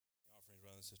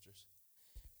and sisters.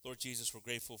 Lord Jesus, we're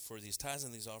grateful for these tithes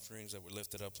and these offerings that were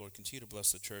lifted up. Lord, continue to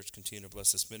bless the church, continue to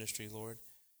bless this ministry, Lord.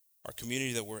 Our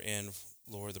community that we're in,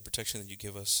 Lord, the protection that you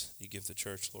give us, you give the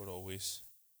church, Lord, always.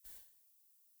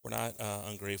 We're not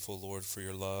ungrateful, Lord, for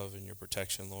your love and your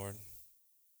protection, Lord.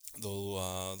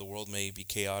 Though the world may be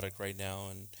chaotic right now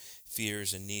and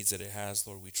fears and needs that it has,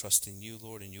 Lord, we trust in you,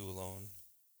 Lord, and you alone.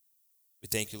 We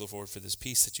thank you, Lord, for this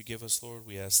peace that you give us, Lord.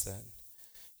 We ask that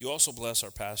you also bless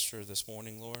our pastor this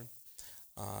morning, Lord.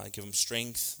 Give him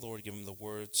strength, Lord. Give him the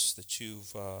words that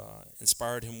you've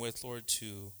inspired him with, Lord,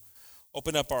 to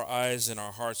open up our eyes and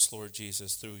our hearts, Lord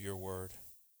Jesus, through your word.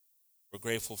 We're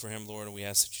grateful for him, Lord, and we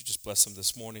ask that you just bless him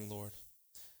this morning, Lord.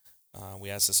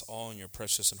 We ask this all in your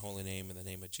precious and holy name, in the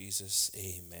name of Jesus.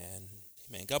 Amen.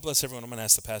 Amen. God bless everyone. I'm going to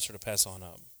ask the pastor to pass on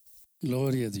up.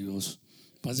 Gloria a Dios.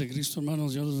 Paz de Cristo,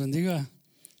 hermanos. Dios los bendiga.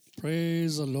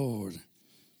 Praise the Lord.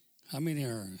 How many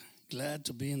are glad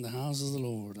to be in the house of the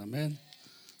Lord? Amen.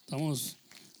 Estamos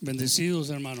bendecidos,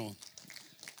 hermano.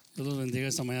 Dios los bendiga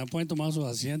esta mañana. Pueden tomar sus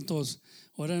asientos.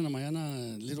 Ahora en la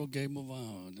mañana, Little Gable,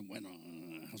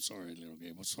 sorry, Little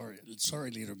Gable.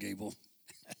 Sorry, Little Gable.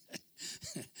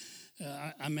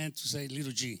 I meant to say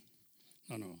Little G.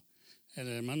 No. El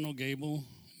hermano Gable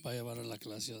va a llevar a la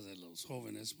clase de los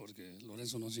jóvenes porque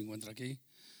Lorenzo no se encuentra aquí.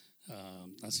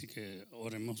 Así que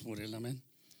oremos por él, amén.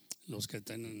 Los que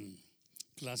tienen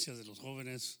clases de los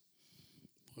jóvenes,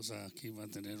 pues aquí va a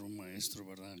tener un maestro,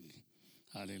 ¿verdad?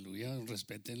 Aleluya,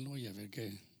 respétenlo y a ver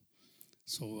qué.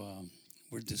 So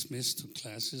we're dismissed to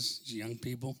classes, young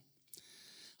people.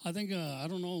 I think, I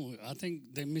don't know, I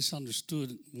think they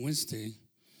misunderstood Wednesday,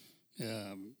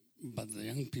 but the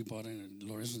young people,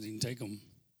 Lorenzo didn't take them.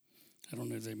 I don't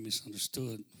know if they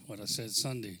misunderstood what I said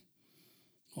Sunday.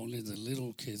 Only the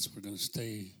little kids were going to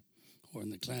stay or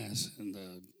in the class, and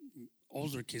the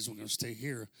older kids were going to stay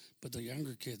here, but the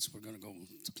younger kids were going to go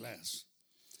to class.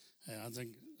 And I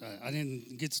think, I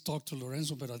didn't get to talk to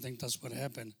Lorenzo, but I think that's what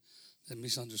happened. They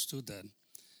misunderstood that.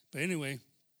 But anyway,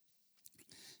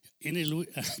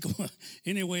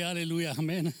 aleluya,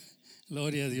 amén.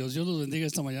 Gloria a Dios. Dios los bendiga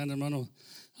esta mañana, hermano.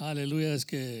 Aleluya, es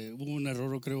que hubo un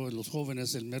error, creo, en los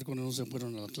jóvenes. El miércoles no se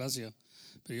fueron a la clase,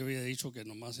 pero yo había dicho que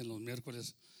nomás en los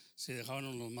miércoles se dejaban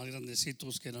a los más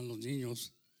grandecitos, que eran los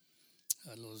niños,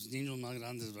 a los niños más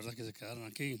grandes, ¿verdad? Que se quedaron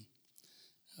aquí.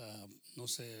 No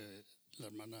sé, la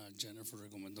hermana Jennifer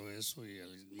recomendó eso y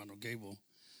el hermano Gable,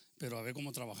 pero a ver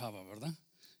cómo trabajaba, ¿verdad?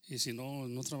 Y si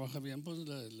no trabaja bien, pues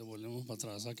le volvemos para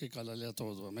atrás. Hay que calarle a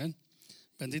todo, amén.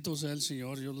 Bendito sea el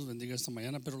Señor, Dios los bendiga esta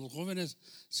mañana. Pero los jóvenes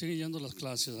siguen yendo a las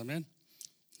clases, amén.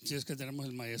 Si es que tenemos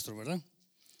el maestro, ¿verdad?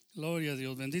 Gloria a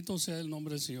Dios, bendito sea el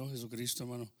nombre del Señor Jesucristo,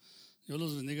 hermano. Dios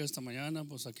los bendiga esta mañana.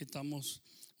 Pues aquí estamos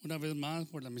una vez más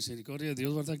por la misericordia de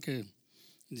Dios, ¿verdad? Que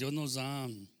Dios nos da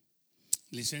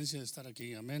licencia de estar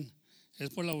aquí, amén.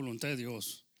 Es por la voluntad de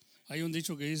Dios. Hay un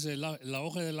dicho que dice, la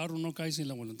hoja del árbol no cae sin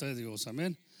la voluntad de Dios,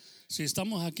 amén. Si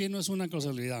estamos aquí no es una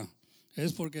casualidad,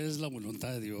 es porque es la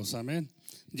voluntad de Dios, amén.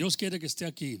 Dios quiere que esté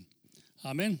aquí,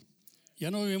 amén. Ya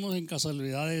no vivimos en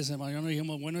casualidades, hermano. Ya no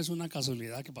dijimos, bueno, es una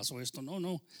casualidad que pasó esto.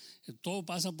 No, todo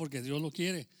pasa porque Dios lo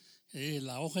quiere.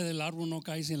 La hoja del árbol no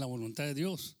cae sin la voluntad de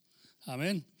Dios,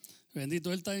 amén.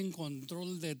 Bendito, Él está en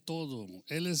control de todo.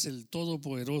 Él es el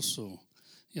Todopoderoso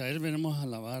y a Él venimos a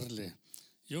alabarle.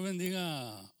 Yo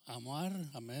bendiga a Amar,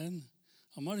 amén.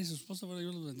 Amar y su esposa, para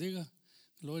Dios los bendiga.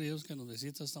 Gloria a Dios que nos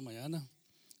visita esta mañana.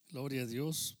 Gloria a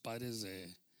Dios, padres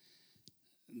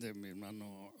de mi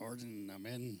hermano Orden,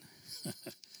 amén.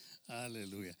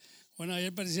 Aleluya. Bueno,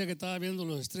 ayer parecía que estaba viendo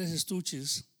los tres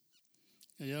estuches.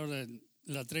 Y ahora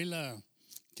la traila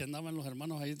que andaban los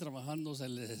hermanos ahí trabajando se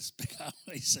les despegaba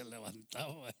y se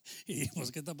levantaba. Y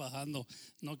pues, ¿qué está pasando?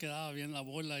 No quedaba bien la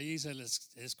bola ahí, se les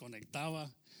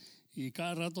desconectaba. Y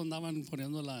cada rato andaban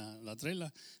poniendo la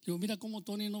traila. Digo, mira cómo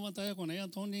Tony no batalla con ella.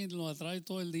 Tony lo atrae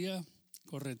todo el día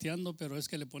correteando, pero es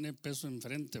que le pone peso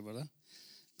enfrente, ¿verdad?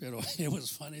 Pero it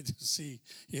was funny to see,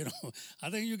 you know.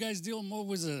 I think you guys deal more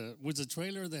with the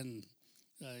trailer than,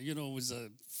 with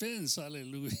the fence.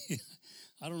 Hallelujah.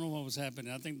 I don't know what was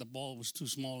happening. I think the ball was too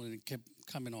small and it kept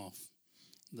coming off.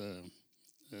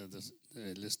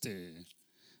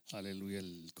 Hallelujah.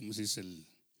 ¿Cómo se dice? El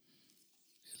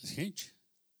hinge.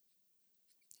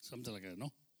 Something like that,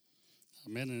 ¿no?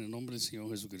 Amén, en el nombre del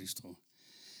Señor Jesucristo.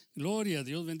 Gloria a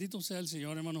Dios, bendito sea el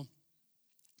Señor, hermano.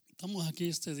 Estamos aquí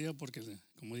este día porque,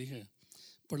 como dije,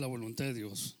 por la voluntad de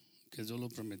Dios, que Dios lo ha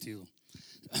prometido.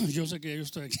 Yo sé que yo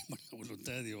estoy aquí por la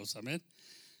voluntad de Dios, amén.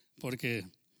 Porque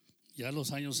ya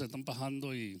los años se están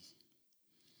pasando y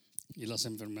las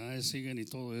enfermedades siguen y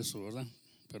todo eso, ¿verdad?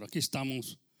 Pero aquí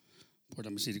estamos por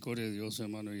la misericordia de Dios,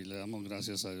 hermano, y le damos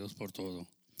gracias a Dios por todo.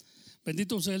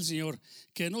 Bendito sea el Señor.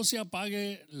 Que no se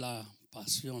apague la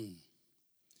pasión.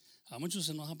 A muchos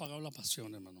se nos ha apagado la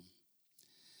pasión, hermano.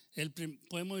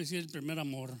 Podemos decir el primer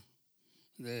amor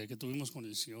que tuvimos con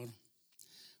el Señor.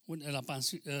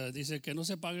 Dice que no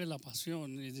se apague la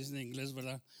pasión, y dice en inglés,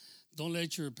 ¿verdad? Don't let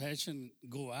your passion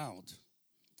go out.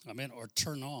 Amén. Or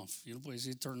turn off. Yo no puedo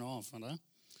decir turn off, ¿verdad?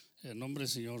 En nombre del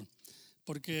Señor.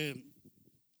 Porque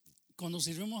cuando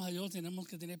servimos a Dios tenemos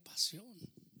que tener pasión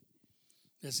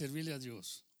de servirle a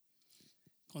Dios.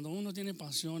 Cuando uno tiene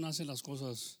pasión, hace las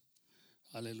cosas,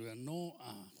 aleluya, no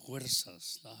a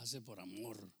fuerzas, las hace por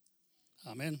amor.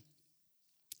 Amén.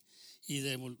 Y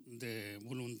de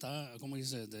voluntad, ¿cómo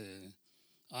dice? De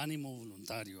ánimo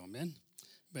voluntario. Amén.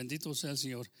 Bendito sea el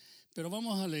Señor. Pero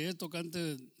vamos a leer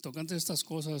tocante estas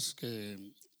cosas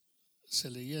que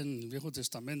se leía en el Viejo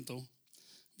Testamento.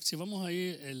 Si vamos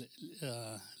ahí,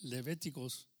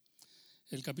 Levíticos,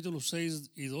 el capítulo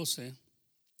 6 y 12,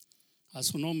 a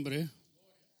su nombre.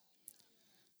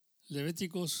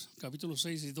 Levíticos, capítulo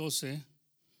 6 y 12.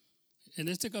 En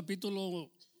este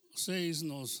capítulo 6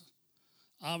 nos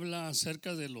habla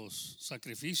acerca de los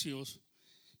sacrificios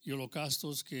y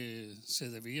holocaustos que se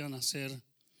debían hacer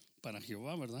para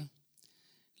Jehová, ¿verdad?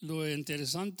 Lo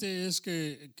interesante es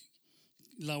que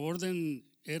la orden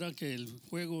era que el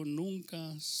fuego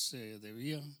nunca se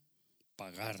debía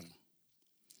pagar.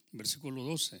 Versículo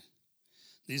 12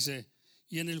 dice: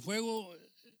 y en el fuego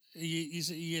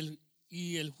y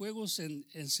el fuego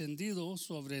encendido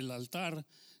sobre el altar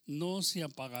no se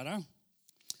apagará,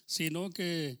 sino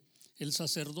que el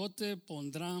sacerdote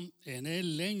pondrá en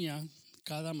él leña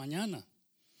cada mañana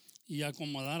y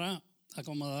acomodará,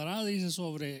 dice,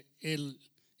 sobre el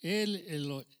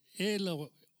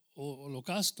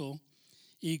holocausto,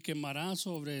 y quemará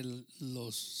sobre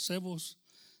los cebos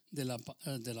de las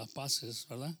paces,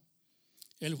 ¿verdad?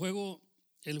 El fuego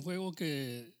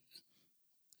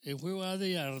ha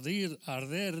de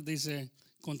arder, dice,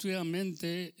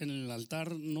 continuamente en el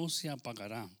altar, no se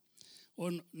apagará.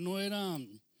 O no era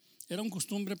un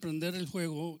costumbre prender el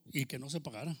fuego y que no se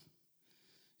apagara.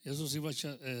 Eso se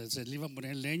le iba a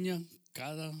poner leña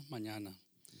cada mañana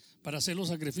para hacer los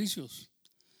sacrificios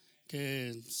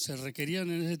que se requerían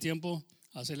en ese tiempo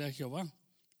hacerle a Jehová.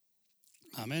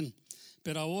 Amén.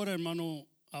 Pero ahora, hermano,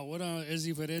 ahora es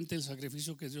diferente el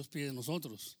sacrificio que Dios pide de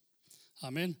nosotros.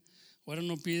 Amén. Ahora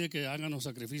no pide que hagan los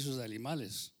sacrificios de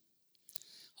animales.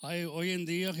 Hoy en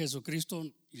día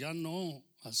Jesucristo ya no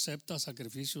acepta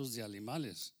sacrificios de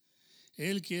animales.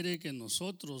 Él quiere que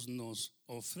nosotros nos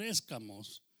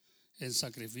ofrezcamos en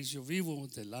sacrificio vivo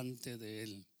delante de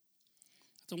Él.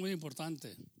 Esto es muy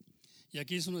importante. Y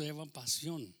aquí eso nos lleva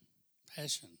passion.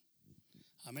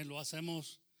 Amén. Lo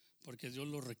hacemos porque Dios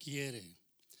lo requiere.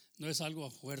 No es algo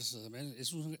a fuerzas. Amén.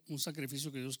 Es un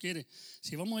sacrificio que Dios quiere.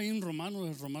 Si vamos ahí en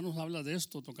Romanos habla de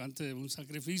esto, tocante de un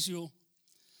sacrificio.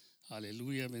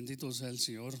 Aleluya, bendito sea el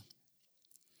Señor.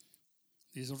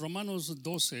 Dice Romanos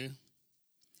 12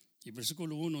 y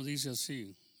versículo 1 dice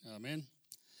así. Amén.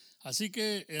 Así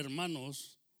que,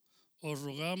 hermanos, os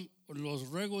ruego,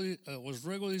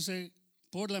 dice,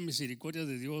 por la misericordia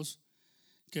de Dios,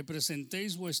 que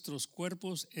presentéis vuestros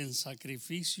cuerpos en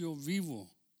sacrificio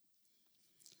vivo,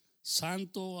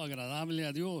 santo, agradable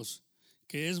a Dios,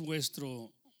 que es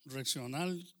vuestro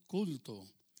racional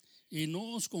culto. Y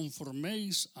no os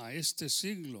conforméis a este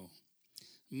siglo,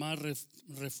 mas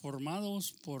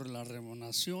reformados por la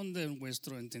renovación de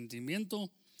vuestro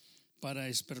entendimiento, para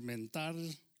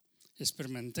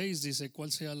experimentéis, dice,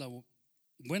 cuál sea la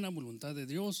buena voluntad de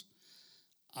Dios,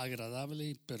 agradable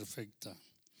y perfecta.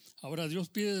 Ahora Dios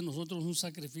pide de nosotros un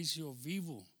sacrificio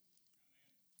vivo.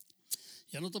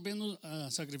 Ya no está pidiendo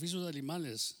sacrificios de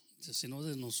animales, sino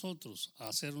de nosotros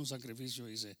hacer un sacrificio,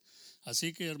 dice.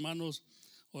 Así que, hermanos,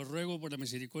 os ruego por la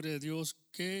misericordia de Dios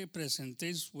que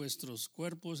presentéis vuestros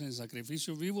cuerpos en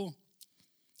sacrificio vivo,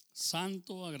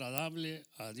 santo, agradable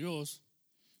a Dios,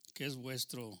 que es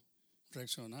vuestro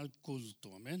racional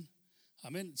culto. Amén.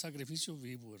 Amén. Sacrificio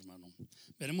vivo, hermano.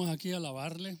 Venimos aquí a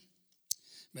alabarle.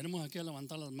 Venimos aquí a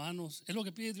levantar las manos. Es lo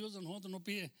que pide Dios de nosotros. No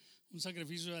pide un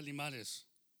sacrificio de animales.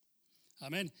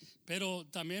 Amén. Pero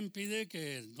también pide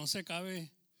que no se acabe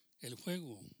el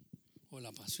juego o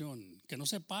la pasión, que no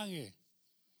se pague.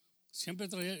 Siempre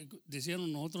decían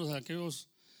nosotros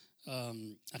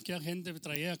aquella gente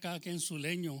traía cada quien su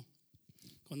leño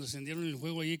cuando encendieron el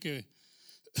fuego allí, que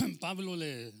Pablo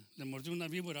le mordió una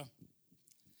víbora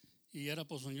y era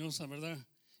ponzoñosa, ¿verdad?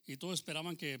 Y todos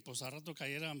esperaban que pues a rato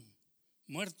cayera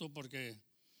muerto, porque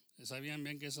sabían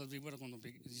bien que esas víboras cuando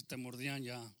te mordían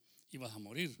ya ibas a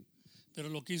morir. Pero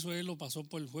lo que hizo él, lo pasó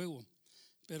por el fuego.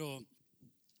 Pero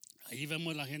Ahí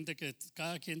vemos la gente que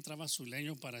cada quien traba su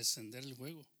leño para encender el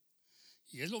fuego.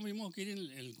 Y es lo mismo que en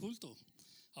el culto.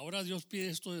 Ahora Dios pide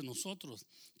esto de nosotros,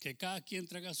 que cada quien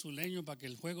traiga su leño para que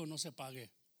el fuego no se apague.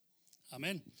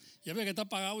 Amén. Ya ve que está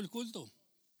apagado el culto.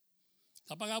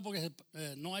 Está apagado porque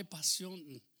no hay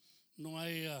pasión, no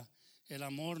hay el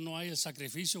amor, no hay el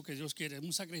sacrificio que Dios quiere.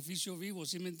 Un sacrificio vivo,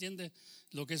 ¿sí me entiende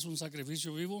lo que es un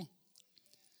sacrificio vivo?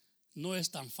 No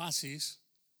es tan fácil.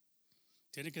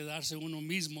 Tiene que darse uno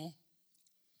mismo.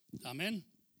 Amén.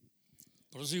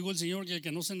 Por eso dijo el Señor que el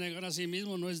que no se negara a sí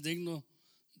mismo no es digno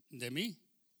de mí.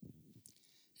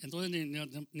 Entonces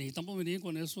necesitamos venir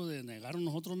con eso de negar a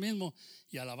nosotros mismos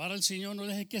y alabar al Señor. No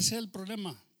deje que sea el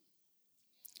problema.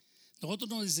 Nosotros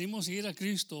nos decidimos seguir a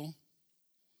Cristo.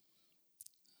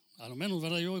 A lo menos,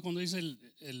 ¿verdad? Yo cuando hice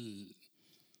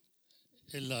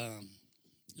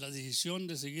la decisión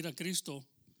de seguir a Cristo,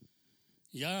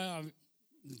 ya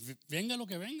venga lo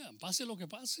que venga, pase lo que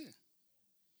pase.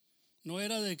 No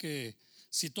era de que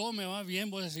si todo me va bien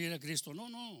voy a seguir a Cristo.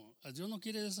 No, Dios no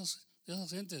quiere de esas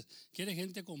gentes. Quiere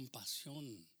gente con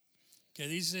pasión, que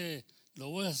dice, lo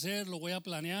voy a hacer, lo voy a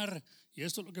planear y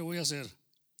esto es lo que voy a hacer.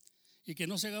 Y que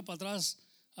no se haga para atrás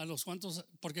a los cuantos,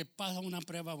 porque pasa una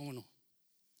prueba uno.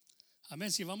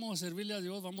 Amén. Si vamos a servirle a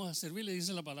Dios, vamos a servirle,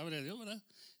 dice la palabra de Dios, ¿verdad?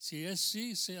 Si es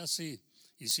sí, sea sí.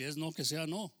 Y si es no, que sea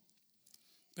no.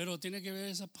 Pero tiene que haber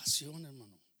esa pasión,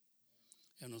 hermano,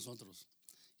 en nosotros.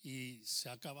 Y se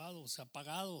ha acabado, se ha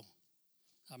apagado.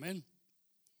 Amén.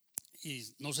 Y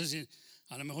no sé si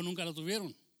a lo mejor nunca la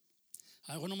tuvieron.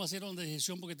 A lo mejor nomás hicieron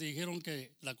decisión porque te dijeron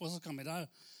que las cosas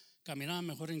caminaban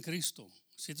mejor en Cristo.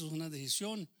 Si esto es una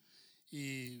decisión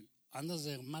y andas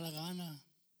de mala gana,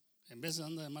 en vez de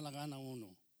andar de mala gana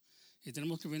uno. Y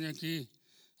tenemos que venir aquí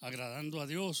agradando a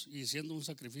Dios y siendo un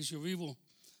sacrificio vivo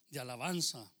de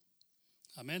alabanza.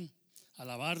 Amén.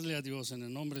 Alabarle a Dios en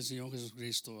el nombre del Señor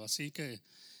Jesucristo. Así que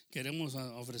queremos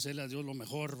ofrecerle a Dios lo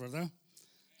mejor, ¿verdad?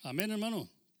 Amén, hermano.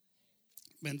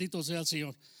 Bendito sea el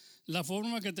Señor. La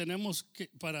forma que tenemos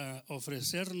para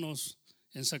ofrecernos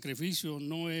en sacrificio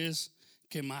no es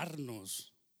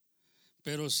quemarnos,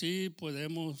 pero sí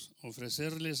podemos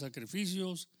ofrecerle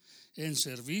sacrificios en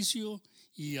servicio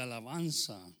y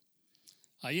alabanza.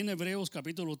 Ahí en Hebreos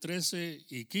capítulo 13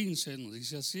 y 15 nos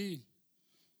dice así.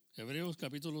 Hebreos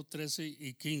capítulo 13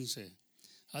 y 15.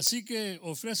 Así que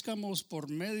ofrezcamos por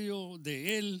medio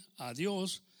de él a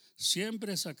Dios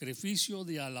siempre sacrificio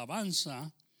de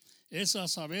alabanza, es a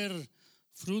saber,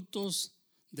 frutos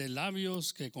de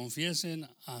labios que confiesen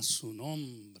a su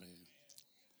nombre.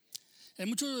 En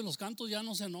muchos de los cantos ya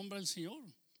no se nombra el Señor.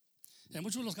 En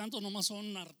muchos de los cantos nomás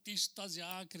son artistas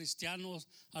ya cristianos,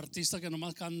 artistas que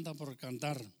nomás cantan por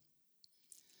cantar.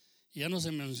 Y ya no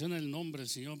se menciona el nombre del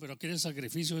Señor, pero aquí el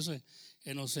sacrificio ese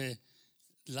no se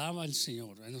lava el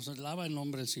Señor, no se lava el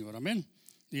nombre del Señor. Amén.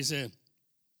 Dice,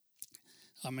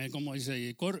 amén, como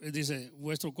dice,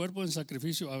 vuestro cuerpo en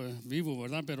sacrificio vivo,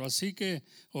 ¿verdad? Pero así que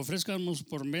ofrezcamos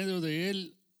por medio de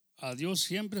él a Dios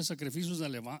siempre sacrificios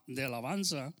de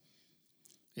alabanza,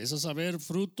 es a saber,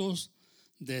 frutos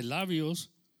de labios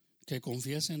que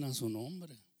confiesen a su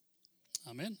nombre.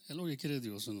 Amén. Es lo que quiere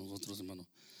Dios en nosotros, hermano.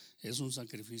 Es un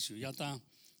sacrificio. Ya está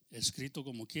escrito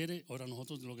como quiere. Ahora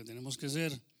nosotros lo que tenemos que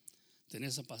hacer, tener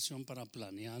esa pasión para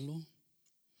planearlo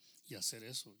y hacer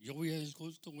eso. Yo voy al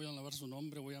culto, voy a alabar su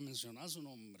nombre, voy a mencionar su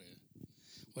nombre.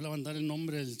 Voy a levantar el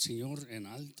nombre del Señor en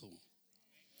alto.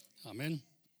 Amén.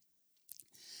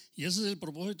 Y ese es el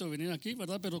propósito de venir aquí,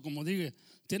 ¿verdad? Pero como dije,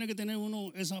 tiene que tener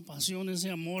uno esa pasión, ese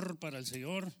amor para el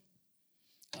Señor.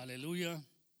 Aleluya.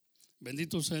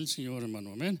 Bendito sea el Señor,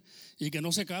 hermano. Amén. Y que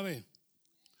no se acabe.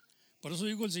 Por eso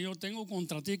digo el Señor, tengo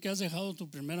contra ti que has dejado tu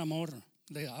primer amor.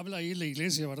 Habla ahí la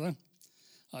iglesia, ¿verdad?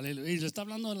 Aleluya. Y le está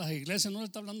hablando a las iglesias, no le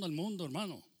está hablando al mundo,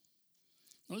 hermano.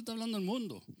 No le está hablando al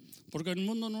mundo, porque el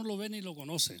mundo no lo ve ni lo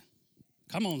conoce.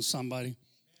 Come on, somebody.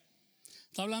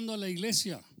 Está hablando a la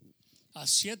iglesia. A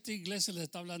 7 iglesias le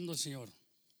está hablando el Señor.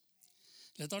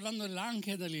 Le está hablando el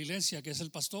ángel de la iglesia, que es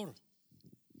el pastor.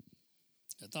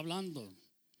 Le está hablando.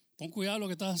 Pon cuidado lo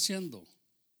que estás haciendo.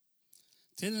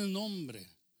 Tienen nombre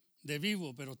de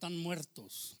vivo, pero están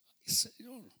muertos.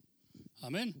 Señor.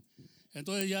 Amén.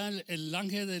 Entonces ya el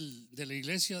ángel de la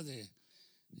iglesia,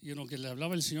 que le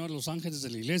hablaba el Señor, los ángeles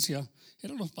de la iglesia,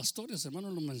 eran los pastores,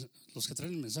 hermanos, los que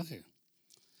traen el mensaje.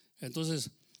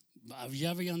 Entonces, ya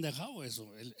habían dejado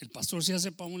eso. El pastor se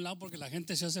hace para un lado porque la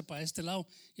gente se hace para este lado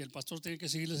y el pastor tiene que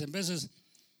seguirles en veces.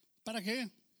 ¿Para qué?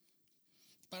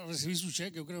 Para recibir su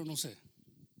cheque, yo creo, no sé.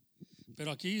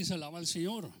 Pero aquí se alaba el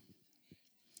Señor.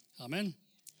 Amén.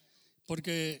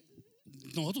 Porque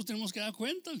nosotros tenemos que dar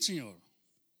cuenta al Señor.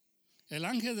 El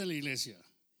ángel de la iglesia,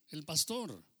 el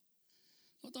pastor.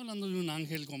 No está hablando de un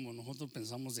ángel como nosotros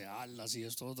pensamos de alas y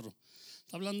esto otro.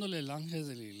 Está hablándole el ángel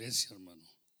de la iglesia, hermano.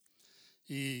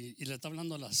 Y le está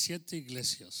hablando a las 7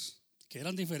 iglesias, que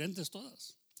eran diferentes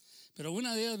todas. Pero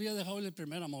una de ellas había dejado el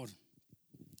primer amor,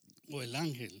 o el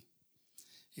ángel.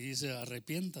 Y dice,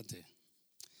 arrepiéntate.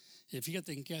 Y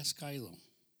fíjate en qué has caído.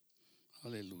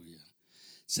 Aleluya.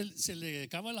 Se le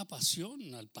acaba la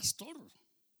pasión al pastor.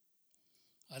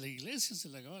 A la iglesia se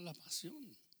le acaba la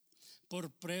pasión.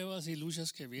 Por pruebas y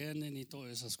luchas que vienen y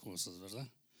todas esas cosas, ¿verdad?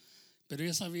 Pero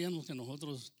ya sabíamos que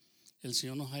nosotros, el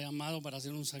Señor nos ha llamado para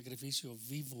hacer un sacrificio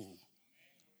vivo.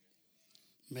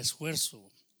 Me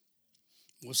esfuerzo.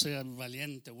 Voy a ser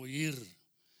valiente, voy a ir.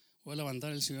 Voy a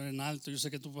levantar al Señor en alto. Yo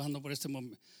sé que tú estás pasando por este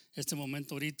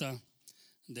momento ahorita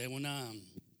de una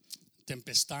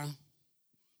tempestad.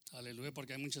 Aleluya,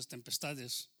 porque hay muchas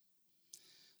tempestades.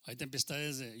 Hay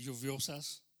tempestades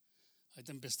lluviosas. Hay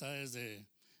tempestades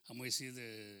vamos a decir,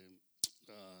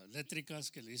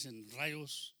 eléctricas que le dicen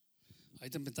rayos. Hay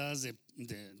tempestades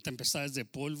de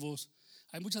polvos.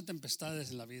 Hay muchas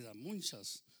tempestades en la vida,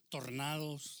 muchas.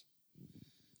 Tornados.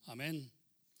 Amén.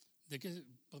 ¿De qué?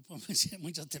 Podemos decir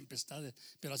muchas tempestades.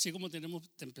 Pero así como tenemos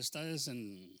tempestades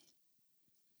en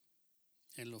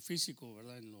lo físico,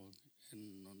 ¿verdad? En lo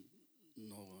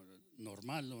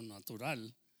normal, lo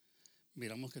natural,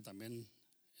 miramos que también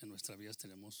en nuestras vidas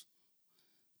tenemos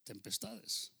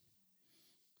tempestades.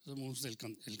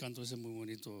 El canto ese es muy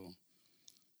bonito.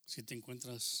 Si te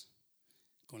encuentras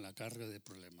con la carga de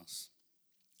problemas,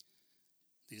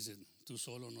 dicen, tú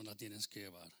solo no la tienes que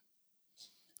llevar.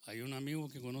 Hay un amigo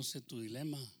que conoce tu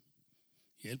dilema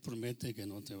y él promete que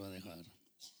no te va a dejar.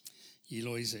 Y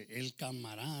lo dice, él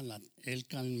calmará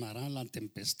la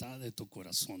tempestad de tu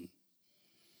corazón.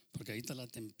 Porque ahí está la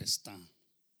tempestad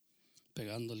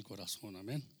pegando el corazón,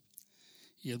 amén.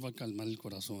 Y él va a calmar el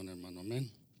corazón, hermano,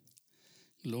 amén.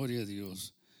 Gloria a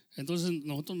Dios. Entonces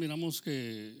nosotros miramos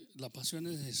que la pasión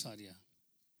es necesaria.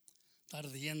 Está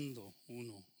ardiendo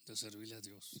uno de servirle a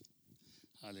Dios.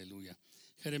 Aleluya.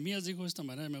 Jeremías dijo de esta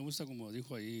manera, me gusta como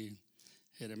dijo ahí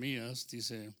Jeremías,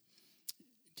 dice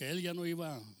que él ya no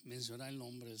iba a mencionar el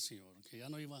nombre del Señor, que ya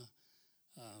no iba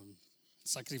a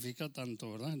sacrificar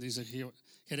tanto, ¿verdad? Dice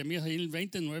Jeremías ahí el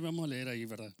 29, vamos a leer ahí,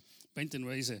 ¿verdad?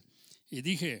 29 dice, y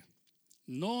dije,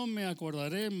 no me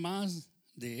acordaré más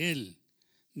de él,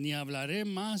 ni hablaré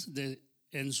más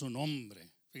en su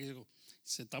nombre. Fíjate,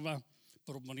 se estaba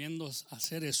proponiendo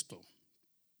hacer esto.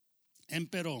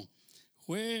 Empero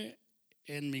fue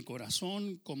en mi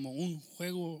corazón como un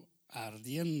fuego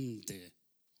ardiente.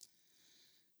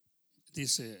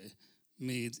 Dice,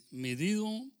 medido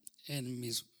en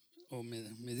mis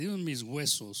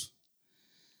huesos.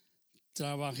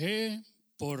 Trabajé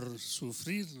por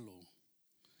sufrirlo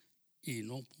y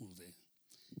no pude.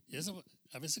 Y eso,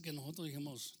 a veces que nosotros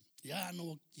dijimos, ya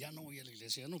no voy a la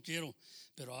iglesia, ya no quiero,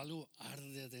 pero algo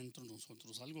arde dentro de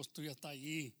nosotros, algo tuyo está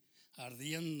allí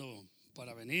ardiendo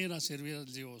para venir a servir a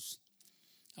Dios.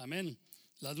 Amén.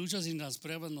 Las luchas y las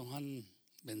pruebas nos han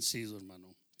vencido,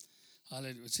 hermano.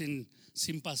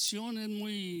 Sin pasión es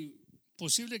muy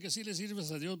posible que sí le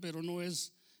sirves a Dios, pero no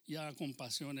es ya con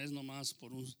pasión, es nomás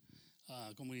por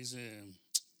como dice,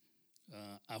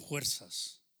 a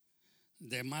fuerzas.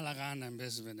 De mala gana en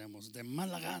vez venimos. De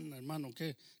mala gana, hermano.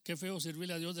 Qué feo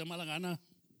servirle a Dios de mala gana.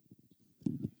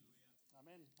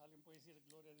 Amén. Alguien puede decir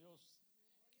gloria a Dios.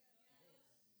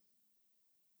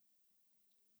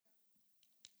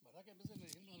 ¿Verdad que a veces le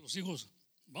decimos a los hijos,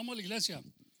 vamos a la iglesia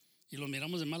y los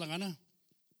miramos de mala gana?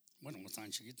 Bueno, no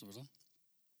estaban chiquitos, ¿verdad?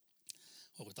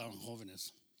 O que estaban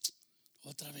jóvenes.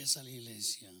 Otra vez a la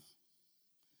iglesia.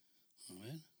 A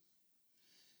ver.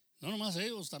 No nomás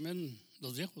ellos, también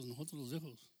los viejos, nosotros los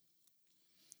viejos.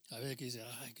 A veces que dice,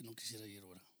 ay, que no quisiera ir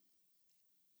ahora.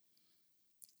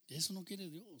 Eso no quiere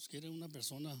Dios, quiere una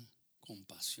persona con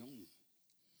pasión,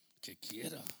 que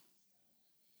quiera.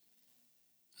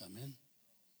 Amén.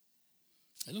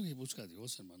 Es lo que busca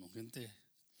Dios, hermano, gente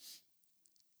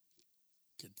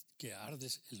que arde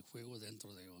el fuego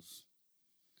dentro de Dios.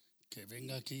 Que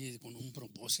venga aquí con un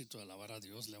propósito de alabar a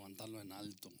Dios, levantarlo en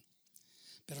alto.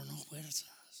 Pero no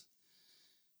fuerzas.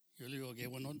 Yo le digo que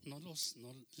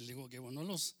bueno,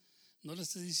 no le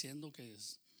estés diciendo que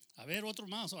es, a ver otro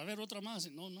más, o a ver otra más.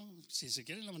 No, si se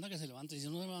quieren levantar que se levanten, si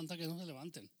no se levantan que no se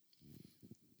levanten.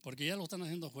 Porque ya lo están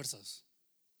haciendo a fuerzas.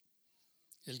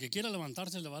 El que quiera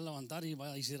levantarse le va a levantar y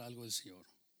va a decir algo del Señor.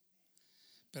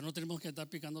 Pero no tenemos que estar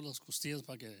picando las costillas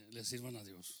para que le sirvan a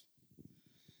Dios.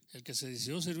 El que se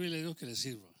decidió servirle a Dios, que le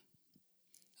sirva.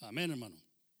 Amén, hermano.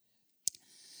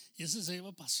 Y ese se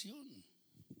lleva pasión.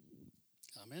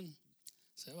 Amén.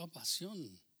 Se lleva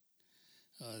pasión.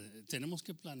 tenemos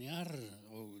que planear.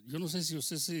 Yo no sé si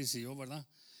usted se decidió, ¿verdad?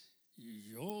 Y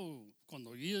yo,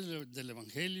 cuando oí del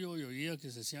Evangelio y oía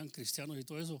que se decían cristianos y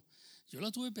todo eso, yo la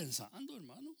estuve pensando,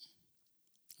 hermano.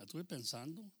 La estuve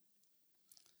pensando.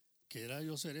 ¿Qué era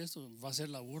yo ser esto? Va a ser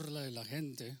la burla de la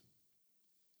gente.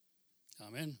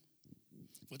 Amén.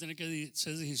 Voy a tener que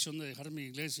hacer decisión de dejar mi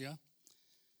iglesia,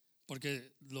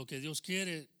 porque lo que Dios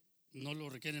quiere no lo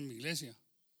requiere en mi iglesia.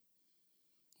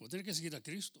 Voy a tener que seguir a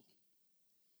Cristo.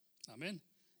 Amén.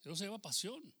 Eso se lleva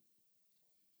pasión.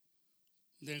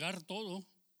 Negar todo.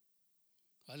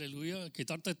 Aleluya.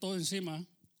 Quitarte todo encima.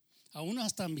 Aún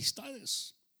hasta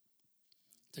amistades.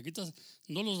 Te quitas,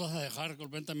 no los vas a dejar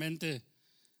completamente.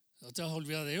 No te vas a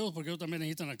olvidar de ellos, porque ellos también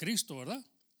necesitan a Cristo, ¿verdad?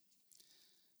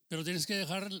 Pero tienes que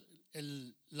dejar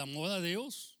la moda de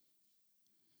ellos,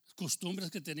 las costumbres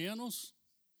que teníamos.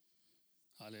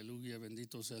 Aleluya,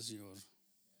 bendito sea el Señor.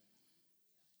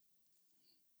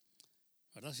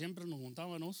 ¿Verdad? Siempre nos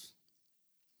juntábamos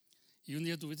y un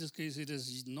día tuviste que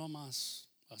decir no más,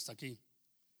 hasta aquí.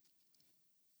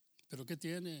 ¿Pero qué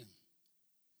tiene?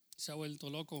 Se ha vuelto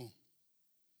loco.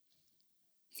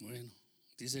 Bueno,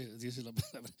 dice la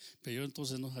palabra, pero yo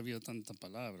entonces no sabía tanta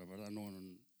palabra, ¿verdad?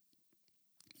 No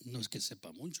es que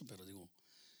sepa mucho, pero digo,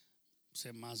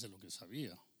 sé más de lo que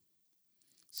sabía.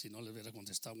 Si no le hubiera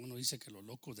contestado, uno dice que lo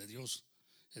loco de Dios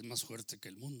es más fuerte que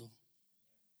el mundo.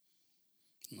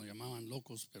 Nos llamaban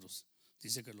locos, pero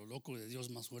dice que lo loco de Dios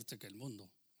es más fuerte que el mundo.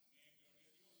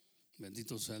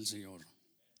 Bendito sea el Señor.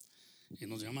 Y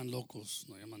nos llaman locos,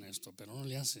 nos llaman esto, pero no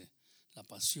le hace. La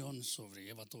pasión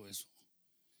sobrelleva todo eso.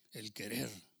 El querer.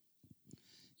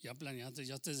 Ya planeaste,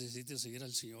 ya te decidiste seguir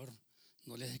al Señor,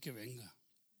 no le dejes que venga.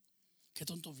 Qué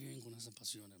tontos viven con esa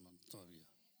pasión, hermano, todavía.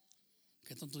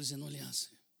 Qué tonto dice, no le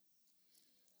hace.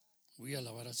 Voy a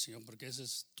alabar al Señor porque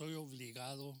estoy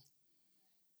obligado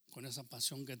con esa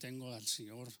pasión que tengo al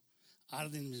Señor.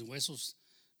 Arden mis huesos.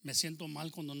 Me siento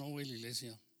mal cuando no voy a la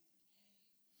iglesia.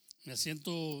 Me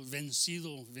siento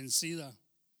vencida,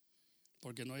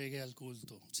 porque no llegué al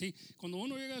culto. Sí, cuando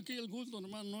uno llega aquí al culto,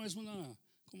 hermano, no es una,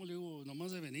 ¿cómo le digo?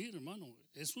 Nomás de venir, hermano.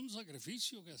 Es un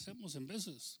sacrificio que hacemos en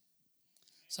veces.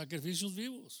 Sacrificios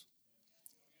vivos.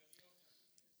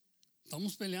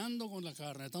 Estamos peleando con la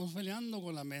carne, estamos peleando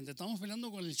con la mente, estamos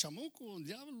peleando con el chamuco, el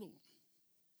diablo.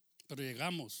 Pero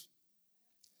llegamos.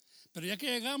 Pero ya que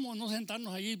llegamos, no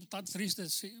sentarnos allí tan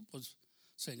tristes. Sí, pues,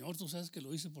 Señor, tú sabes que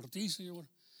lo hice por ti, Señor.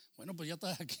 Bueno, pues ya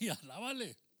estás aquí,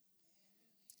 alábale.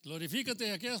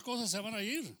 Glorifícate, aquellas cosas se van a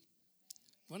ir.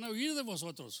 Van a huir de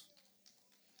vosotros.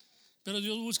 Pero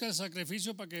Dios busca el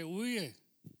sacrificio para que huye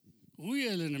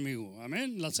el enemigo.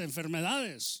 Amén. Las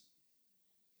enfermedades.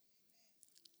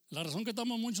 La razón que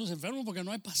estamos muchos enfermos porque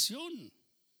no hay pasión.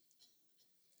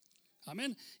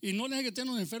 Amén. Y no es que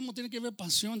estemos enfermos, tiene que haber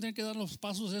pasión, tiene que dar los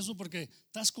pasos de eso porque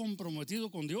estás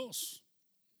comprometido con Dios.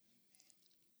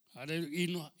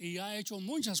 Y ha hecho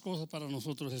muchas cosas para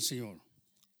nosotros el Señor.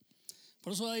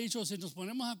 Por eso ha dicho, si nos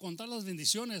ponemos a contar las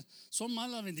bendiciones, son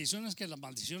más las bendiciones que las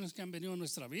maldiciones que han venido en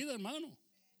nuestra vida, hermano.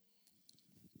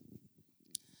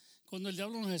 Cuando el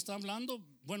diablo nos está hablando,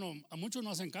 bueno, a muchos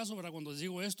no hacen caso, ¿verdad? Cuando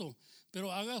digo esto,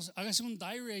 pero hágase un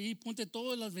diary ahí, ponte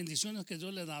todas las bendiciones que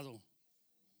Dios le ha dado.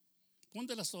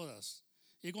 Póntelas todas.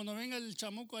 Y cuando venga el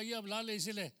chamuco ahí a hablarle y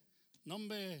decirle, no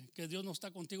hombre, que Dios no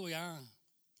está contigo ya,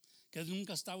 que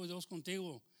nunca ha estado Dios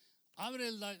contigo. Abre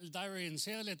el diary y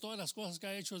enséñale todas las cosas que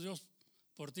ha hecho Dios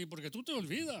por ti, porque tú te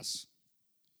olvidas.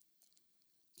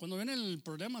 Cuando viene el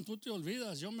problema, tú te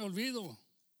olvidas, yo me olvido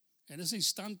en ese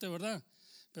instante, ¿verdad?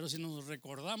 Pero si nos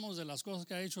recordamos de las cosas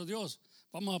que ha hecho Dios,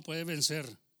 vamos a poder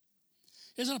vencer.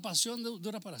 Esa pasión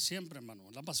dura para siempre,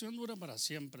 hermano. La pasión dura para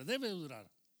siempre, debe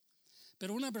durar.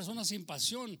 Pero una persona sin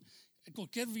pasión,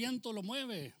 cualquier viento lo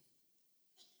mueve.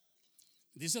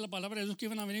 Dice la palabra de Dios que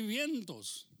iban a venir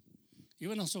vientos,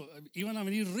 iban a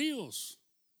venir ríos.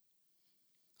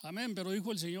 Amén. Pero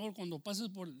dijo el Señor, cuando pases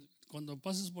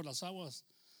por las aguas,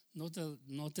 no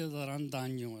te darán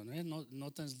daño,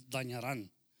 no te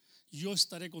dañarán. Yo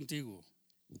estaré contigo.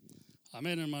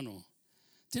 Amén, hermano.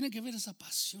 Tiene que ver esa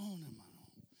pasión, hermano.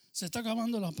 Se está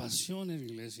acabando la pasión en la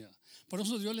iglesia. Por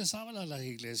eso Dios les habla a las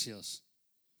iglesias.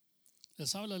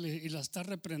 Les habla y la está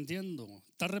reprendiendo.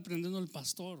 Está reprendiendo el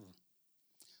pastor.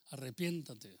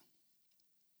 Arrepiéntate.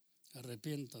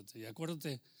 Y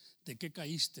acuérdate de qué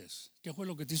caíste. ¿Qué fue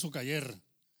lo que te hizo caer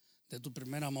de tu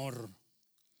primer amor?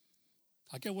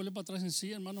 ¿A qué volvió para atrás en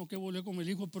sí, hermano? ¿Qué volvió como el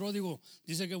hijo pródigo?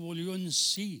 Dice que volvió en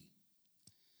sí.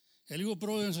 El hijo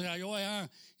pródigo se halló allá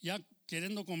ya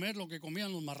queriendo comer lo que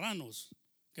comían los marranos,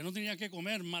 que no tenía que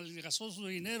comer, malgastó su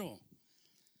dinero.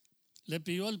 Le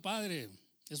pidió al padre.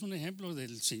 Es un ejemplo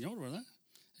del Señor, ¿verdad?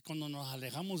 Cuando nos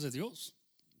alejamos de Dios.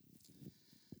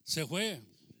 Se fue.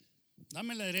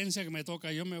 Dame la herencia que me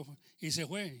toca. Y se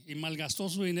fue. Y malgastó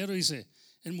su dinero, dice,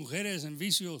 en mujeres, en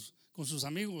vicios, con sus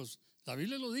amigos. La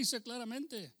Biblia lo dice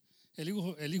claramente.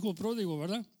 El hijo pródigo,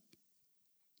 ¿verdad?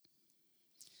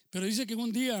 Pero dice que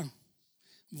un día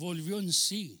volvió en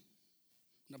sí.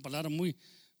 Una palabra muy,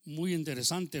 muy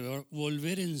interesante, ¿verdad?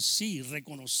 Volver en sí,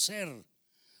 reconocer.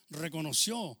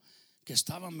 Reconoció que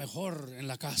estaba mejor en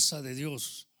la casa de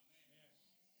Dios.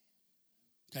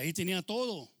 Que ahí tenía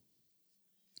todo.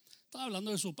 Estaba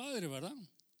hablando de su padre, ¿verdad?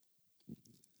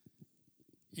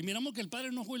 Y miramos que el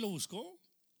padre no fue y lo buscó.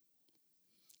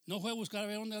 No fue a buscar a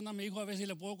ver dónde anda mi hijo, a ver si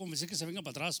le puedo convencer que se venga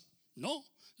para atrás. No,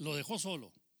 lo dejó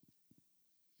solo.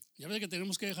 Y a veces que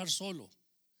tenemos que dejar solo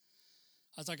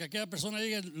hasta que aquella persona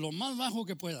llegue lo más bajo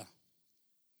que pueda,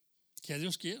 que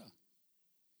Dios quiera.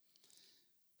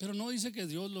 Pero no dice que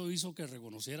Dios lo hizo que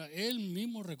reconociera. Él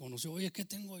mismo reconoció, oye, ¿qué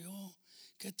tengo yo?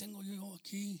 ¿Qué tengo yo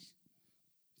aquí?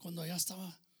 Cuando allá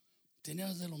estaba,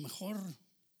 tenía de lo mejor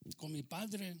con mi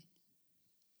padre.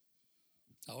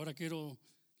 Ahora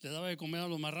le daba de comer a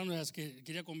los marranos, que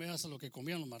quería comer hasta lo que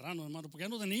comían los marranos, hermano, porque ya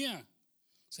no tenía.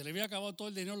 Se le había acabado todo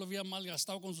el dinero, lo había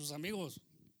malgastado con sus amigos.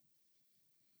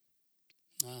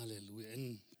 Aleluya.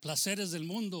 En placeres del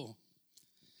mundo.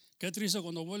 Qué triste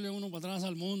cuando vuelve uno para atrás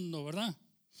al mundo, ¿verdad?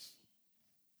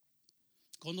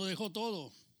 Cuando dejó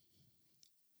todo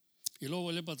y luego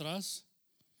vuelve para atrás,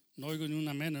 no oigo ni un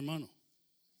amén, hermano.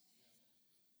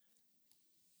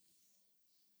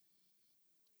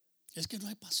 Es que no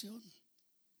hay pasión.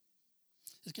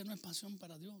 Es que no hay pasión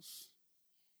para Dios.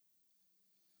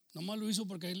 Nomás lo hizo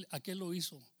porque aquel lo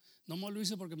hizo. Nomás lo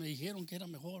hice porque me dijeron que era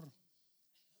mejor.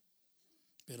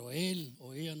 Pero él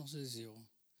o ella no se decidió.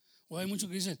 O hay muchos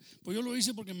que dicen, pues yo lo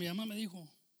hice porque mi mamá me dijo.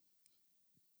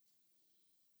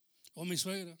 O mi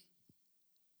suegra.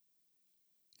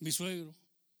 Mi suegro.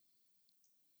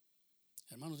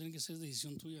 Hermano, tiene que ser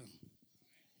decisión tuya.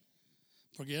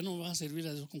 Porque ya no vas a servir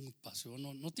a Dios con pasión.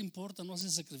 No te importa, no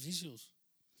haces sacrificios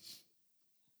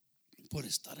por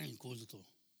estar en el culto.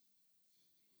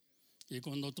 Y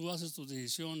cuando tú haces tu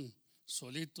decisión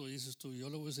solito, dices tú, yo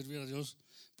le voy a servir a Dios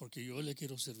porque yo le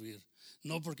quiero servir.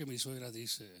 No porque mi suegra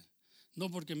dice, no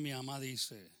porque mi mamá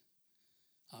dice.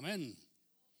 Amén.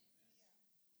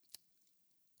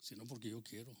 Sino porque yo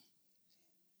quiero.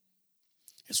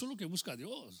 Eso es lo que busca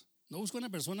Dios. No busca una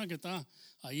persona que está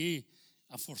ahí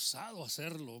forzado a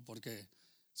hacerlo, porque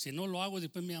si no lo hago,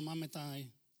 después mi mamá me está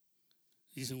ahí.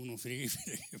 Dice uno, friegue,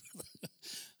 ¿verdad?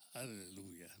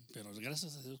 Aleluya. Pero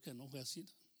gracias a Dios que no fue así.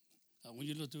 Aún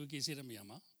yo lo tuve que decir a mi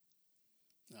mamá.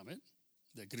 Amén.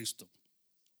 De Cristo.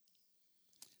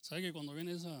 ¿Sabe que cuando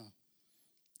viene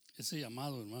ese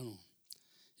llamado, hermano,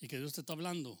 y que Dios te está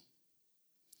hablando,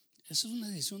 esa es una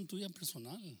decisión tuya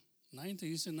personal. Nadie te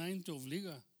dice, nadie te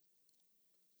obliga.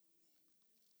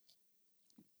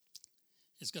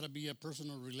 It's got to be a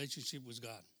personal relationship with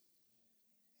God.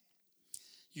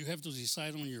 You have to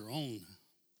decide on your own.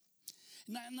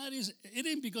 It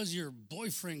ain't because your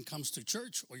boyfriend comes to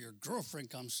church or your girlfriend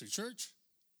comes to church.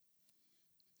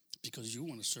 Because you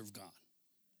want to serve God.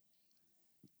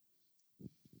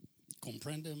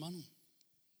 ¿Comprende, hermano?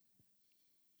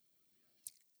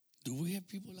 Do we have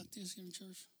people like this here in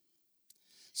church?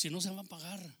 Si no, se va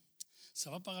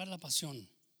a pagar la pasión.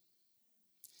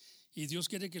 Y Dios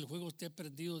quiere que el juego esté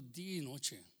perdido día y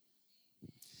noche.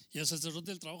 Y el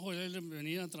sacerdote del trabajo, él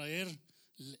venía a traer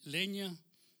leña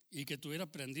y que tuviera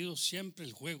prendido siempre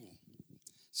el juego.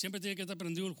 Siempre tiene que estar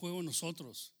prendido el juego en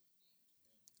nosotros.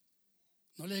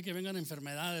 No le deje que vengan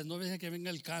enfermedades, no le deje que venga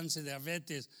el cáncer,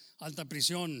 diabetes, alta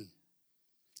presión.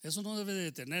 Eso no debe de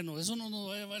detenernos, eso no nos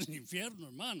va a llevar al infierno,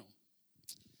 hermano.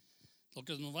 Lo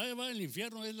que nos va a llevar al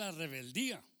infierno es la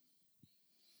rebeldía,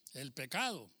 el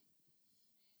pecado.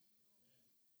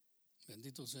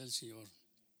 Bendito sea el Señor.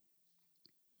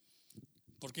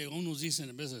 Porque unos dicen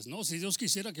a veces, no, si Dios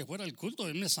quisiera que fuera el culto,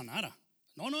 Él me sanara.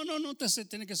 No te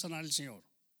tiene que sanar el Señor.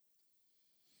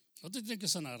 No te tiene que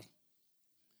sanar.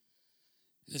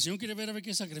 El Señor quiere ver a ver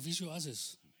qué sacrificio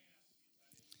haces.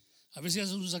 A ver si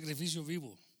haces un sacrificio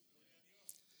vivo.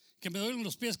 Que me duelen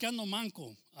los pies, que ando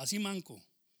manco, así manco.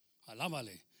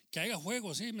 Alábale. Que haga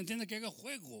juego, ¿sí? ¿Me entiende? Que haga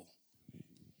juego.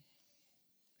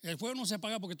 El juego no se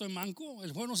paga porque estoy manco.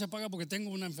 El juego no se paga porque tengo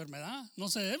una enfermedad. No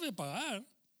se debe pagar.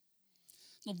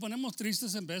 Nos ponemos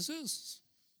tristes en veces,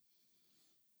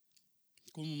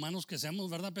 como humanos que seamos,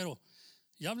 ¿verdad? Pero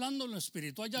ya hablando de lo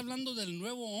espiritual, ya hablando del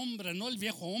nuevo hombre, no el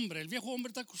viejo hombre. El viejo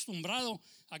hombre está acostumbrado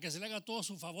a que se le haga todo a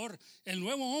su favor. El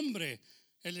nuevo hombre,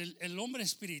 el hombre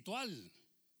espiritual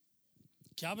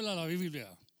que habla la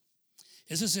Biblia,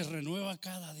 ese se renueva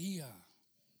cada día.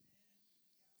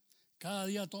 Cada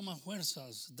día toma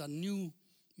fuerzas. The new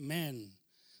man.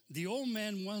 The old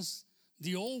man wants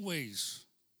the old ways.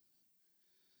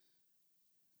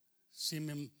 Si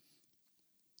me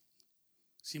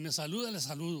saluda, le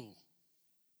saludo.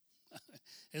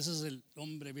 Ese es el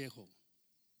hombre viejo.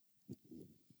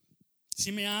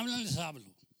 Si me hablan, les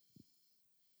hablo.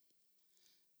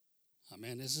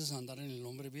 Amén. Ese es andar en el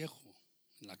hombre viejo,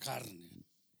 en la carne.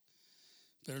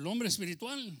 Pero el hombre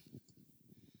espiritual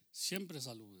siempre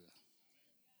saluda.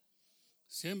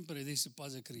 Siempre dice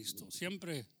paz de Cristo.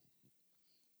 Siempre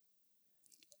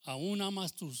aún ama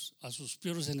a sus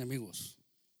peores enemigos.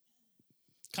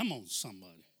 Come on,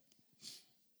 somebody.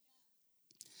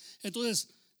 Entonces,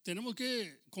 tenemos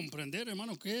que comprender,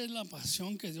 hermano, qué es la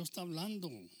pasión que Dios está hablando.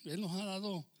 Él nos ha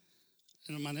dado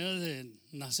la manera de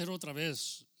nacer otra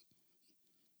vez,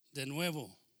 de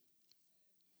nuevo.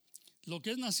 Lo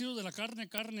que es nacido de la carne,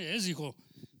 carne es, hijo.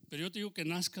 Pero yo te digo que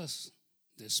nazcas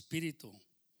de espíritu,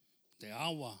 de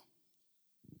agua.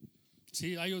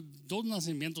 Sí, hay dos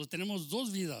nacimientos, tenemos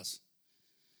dos vidas.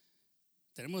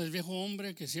 Tenemos el viejo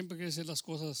hombre que siempre quiere hacer las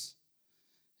cosas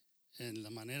en la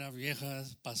manera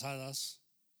viejas, pasadas.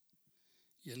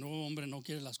 Y el nuevo hombre no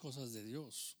quiere las cosas de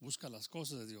Dios, busca las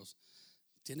cosas de Dios.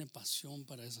 Tiene pasión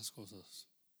para esas cosas.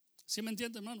 ¿Sí me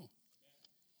entiende, hermano?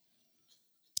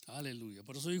 Aleluya.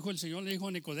 Por eso dijo el Señor, le dijo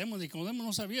a Nicodemo. Nicodemo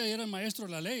no sabía y era el maestro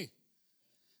de la ley.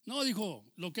 No, dijo,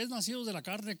 lo que es nacido de la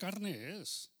carne, carne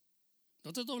es.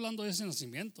 No te estoy hablando de ese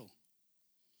nacimiento.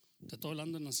 Te estoy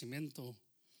hablando del nacimiento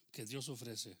que Dios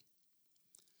ofrece.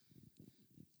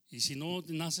 Y si no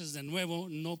naces de nuevo,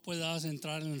 no puedas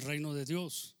entrar en el reino de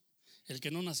Dios. El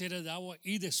que no naciera de agua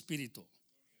y de espíritu.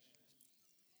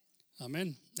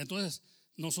 Amén. Entonces,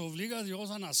 nos obliga a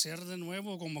Dios a nacer de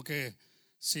nuevo, como que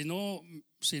si no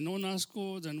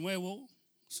nazco de nuevo,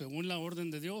 según la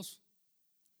orden de Dios.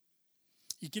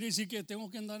 Y quiere decir que tengo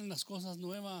que andar en las cosas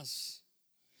nuevas,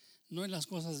 no en las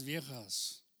cosas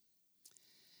viejas.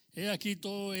 He aquí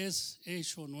todo es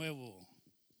hecho nuevo.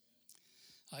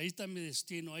 Ahí está mi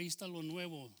destino, ahí está lo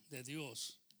nuevo de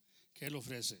Dios que Él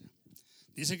ofrece.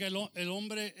 Dice que el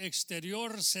hombre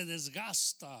exterior se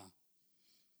desgasta.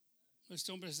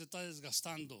 Este hombre se está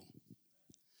desgastando.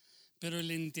 Pero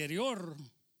el interior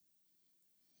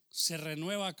se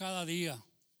renueva cada día.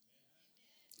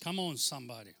 Come on,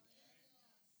 somebody.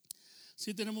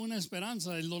 Sí, tenemos una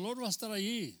esperanza. El dolor va a estar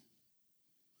allí.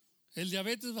 El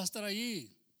diabetes va a estar allí.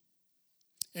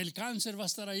 El cáncer va a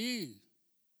estar allí.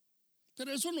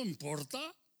 Pero eso no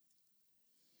importa.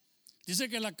 Dice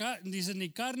que dice ni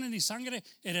carne ni sangre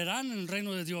heredarán en el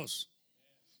reino de Dios.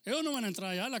 Ellos no van a entrar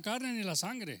allá, la carne ni la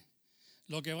sangre.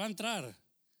 Lo que va a entrar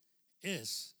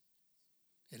es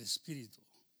el espíritu.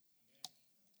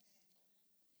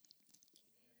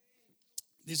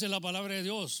 Dice la palabra de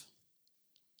Dios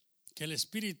que el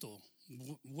espíritu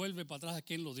vuelve para atrás a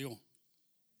quien lo dio.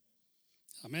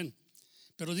 Amén.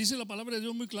 Pero dice la palabra de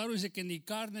Dios muy claro, dice que ni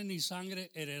carne ni sangre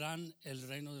heredarán el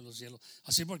reino de los cielos.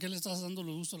 Así porque le estás dando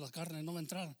los gustos a la carne, no va a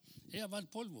entrar. Ella va al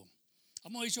polvo.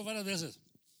 Hemos dicho varias veces.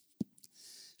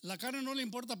 La carne no le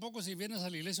importa poco si vienes a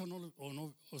la iglesia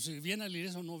o si viene a la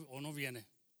iglesia o no viene.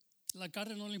 La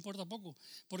carne no le importa poco,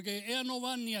 porque ella no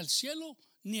va ni al cielo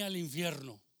ni al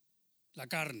infierno. La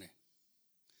carne.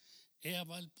 Ella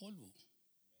va al polvo.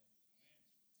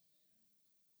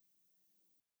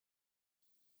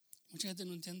 Mucha gente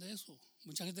no entiende eso.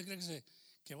 Mucha gente cree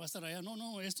que va a estar allá.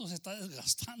 No, esto se está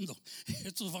desgastando.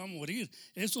 Esto va a morir.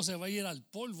 Esto se va a ir al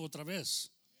polvo otra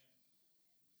vez.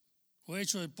 Fue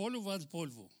hecho del polvo, va al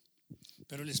polvo.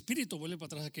 Pero el espíritu vuelve para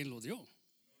atrás a quien lo dio.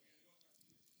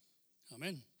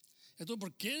 Amén.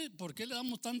 Entonces, ¿por qué le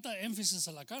damos tanta énfasis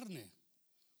a la carne?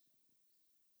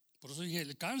 Por eso dije,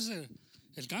 el cáncer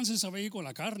se va a ir con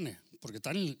la carne, porque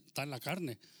está en la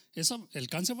carne. El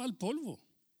cáncer va al polvo.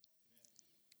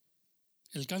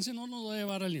 El cáncer no nos va a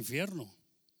llevar al infierno.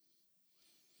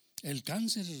 El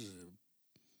cáncer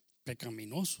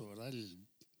pecaminoso, ¿verdad? El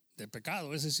de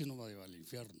pecado, ese sí nos va a llevar al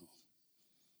infierno.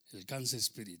 El cáncer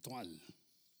espiritual.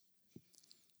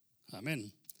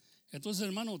 Amén. Entonces,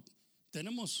 hermano,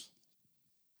 tenemos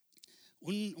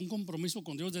un compromiso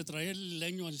con Dios de traer el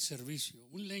leño al servicio.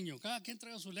 Un leño, cada quien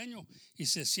traiga su leño y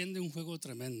se enciende un fuego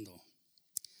tremendo.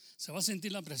 Se va a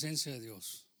sentir la presencia de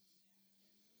Dios.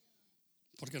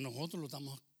 Porque nosotros lo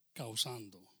estamos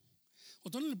causando.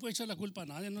 Usted no le puede echar la culpa a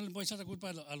nadie, no le puede echar la culpa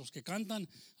a los que cantan,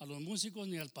 a los músicos,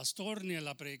 ni al pastor, ni a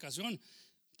la predicación,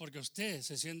 porque usted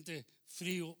se siente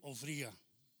frío o fría.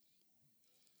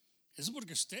 Eso es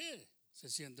porque usted se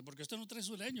siente, porque usted no trae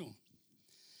su leño.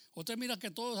 Usted mira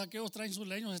que todos aquellos traen sus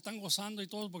leños, se están gozando y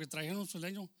todos porque trajeron su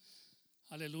leño,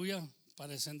 aleluya,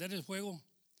 para encender el fuego,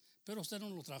 pero usted no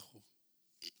lo trajo.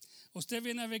 Usted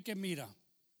viene a ver que mira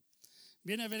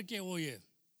viene a ver qué oye,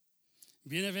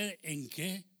 viene a ver en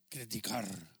qué criticar.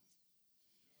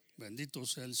 Bendito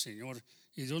sea el Señor.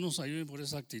 Y Dios nos ayude por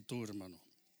esa actitud, hermano.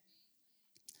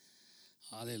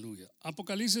 Aleluya.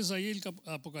 Apocalipsis, ahí el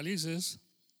Apocalipsis,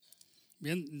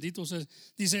 bendito sea.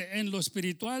 Dice, en lo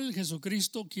espiritual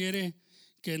Jesucristo quiere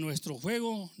que nuestro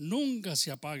fuego nunca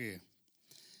se apague,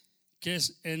 que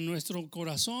es en nuestro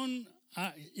corazón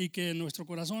y que en nuestro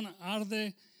corazón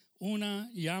arde una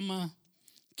llama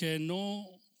que no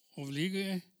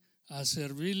obligue a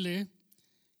servirle,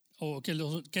 o que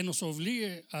nos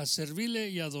obligue a servirle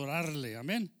y adorarle.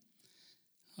 Amén.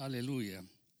 Aleluya.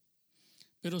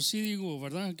 Pero sí digo,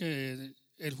 ¿verdad? Que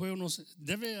el fuego nos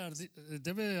debe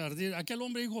arder. Aquel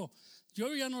hombre dijo,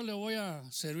 yo ya no le voy a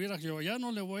servir a Jehová, ya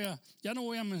no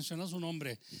voy a mencionar su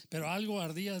nombre, pero algo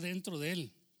ardía dentro de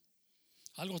él.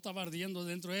 Algo estaba ardiendo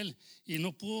dentro de él y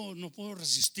no pudo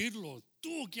resistirlo.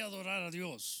 Tuvo que adorar a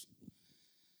Dios.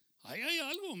 Ahí hay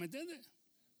algo, ¿me entiende?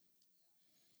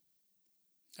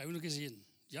 Hay uno que dice,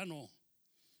 ya no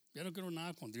quiero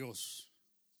nada con Dios.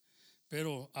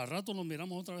 Pero al rato nos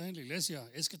miramos otra vez en la iglesia.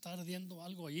 Es que está ardiendo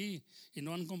algo allí y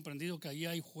no han comprendido que allí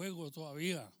hay fuego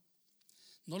todavía.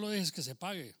 No lo dejes que se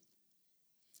apague,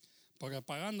 porque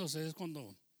apagándose es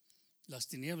cuando las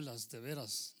tinieblas de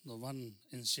veras nos van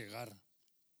a encegar.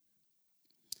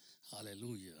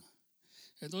 Aleluya.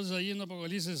 Entonces ahí en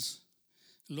Apocalipsis,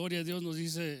 gloria a Dios, nos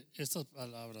dice estas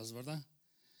palabras, ¿verdad?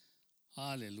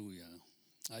 Aleluya.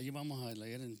 Ahí vamos a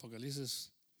leer en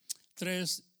Apocalipsis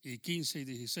 3 y 15 y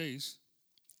 16,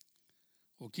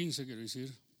 o 15 quiero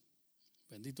decir.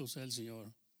 Bendito sea el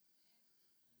Señor.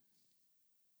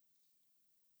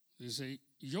 Dice,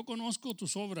 yo conozco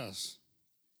tus obras,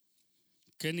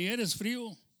 que ni eres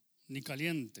frío ni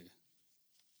caliente.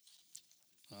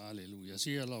 Aleluya,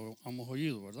 así ya lo hemos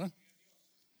oído, ¿verdad?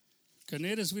 Que ni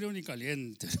eres frío ni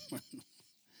caliente, hermano.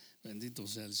 Bendito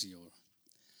sea el Señor.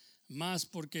 Mas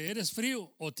porque eres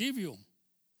frío o tibio,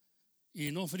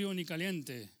 y no frío ni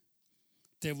caliente,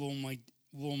 te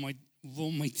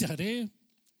vomitaré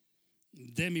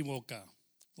de mi boca.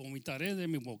 Vomitaré de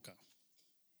mi boca.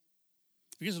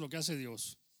 Fíjese lo que hace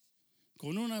Dios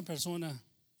con una persona,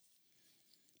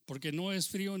 porque no es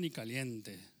frío ni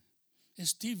caliente,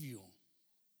 es tibio.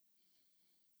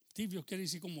 Tibio quiere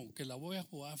decir como que la voy a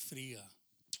jugar fría.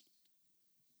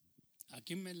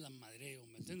 Aquí me la madreo,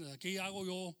 ¿me entiendes? Aquí hago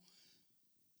yo,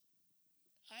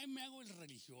 ahí me hago el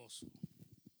religioso.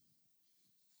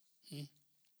 Y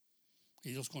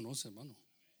Dios conoce, hermano.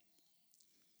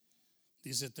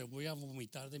 Dice, te voy a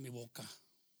vomitar de mi boca.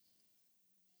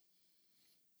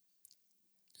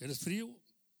 ¿Eres frío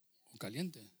o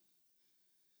caliente?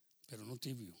 Pero no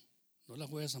tibio. No la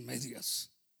juegues a medias.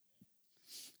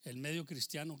 El medio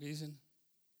cristiano que dicen,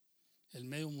 el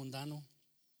medio mundano.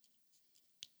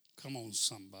 Come on,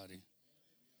 somebody.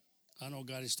 I know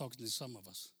God is talking to some of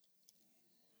us.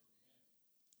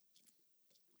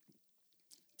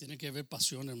 Tiene que haber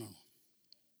pasión, hermano.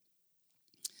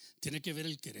 Tiene que haber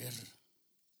el querer.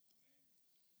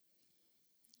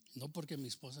 No porque mi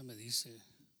esposa me dice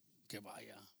que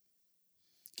vaya.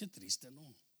 Qué triste,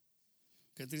 ¿no?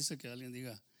 Qué triste que alguien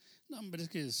diga, no, hombre, es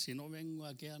que si no vengo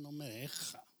aquí no me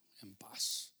deja en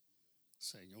paz.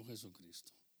 Señor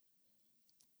Jesucristo.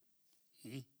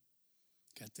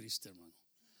 Qué triste, hermano.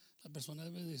 La persona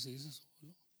debe decidirse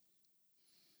solo.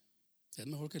 Es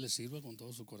mejor que le sirva con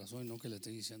todo su corazón y no que le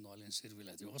esté diciendo a alguien,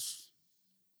 sírvele a Dios.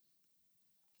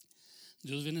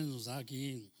 Dios viene y nos da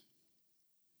aquí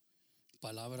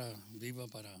palabra viva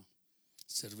para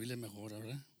servirle mejor,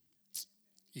 ¿verdad?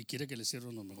 Y quiere que le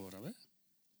sirvan mejor, ¿verdad?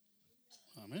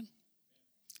 Amén.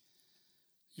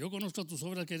 Yo conozco tus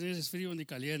obras, que no eres frío ni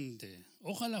caliente.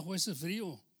 Ojalá fuese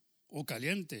frío o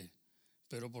caliente,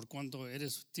 pero por cuanto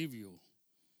eres tibio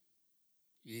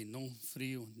y no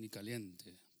frío ni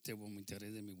caliente, te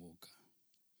vomitaré de mi boca.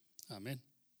 Amén.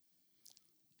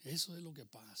 Eso es lo que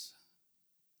pasa.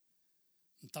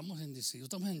 Estamos indecisos,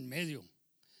 estamos en medio.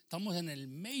 Estamos en el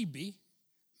maybe.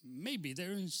 Maybe,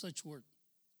 there is such word.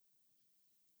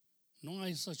 No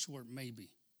hay such word, maybe.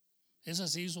 Esa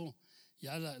se hizo,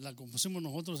 ya la compusimos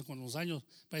nosotros con los años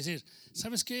para decir,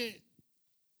 ¿sabes qué?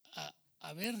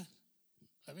 A ver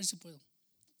si puedo.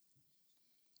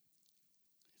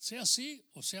 Sea sí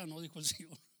o sea no, dijo el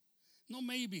Señor. No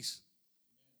maybes.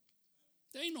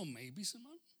 There ain't no maybes,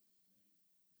 hermano.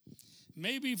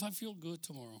 Maybe if I feel good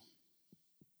tomorrow.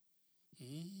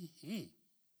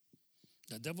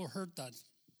 The devil heard that.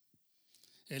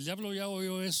 El diablo ya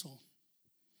oyó eso.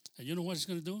 And you know what he's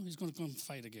going to do? He's going to come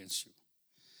fight against you.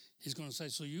 He's going to say,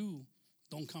 so you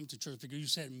don't come to church because you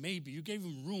said maybe. You gave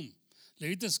him room.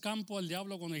 Le diste campo al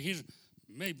diablo cuando dijiste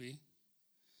maybe.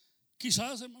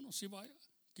 Quizás, hermano, sí vaya.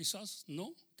 Quizás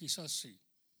no, quizás sí.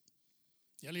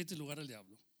 Ya le diste lugar al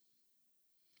diablo.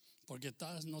 Porque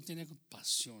no tiene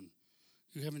pasión.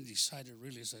 You haven't decided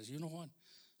really. Says, you know what?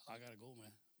 I got to go,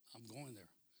 man. I'm going there.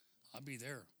 I'll be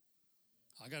there.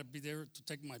 I got to be there to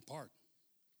take my part.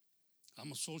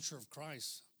 I'm a soldier of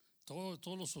Christ. Todos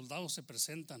los soldados se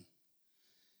presentan.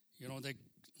 You know, they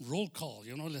roll call.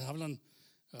 You know, les hablan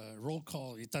roll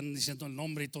call y están diciendo el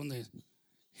nombre y todo.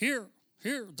 Here.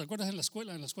 ¿Te acuerdas en la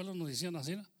escuela? En la escuela nos decían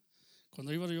así, ¿no?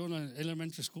 Cuando iba yo en la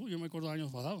elementary school, yo me acuerdo de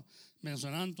años pasados,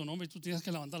 mencionaban tu nombre y tú tenías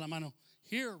que levantar la mano.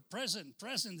 Here,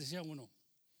 present, decía uno.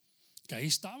 Que ahí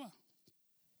estaba.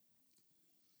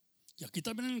 Y aquí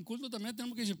también en el culto también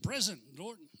tenemos que decir, present,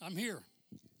 Lord, I'm here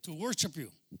to worship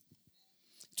you,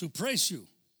 to praise you.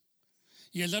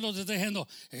 Y el diablo te está diciendo,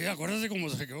 acuérdate cómo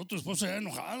se quedó tu esposo ya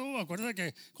enojado, acuérdate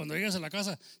que cuando llegas a la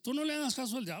casa, tú no le das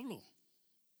caso al diablo,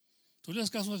 tú le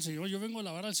das caso al Señor. Yo vengo a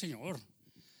alabar al Señor.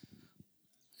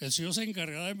 El Señor se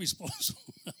encargará de mi esposo.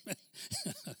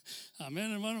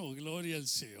 Amén, hermano, gloria al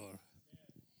Señor.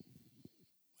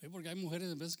 Porque hay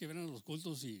mujeres a veces que vienen a los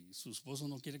cultos y su esposo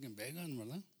no quiere que vengan,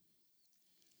 ¿verdad?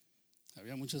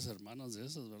 Había muchas hermanas de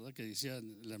esas, ¿verdad? Que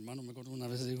decían, el hermano, me acuerdo una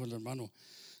vez dijo el hermano,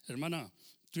 hermana,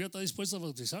 ¿tú ya estás dispuesta a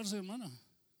bautizarse, hermana?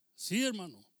 Sí,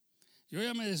 hermano, yo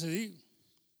ya me decidí.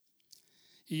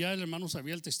 Y ya el hermano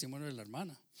sabía el testimonio de la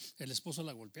hermana. El esposo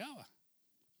la golpeaba,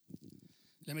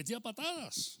 le metía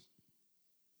patadas.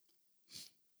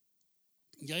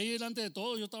 Y ahí delante de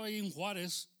todo, yo estaba ahí en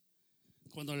Juárez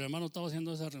cuando el hermano estaba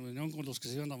haciendo esa reunión con los que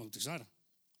se iban a bautizar.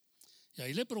 Y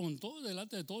ahí le preguntó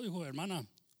delante de todo, dijo, hermana,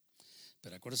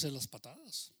 pero acuérdese de las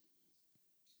patadas.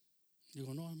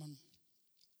 Digo, no, hermano,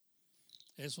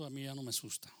 eso a mí ya no me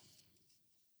asusta.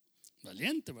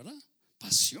 Valiente, ¿verdad?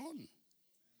 Pasión.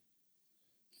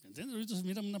 ¿Me entiendes? Ahorita se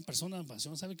mira una persona de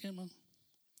pasión, ¿sabe qué, hermano?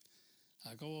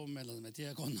 Acabo me las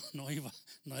metía cuando no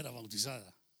era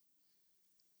bautizada.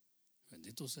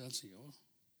 Bendito sea el Señor.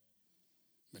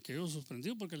 Me quedé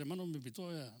sorprendido porque el hermano me invitó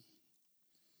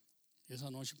esa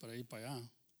noche para ir para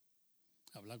allá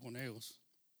a hablar con ellos.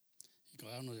 Y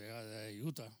cada uno llegaba de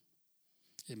Utah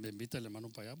y me invita el hermano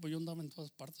para allá. Pues yo andaba en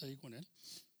todas partes ahí con él.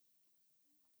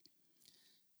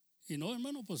 Y no,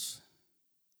 hermano, pues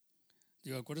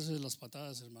digo, acuérdese de las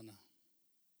patadas, hermana.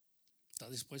 ¿Está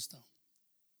dispuesta?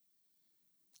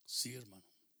 Sí, hermano.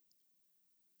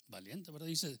 Valiente, ¿verdad?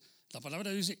 Dice, la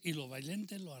palabra dice, y los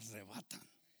valientes lo arrebatan.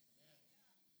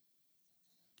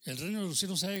 El reino de los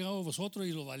cielos se ha llegado a vosotros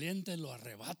y los valientes lo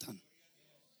arrebatan.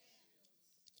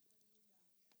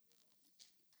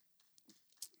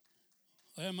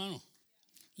 Oye, hermano,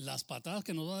 las patadas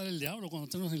que nos da el diablo cuando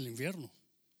estamos en el infierno.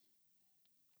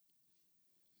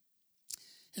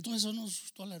 Entonces eso nos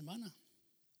asustó a la hermana.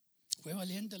 Fue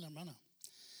valiente la hermana.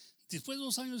 Después,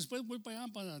 2 años después, voy para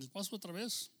allá, para El Paso otra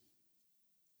vez.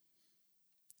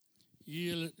 Y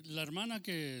la hermana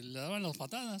que le daban las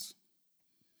patadas,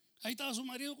 ahí estaba su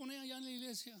marido con ella allá en la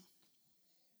iglesia.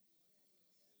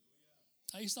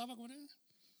 Ahí estaba con él.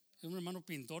 Es un hermano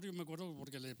pintor, yo me acuerdo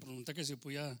porque le pregunté que si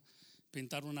podía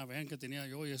pintar una van que tenía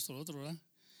yo y esto, lo otro, ¿verdad?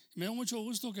 Y me dio mucho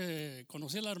gusto que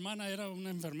conocí a la hermana, era una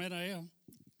enfermera ella.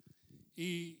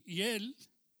 Y él,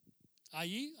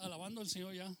 allí, alabando al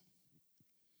Señor ya.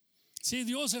 Sí,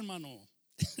 Dios, hermano.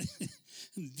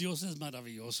 Dios es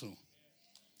maravilloso.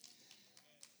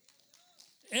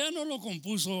 Ella no lo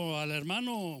compuso al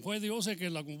hermano, fue Dios el que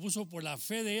la compuso por la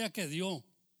fe de ella que dio.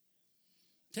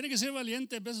 Tiene que ser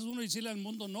valiente, a veces uno decirle al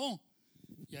mundo no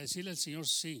y a decirle al Señor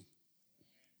sí.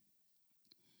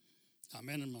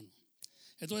 Amén, hermano.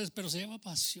 Entonces, pero se lleva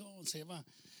pasión, se lleva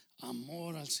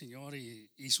amor al Señor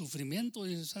y sufrimiento.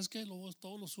 Y ¿sabes qué?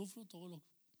 Todo lo sufro, todo lo...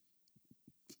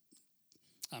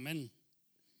 Amén.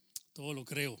 Todo lo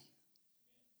creo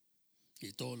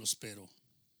y todo lo espero.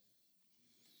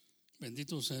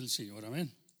 Bendito sea el Señor,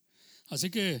 amén.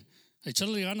 Así que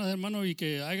echarle ganas, hermano, y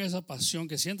que haga esa pasión,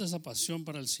 que sienta esa pasión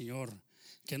para el Señor,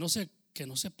 que no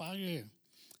se pague.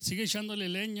 Sigue echándole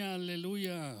leña,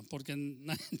 aleluya, porque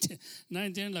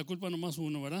nadie tiene la culpa, nomás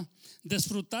uno, ¿verdad?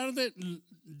 Disfrutar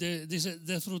dice,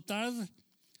 disfrutar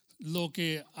lo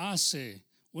que hace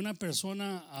una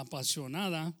persona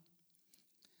apasionada,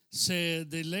 se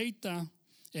deleita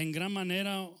en gran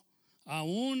manera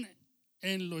aún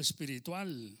en lo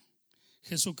espiritual.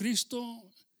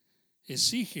 Jesucristo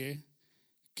exige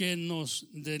que nos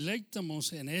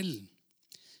deleitemos en Él.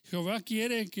 Jehová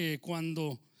quiere que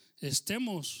cuando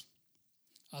estemos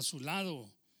a su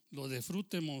lado lo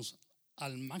disfrutemos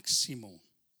al máximo.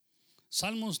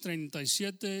 Salmos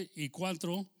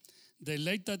 37:4,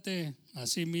 deleítate a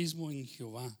sí mismo en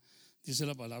Jehová, dice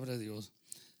la palabra de Dios.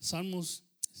 Salmos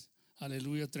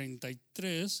aleluya,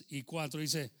 33 y 4,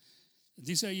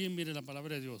 dice ahí, mire la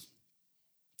palabra de Dios: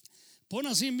 pon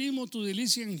así mismo tu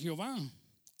delicia en Jehová,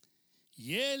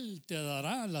 y Él te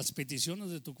dará las peticiones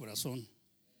de tu corazón.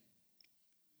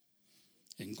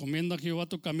 Encomienda a Jehová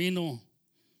tu camino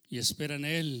y espera en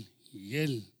Él, y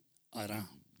Él hará.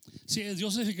 Sí,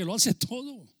 Dios es el que lo hace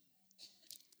todo.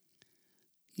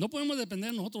 No podemos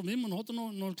depender de nosotros mismos.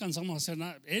 Nosotros no alcanzamos a hacer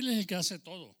nada. Él es el que hace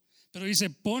todo. Pero dice: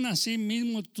 pon así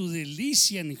mismo tu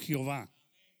delicia en Jehová,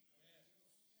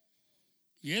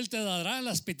 y Él te dará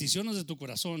las peticiones de tu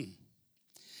corazón.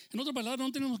 En otras palabras,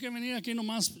 no tenemos que venir aquí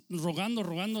nomás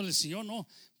rogándole al Señor. No,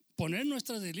 poner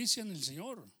nuestra delicia en el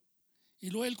Señor. Y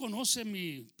luego Él conoce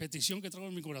mi petición que traigo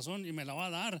en mi corazón y me la va a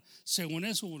dar según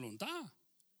es su voluntad.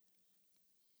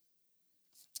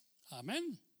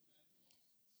 Amén.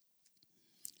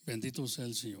 Bendito sea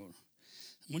el Señor.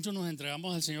 Muchos nos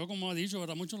entregamos al Señor, como ha dicho,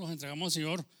 ¿verdad? Muchos nos entregamos al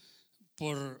Señor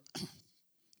por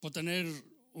tener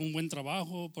un buen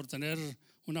trabajo, por tener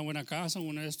una buena casa,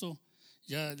 esto.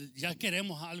 Ya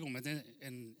queremos algo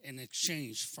en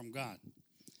exchange from God.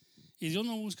 Y Dios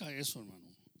no busca eso, hermano.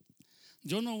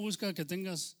 Dios no busca que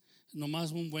tengas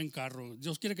nomás un buen carro.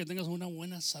 Dios quiere que tengas una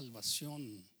buena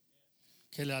salvación,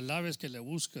 que le alabes, que le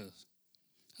busques.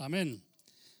 Amén.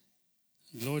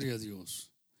 Gloria a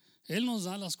Dios. Él nos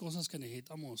da las cosas que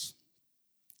necesitamos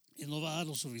y nos va a dar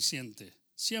lo suficiente.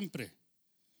 Siempre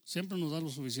nos da lo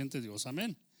suficiente Dios.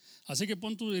 Amén. Así que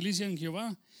pon tu delicia en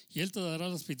Jehová y Él te dará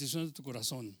las peticiones de tu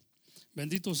corazón.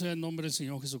 Bendito sea el nombre del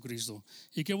Señor Jesucristo.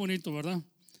 Y qué bonito, ¿verdad?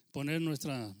 Poner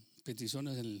nuestras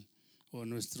peticiones o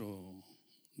nuestro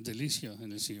delicia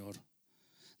en el Señor.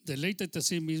 Deleítate a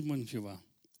sí mismo en Jehová.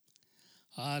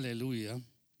 Aleluya.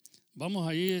 Vamos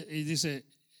ahí y dice: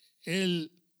 Él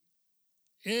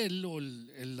o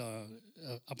el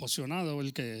apasionado, o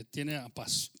el que tiene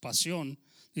pasión,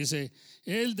 dice: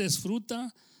 Él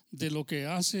disfruta de lo que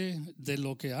hace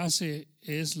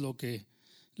es lo que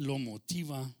lo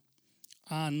motiva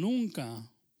a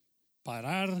nunca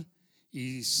parar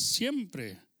y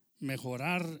siempre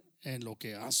mejorar en lo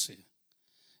que hace.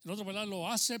 En otras palabras, lo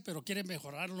hace, pero quiere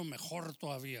mejorarlo mejor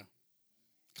todavía.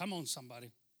 Come on,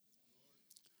 somebody.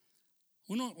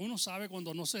 Uno sabe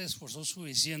cuando no se esforzó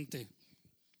suficiente,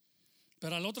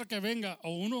 pero a la otra que venga,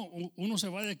 o uno se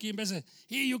va de aquí en vez de: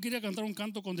 y yo quería cantar un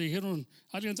canto cuando dijeron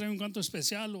alguien trae un canto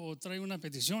especial o trae una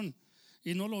petición,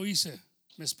 y no lo hice.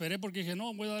 Me esperé porque dije: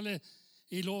 no, voy a darle.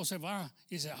 Y luego se va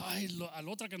y dice: ay, a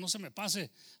la otra que no se me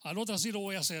pase, a la otra sí lo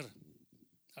voy a hacer.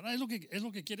 Ahora es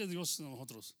lo que quiere Dios de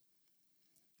nosotros.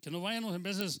 Que no vayamos en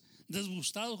veces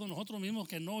disgustados con nosotros mismos,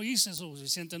 que no hice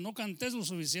suficiente, no canté lo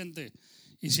suficiente,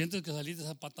 y sientes que saliste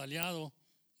apataleado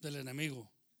del enemigo.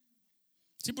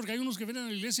 Sí, porque hay unos que vienen a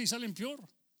la iglesia y salen peor.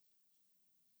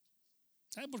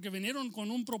 ¿Sabe? Porque vinieron con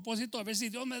un propósito: a ver si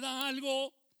Dios me da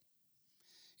algo.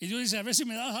 Y Dios dice: a ver si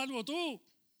me das algo tú.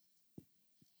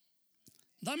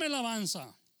 Dame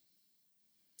alabanza.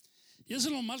 Y eso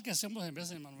es lo mal que hacemos en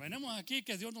veces, hermano. Venimos aquí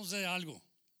que Dios nos dé algo.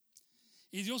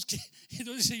 Y Dios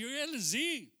dice: yo ya les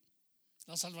di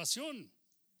la salvación.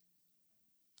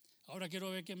 Ahora quiero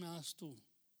ver qué me das tú.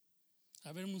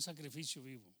 A ver, un sacrificio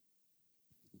vivo.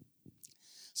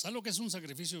 ¿Sabes lo que es un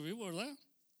sacrificio vivo, verdad?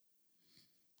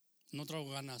 No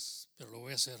traigo ganas, pero lo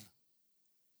voy a hacer.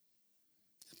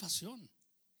 Es pasión.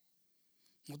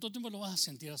 ¿No todo el tiempo lo vas a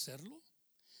sentir hacerlo?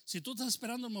 Si tú estás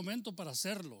esperando el momento para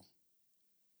hacerlo,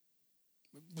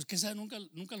 pues que sea,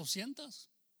 nunca lo sientas.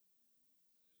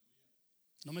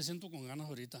 No me siento con ganas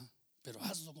ahorita, pero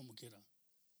hazlo como quiera.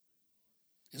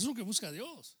 Eso es lo que busca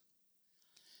Dios.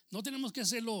 No tenemos que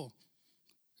hacerlo.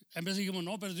 En vez de decir: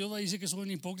 no, pero Dios va a decir que soy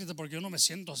un hipócrita porque yo no me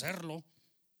siento a hacerlo.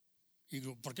 Y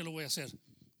digo: ¿por qué lo voy a hacer?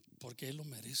 Porque Él lo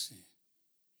merece.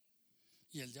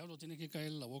 Y el diablo tiene que caer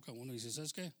en la boca a uno y dice: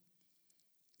 ¿sabes qué?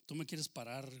 Tú me quieres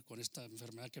parar con esta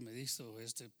enfermedad que me diste, o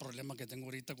este problema que tengo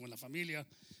ahorita con la familia.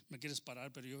 Me quieres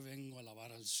parar, pero yo vengo a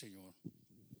alabar al Señor.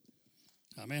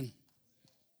 Amén.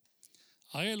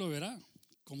 Ahí lo verá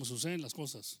cómo suceden las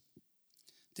cosas.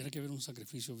 Tiene que haber un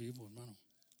sacrificio vivo, hermano.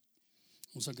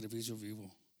 Un sacrificio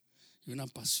vivo y una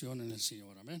pasión en el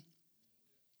Señor. Amén.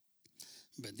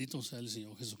 Bendito sea el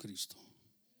Señor Jesucristo.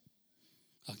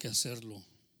 Hay que hacerlo.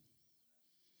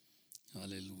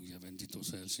 Aleluya. Bendito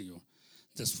sea el Señor.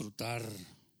 Disfrutar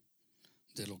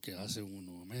de lo que hace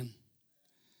uno. Amén.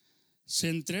 Se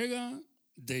entrega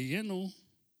de lleno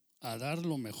a dar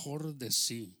lo mejor de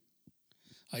sí.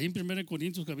 Ahí en 1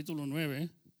 Corintios capítulo 9,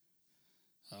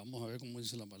 vamos a ver cómo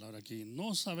dice la palabra aquí.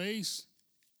 ¿No sabéis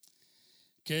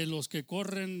que los que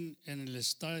corren en el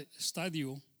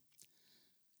estadio,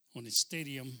 o en el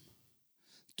stadium,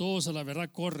 todos a la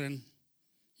verdad corren,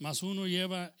 mas uno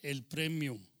lleva el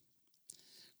premio?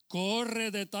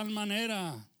 corre de tal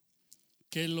manera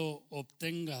que lo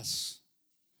obtengas.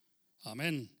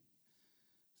 Amén.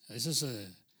 Ese es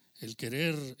el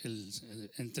querer,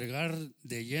 el entregar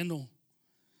de lleno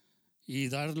y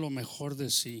dar lo mejor de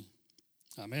sí.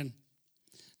 Amén.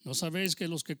 ¿No sabéis que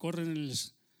los que corren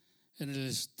en el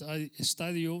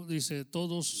estadio, dice,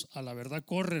 todos a la verdad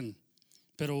corren,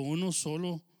 pero uno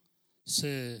solo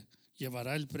se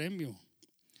llevará el premio?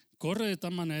 Corre de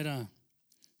tal manera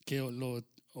que lo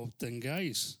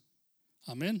obtengáis.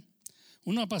 Amén.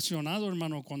 Un apasionado,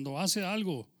 hermano, cuando hace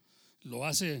algo, lo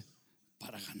hace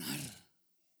para ganar.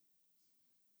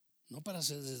 No para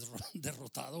ser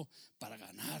derrotado, para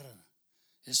ganar.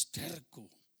 Es terco.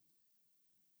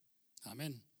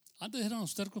 Amén. Antes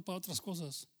éramos tercos para otras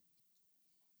cosas,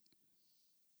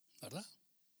 ¿verdad?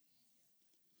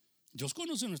 Dios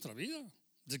conoce nuestra vida.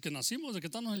 Desde que nacimos, desde que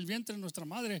estamos en el vientre de nuestra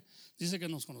madre, dice que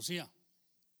nos conocía.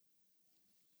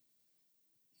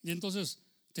 Y entonces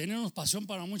teníamos pasión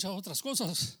para muchas otras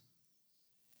cosas.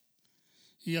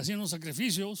 Y hacíamos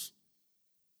sacrificios.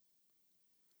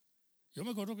 Yo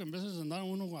me acuerdo que en veces andaba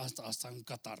uno hasta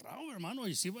encatarrado, hermano,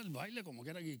 y se iba al baile como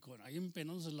que era ahí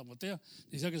empenándose en la botella.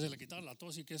 Decía que se le quitaba la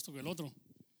tos y que esto que el otro.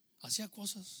 Hacía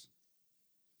cosas.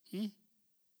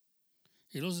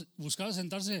 Y los buscaba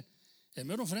sentarse en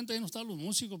mero frente. Ahí no estaban los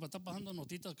músicos para estar pasando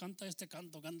notitas. Canta este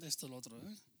canto, canta esto, el otro.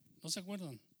 ¿No se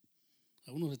acuerdan?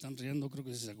 Algunos se están riendo, creo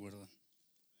que sí se acuerdan.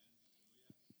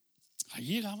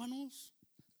 Allí llegábamos.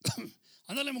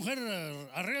 Ándale, mujer,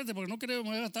 arréglate porque no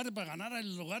queremos llegar tarde para ganar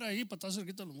el lugar ahí, para estar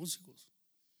cerquita de los músicos.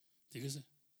 Fíjese.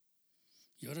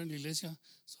 Y ahora en la iglesia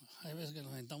hay veces que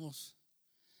nos sentamos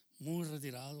muy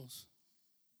retirados.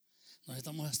 Nos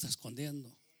estamos hasta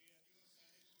escondiendo.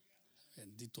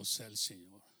 Bendito sea el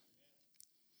Señor.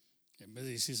 En vez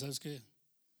de decir, ¿sabes qué?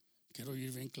 Quiero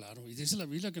oír bien claro. Y dice la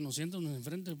Biblia que nos sientan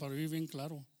enfrente para oír bien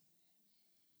claro.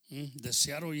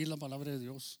 Desear oír la palabra de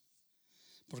Dios.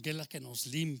 Porque es la que nos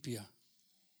limpia.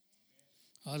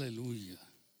 Aleluya.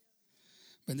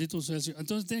 Bendito sea el Señor.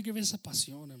 Entonces tiene que haber esa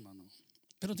pasión, hermano.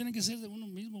 Pero tiene que ser de uno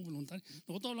mismo, voluntario.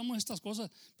 Nosotros hablamos de estas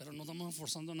cosas, pero no estamos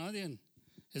forzando a nadie.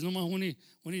 Es nomás una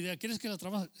idea. ¿Quieres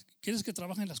que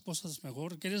trabajen las cosas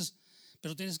mejor?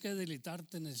 Pero tienes que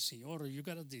deleitarte en el Señor. You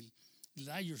gotta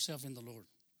delight yourself in the Lord.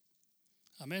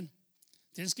 Amén.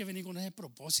 Tienes que venir con ese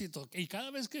propósito. Y cada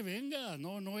vez que venga,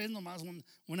 no es nomás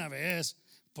una vez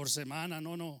por semana,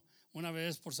 no. Una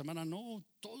vez por semana, no.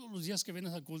 Todos los días que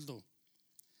vienes al culto.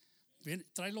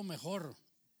 Trae lo mejor.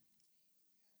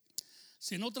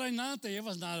 Si no traes nada, te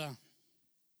llevas nada.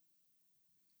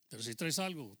 Pero si traes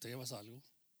algo, te llevas algo.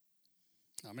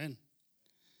 Amén.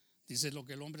 Dice, lo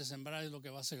que el hombre sembra es lo que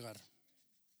va a segar.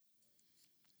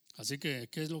 Así que,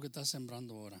 ¿qué es lo que estás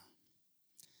sembrando ahora?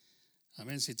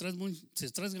 Amén. Si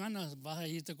traes ganas, vas a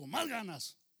irte con más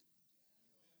ganas.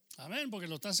 Amén, porque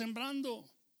lo estás sembrando.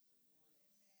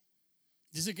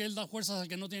 Dice que Él da fuerzas al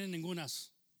que no tiene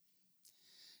ningunas.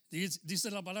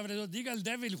 Dice la palabra de Dios, diga el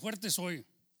débil, fuerte soy.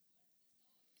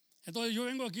 Entonces yo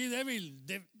vengo aquí débil,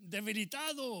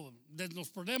 debilitado de los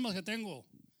problemas que tengo.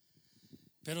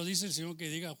 Pero dice el Señor que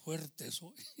diga fuerte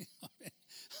soy.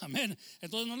 Amén.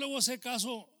 Entonces no le voy a hacer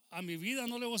caso a mi vida,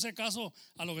 no le voy a hacer caso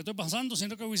a lo que estoy pasando,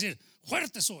 sino que voy a decir,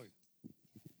 fuerte soy.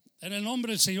 En el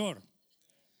nombre del Señor.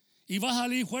 Y vas a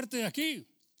salir fuerte de aquí.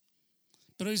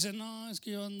 Pero dice, no, es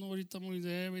que yo ando ahorita muy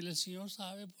débil. El Señor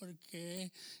sabe por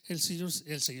qué. El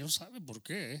Señor sabe por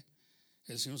qué.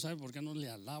 El Señor sabe por qué no le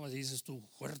alabas y dices tú,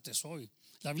 fuerte soy.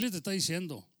 La Biblia te está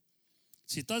diciendo,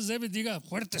 si estás débil, diga,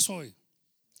 fuerte soy.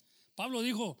 Pablo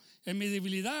dijo, en mi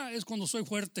debilidad es cuando soy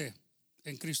fuerte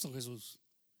en Cristo Jesús.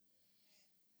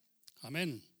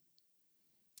 Amén.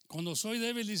 Cuando soy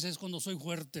débil, dice, es cuando soy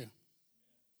fuerte.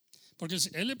 Porque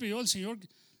él le pidió al Señor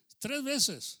 3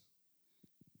 veces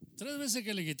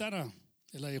que le quitara.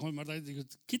 Él le dijo, ¿verdad? Dijo,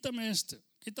 quítame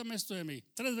esto de mí.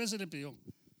 3 veces le pidió.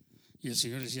 Y el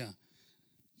Señor decía,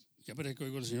 ya parece que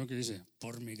oigo al Señor que dice,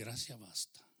 por mi gracia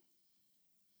basta.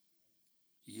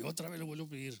 Y otra vez le vuelvo a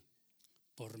pedir,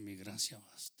 por mi gracia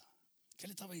basta. ¿Qué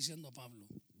le estaba diciendo a Pablo?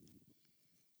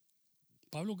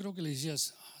 Pablo creo que le decía,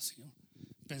 Señor,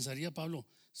 pensaría Pablo,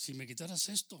 si me quitaras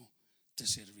esto, te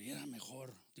serviría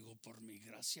mejor. Digo, por mi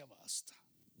gracia basta.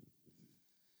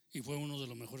 Y fue uno de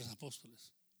los mejores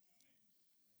apóstoles.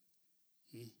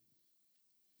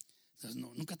 Entonces,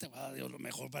 nunca te va a dar Dios lo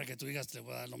mejor para que tú digas, te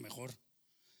voy a dar lo mejor.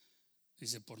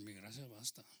 Dice, por mi gracia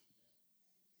basta.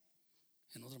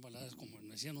 En otras palabras, como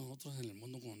decían nosotros en el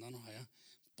mundo cuando andamos allá,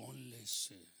 póngale,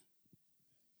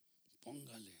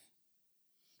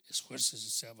 esfuércese,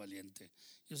 sea valiente.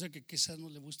 Yo sé que quizás no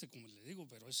le guste como le digo,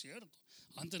 pero es cierto.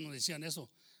 Antes nos decían eso,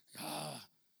 ya,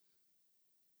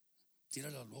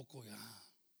 tírale al loco, ya.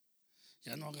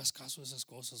 Ya no hagas caso a esas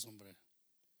cosas, hombre.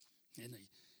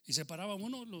 Y se paraba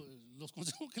uno, los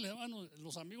consejos que le daban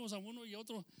los amigos a uno y a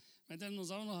otro, nos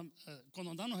daban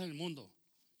cuando andamos en el mundo.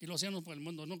 Y lo hacíamos por el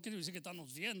mundo. No quiere decir que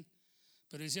estamos bien,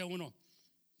 pero decía uno,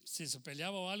 si se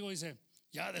peleaba o algo, dice,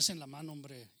 ya desen la mano,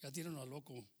 hombre, ya tírenlo a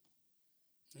loco.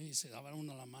 Y se daban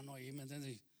uno la mano ahí, ¿me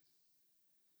entiendes? Y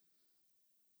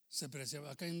se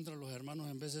preciaba acá entre los hermanos,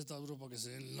 en vez de estar duro para que se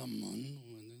den la mano,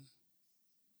 ¿me entiendes?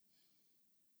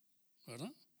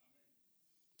 ¿Verdad?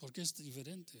 Porque es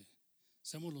diferente.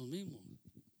 Somos los mismos.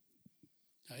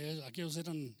 Aquellos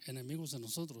eran enemigos de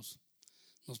nosotros.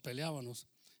 Nos peleábamos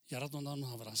y ahora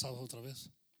andábamos abrazados otra vez.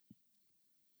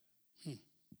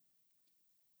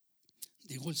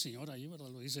 Dijo el Señor ahí, ¿verdad?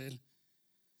 Lo dice Él.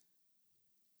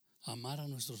 Amar a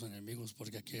nuestros enemigos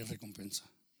porque aquí hay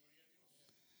recompensa.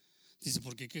 Dice,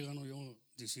 ¿por qué gano yo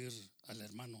decir al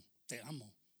hermano, te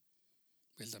amo?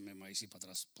 Él también me va a decir para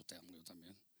atrás, pues te amo yo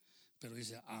también. Pero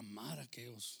dice, amar a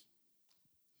aquellos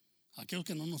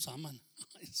que no nos aman.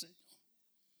 Ay, Señor.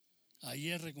 Ahí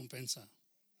es recompensa.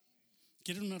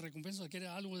 ¿Quiere una recompensa? ¿Quiere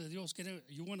algo de Dios?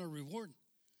 You want a reward?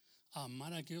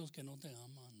 Amar a aquellos que no te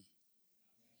aman.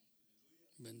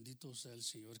 Bendito sea el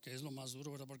Señor, que es lo más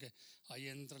duro, ¿verdad? Porque ahí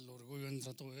entra el orgullo,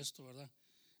 entra todo esto, ¿verdad?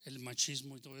 El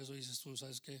machismo y todo eso. Dices tú,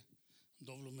 ¿sabes qué?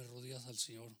 Doblo mis rodillas al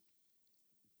Señor.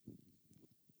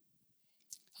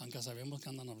 Aunque sabemos que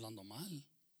andan hablando mal,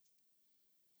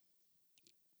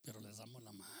 pero les damos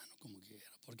la mano como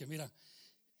quiera. Porque mira,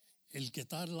 el que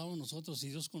está al lado de nosotros y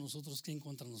Dios con nosotros, ¿quién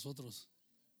contra nosotros?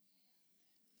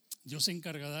 Dios se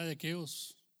encargará de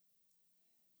aquellos.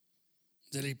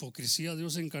 De la hipocresía,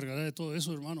 Dios se encargará de todo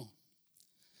eso, hermano.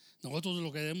 Nosotros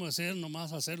lo que debemos hacer,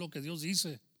 nomás hacer lo que Dios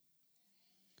dice.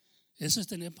 Eso es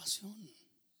tener pasión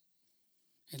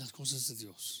en las cosas de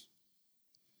Dios.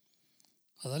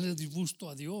 A darle disgusto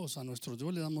a Dios, a nuestro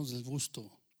Dios le damos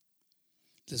disgusto.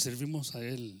 Le servimos a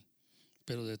Él,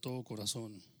 pero de todo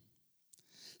corazón.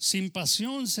 Sin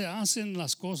pasión se hacen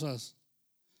las cosas,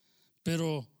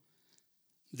 pero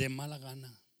de mala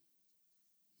gana.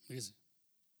 Fíjese.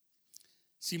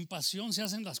 Sin pasión se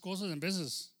hacen las cosas en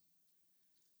veces.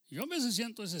 Yo a veces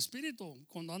siento ese espíritu.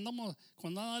 Cuando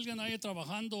anda alguien ahí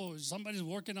trabajando, somebody's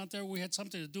working out there, we had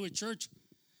something to do at church.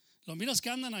 Lo miras que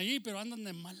andan ahí, pero andan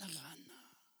de mala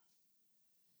gana.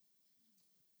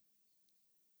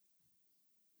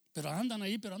 Pero andan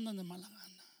de mala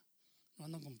gana. No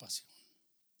andan con pasión.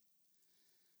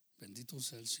 Bendito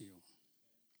sea el Señor.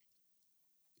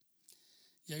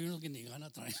 Y hay unos que ni gana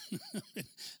traen.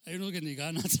 Hay unos que ni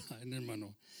gana traen,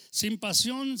 hermano. Sin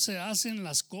pasión se hacen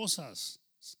las cosas.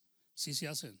 Sí se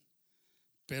hacen,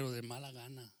 pero de mala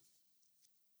gana.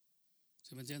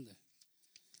 ¿Sí me entiende?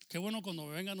 Qué bueno cuando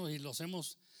vengan y lo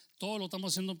hacemos. Todo lo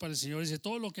estamos haciendo para el Señor. Dice,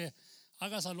 todo lo que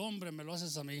hagas al hombre me lo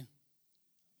haces a mí.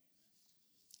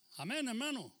 Amén,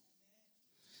 hermano.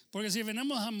 Porque si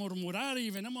venimos a murmurar y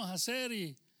venimos a hacer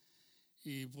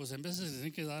y pues en vez de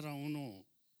tener que dar a uno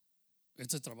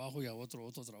este trabajo y a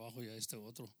otro trabajo y a este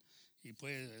otro, y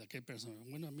pues aquel persona,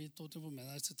 bueno, a mí todo el tiempo me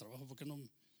da este trabajo, ¿por qué no?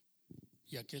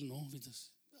 Y aquel no.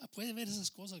 Puede ver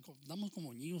esas cosas, damos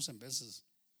como niños en veces.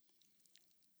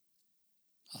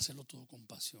 Hacerlo todo con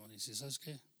pasión. Y si sabes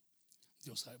qué,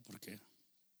 Dios sabe por qué.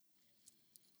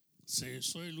 Si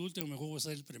soy el último, mejor voy a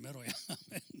ser el primero.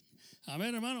 Amén.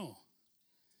 Amén, hermano.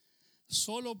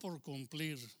 Solo por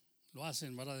cumplir lo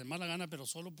hacen, ¿verdad? De mala gana, pero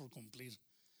solo por cumplir.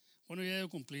 Bueno, ya yo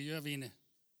cumplí, yo ya vine.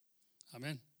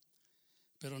 Amén.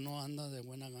 Pero no anda de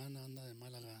buena gana, anda de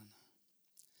mala gana.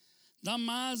 Da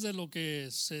más de lo que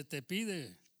se te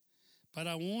pide.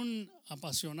 Para un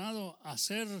apasionado,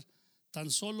 hacer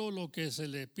tan solo lo que se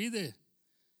le pide.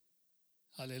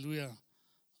 Aleluya.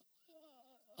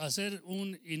 Hacer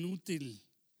un inútil.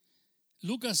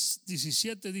 Lucas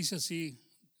 17 dice así.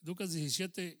 Lucas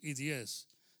 17 y 10.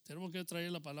 Tenemos que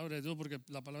traer la palabra de Dios porque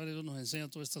la palabra de Dios nos enseña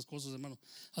todas estas cosas, hermano.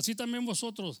 Así también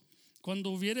vosotros, cuando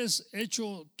hubieres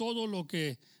hecho todo lo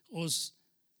que os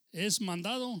es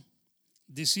mandado,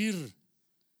 decir,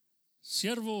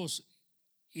 siervos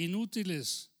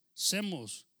inútiles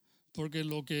semos, porque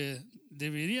lo que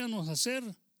deberíamos hacer,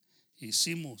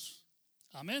 hicimos.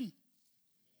 Amén.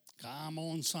 Come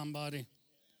on, somebody.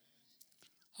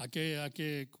 Hay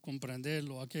que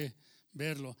comprenderlo, hay que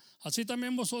verlo. Así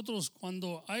también vosotros,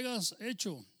 cuando hayas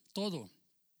hecho todo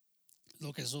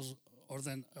lo que os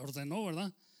ordenó,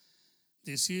 ¿verdad?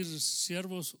 Decir,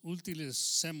 siervos útiles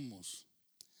semos.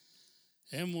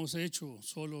 Hemos hecho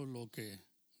solo lo que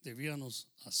debíamos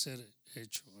hacer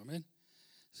hecho. Amén.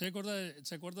 ¿Se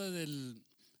acuerda del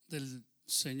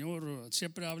Señor?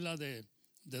 Siempre habla de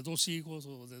dos hijos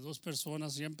o de dos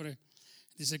personas. Siempre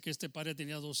dice que este padre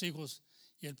tenía dos hijos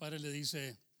y el padre le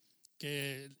dice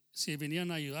que si venían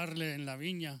a ayudarle en la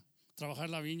viña, trabajar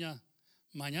la viña,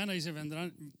 mañana dice,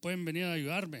 pueden venir a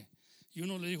ayudarme. Y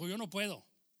uno le dijo, yo no puedo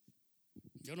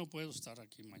estar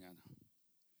aquí mañana.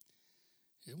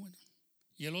 Y bueno,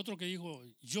 y el otro que dijo,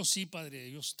 yo sí, Padre,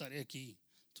 yo estaré aquí,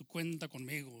 tú cuenta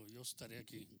conmigo, yo estaré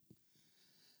aquí.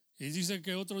 Y dice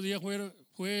que otro día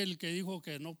fue el que dijo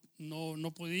que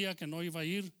no podía, que no iba a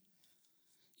ir.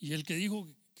 Y el que dijo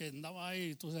que andaba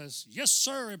ahí, tú sabes, yes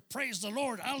sir, praise the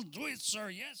Lord, I'll do it sir,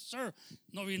 yes sir,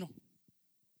 no vino.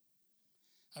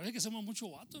 A veces que hacemos mucho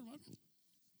vato, hermano,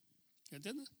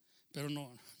 ¿entiendes? Pero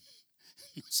no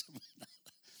hacemos nada.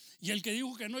 Y el que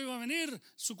dijo que no iba a venir,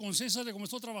 su conciencia le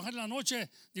comenzó a trabajar en la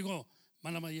noche, dijo,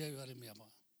 van a María a ayudarle a mi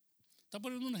papá. Está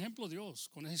poniendo un ejemplo Dios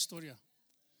con esa historia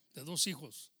de 2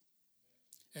 hijos.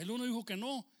 El uno dijo que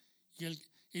no,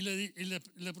 y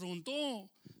le preguntó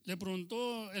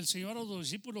el Señor a los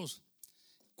discípulos,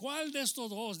 ¿cuál de estos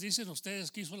 2 dicen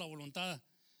ustedes que hizo la voluntad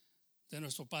de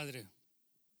nuestro Padre?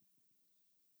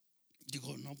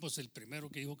 Dijo, no, pues el primero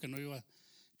que dijo que no iba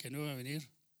a venir,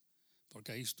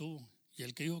 porque ahí estuvo. Y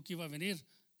el que dijo que iba a venir,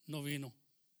 no vino.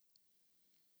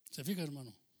 ¿Se fija,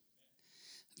 hermano?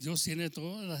 Dios tiene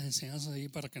todas las enseñanzas ahí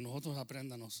para que nosotros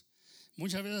aprendamos.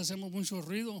 Muchas veces hacemos mucho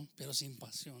ruido, pero sin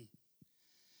pasión,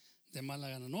 de mala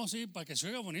gana. No, sí, para que se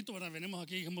oiga bonito, ¿verdad? Venimos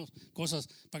aquí y dijimos cosas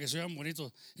para que se oigan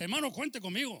bonitos. Hermano, cuente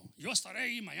conmigo, yo estaré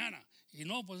ahí mañana. Y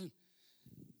no, pues,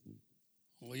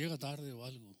 o llega tarde o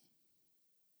algo.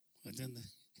 ¿Me entiendes?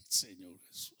 Señor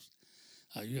Jesús,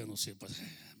 ayúdanos siempre,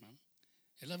 hermano.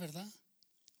 Es la verdad.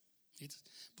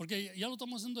 Porque ya lo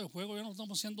estamos haciendo de juego, ya no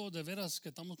estamos haciendo de veras que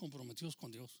estamos comprometidos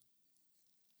con Dios.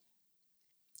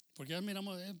 Porque ya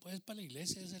miramos, pues para la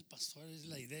iglesia es el pastor, es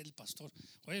la idea del pastor.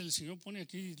 Oye, el Señor pone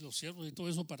aquí los siervos y todo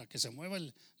eso para que se mueva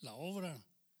la obra.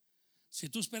 Si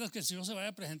tú esperas que el Señor se vaya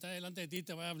a presentar delante de ti,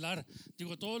 te vaya a hablar,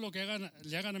 digo, todo lo que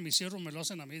le hagan a mis siervos me lo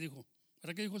hacen a mí, dijo.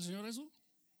 ¿Verdad que dijo el Señor eso?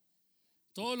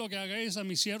 Todo lo que hagáis a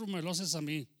mis siervos me lo haces a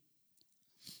mí.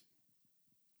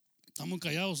 Estamos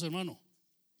callados, hermano.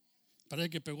 Parece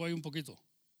que pegó ahí un poquito.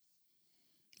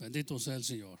 Bendito sea el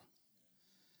Señor.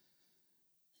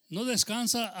 No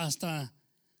descansa hasta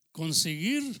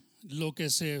conseguir lo que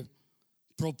se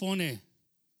propone.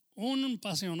 Un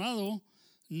apasionado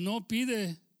no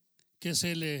pide que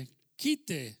se le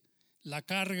quite la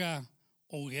carga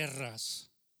o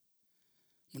guerras.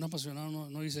 Un apasionado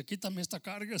no dice, quítame esta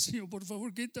carga, Señor, por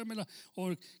favor, quítamela.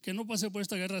 O que no pase por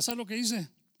esta guerra. ¿Sabes lo que dice?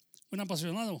 Un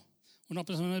apasionado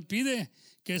pide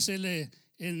que se le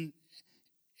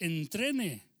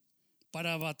entrene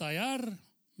para batallar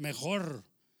mejor.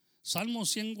 Salmo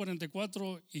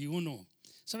 144:1.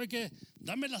 ¿Sabe qué?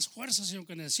 Dame las fuerzas, Señor,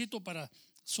 que necesito para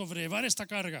sobrellevar esta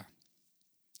carga.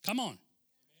 Come on.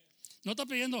 No está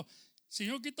pidiendo,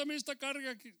 Señor, quítame esta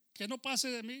carga que no pase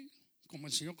de mí. Como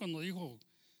el Señor cuando dijo,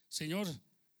 Señor,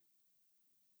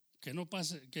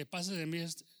 que pase de mí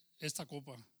esta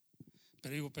copa.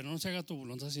 Pero digo, pero no se haga tu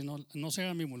voluntad, no se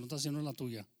haga mi voluntad, sino la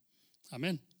tuya.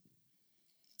 Amén.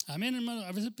 Amén, hermano.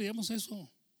 A veces pedimos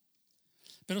eso.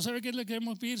 Pero ¿sabe qué le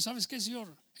queremos pedir? ¿Sabes qué,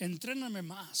 Señor? Entréname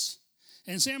más.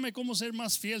 Enséñame cómo ser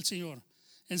más fiel, Señor.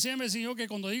 Enséñame, Señor, que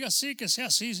cuando digas sí, que sea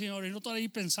sí, Señor. Y no estar ahí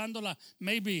pensándola,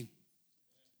 maybe.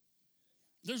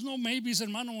 There's no maybes,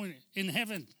 hermano, in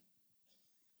heaven.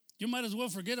 You might as well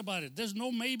forget about it. There's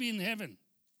no maybe in heaven.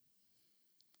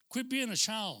 Quit being a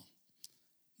child.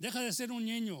 Deja de ser un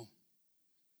niño.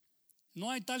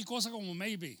 No hay tal cosa como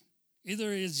maybe.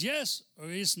 Either it's yes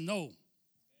or it's no.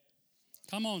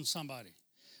 Come on, somebody.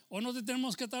 O no te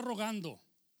tenemos que estar rogando.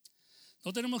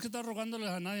 No tenemos que estar rogándoles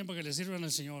a nadie para que le sirvan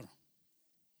al Señor.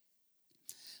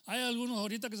 Hay algunos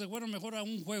ahorita que se fueron mejor a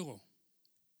un juego.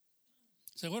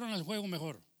 Se fueron al juego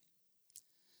mejor.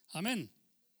 Amén.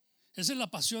 Esa es la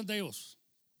pasión de ellos.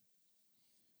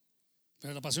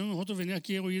 Pero la pasión de nosotros venir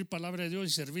aquí a oír palabra de Dios y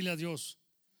servirle a Dios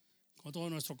con todo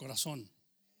nuestro corazón.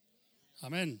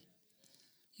 Amén.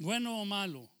 Bueno o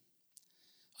malo.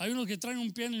 Hay unos que traen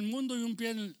un pie en el mundo y un pie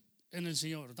en el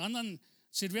Señor. Andan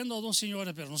sirviendo a 2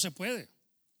 señores, pero no se puede.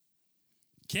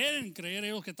 Quieren creer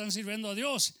ellos que están sirviendo a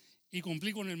Dios y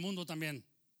cumplir con el mundo también.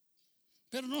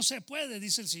 Pero no se puede,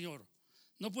 dice el Señor.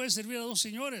 No puedes servir a 2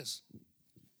 señores.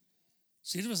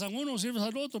 Sirves a uno o sirves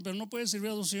al otro, pero no puedes servir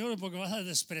a 2 señores porque vas a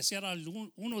despreciar a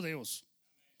uno de ellos.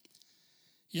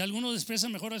 Y algunos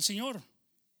desprecian mejor al Señor.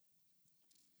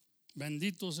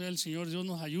 Bendito sea el Señor. Dios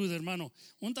nos ayude, hermano.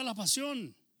 Unta la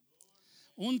pasión.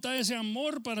 Unta ese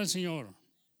amor para el Señor.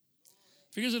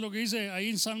 Fíjese lo que dice ahí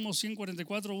en Salmo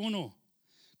 144:1.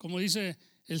 Como dice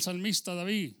el salmista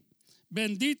David.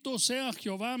 Bendito sea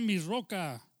Jehová mi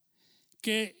roca,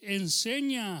 que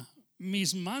enseña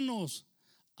mis manos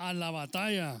a la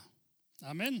batalla.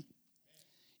 Amén.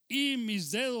 y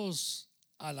mis dedos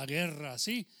a la guerra.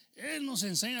 ¿Sí? Él nos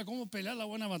enseña cómo pelear la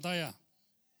buena batalla.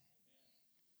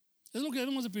 Es lo que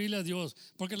debemos de pedirle a Dios,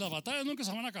 porque las batallas nunca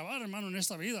se van a acabar, hermano, en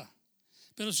esta vida.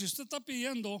 Pero si usted está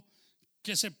pidiendo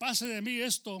que se pase de mí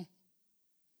esto,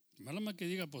 malo que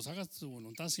diga, pues haga tu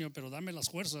voluntad, Señor, pero dame las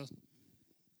fuerzas,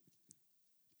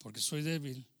 porque soy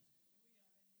débil.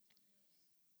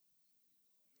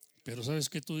 Pero ¿sabes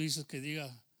qué tú dices? Que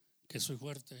diga que soy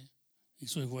fuerte,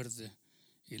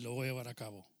 y lo voy a llevar a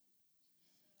cabo.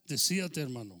 Decídate,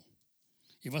 hermano,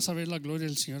 y vas a ver la gloria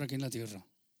del Señor aquí en la tierra.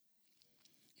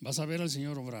 Vas a ver al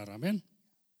Señor obrar, amén.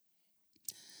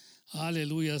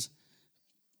 Aleluyas.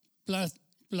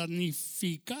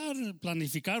 Planificar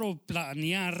o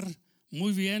planear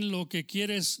muy bien lo que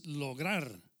quieres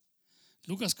lograr.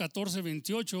 Lucas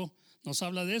 14:28 nos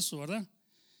habla de eso, ¿verdad?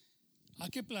 Hay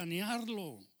que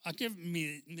planearlo, hay que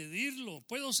medirlo.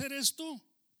 ¿Puedo hacer esto?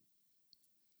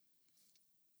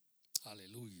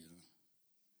 Aleluya.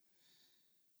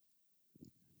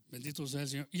 Bendito sea el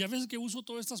Señor. Y a veces que uso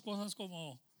todas estas cosas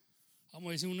como, vamos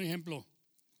a decir un ejemplo.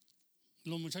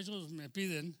 Los muchachos me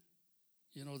piden,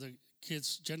 the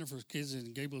kids, Jennifer's kids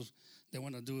and Gable's, they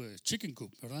want to do a chicken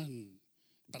coop, ¿verdad?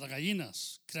 Para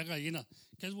gallinas, crear gallinas.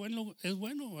 Que es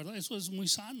bueno, ¿verdad? Eso es muy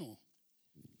sano.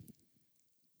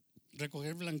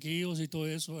 Recoger blanquillos y todo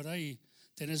eso, ¿verdad? Y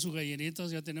tener sus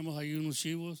gallinitas, ya tenemos ahí unos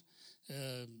chivos.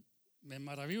 Me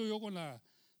maravillo yo con la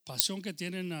pasión que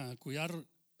tienen a cuidar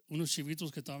unos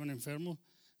chivitos que estaban enfermos.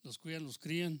 Los cuidan, los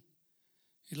crían.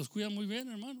 Y los cuidan muy bien,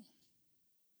 hermano.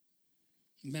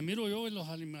 Me miro yo en los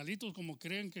animalitos como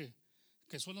creen que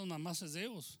son las mamás de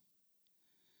ellos.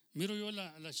 Miro yo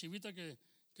la chivita que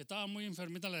estaba muy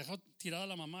enfermita, la dejó tirada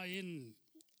la mamá ahí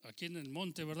aquí en el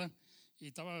monte, ¿verdad? Y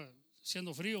estaba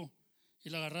haciendo frío. Y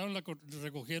la agarraron, la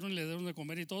recogieron, le dieron de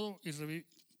comer y todo. Y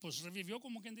pues revivió,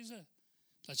 como quien dice,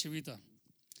 la chivita.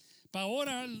 Para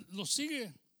ahora los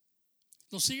sigue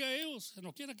a ellos,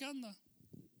 no quiera que anda.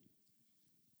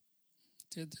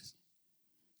 ¿Entiendes?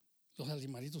 Los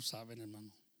animalitos saben,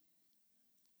 hermano.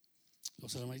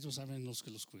 Los animalitos saben los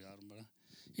que los cuidaron, ¿verdad?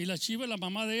 Y la chiva, la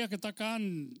mamá de ella que está acá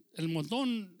en el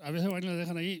montón, a veces van y la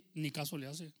dejan ahí, ni caso le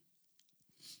hace.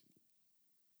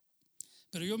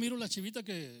 Pero yo miro la chivita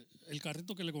el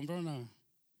carrito que le compraron a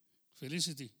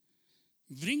Felicity,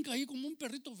 brinca ahí como un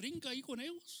perrito, brinca ahí con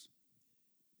ellos.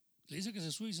 Le dice que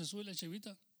se sube la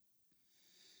chivita.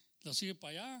 La sigue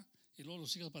para allá y luego lo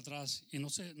sigue para atrás. Y no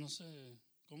sé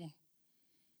cómo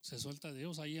se suelta de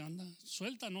ellos, ahí anda.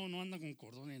 Suelta, no anda con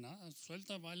cordón ni nada.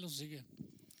 Suelta, va y lo sigue.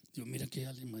 Dios, mira qué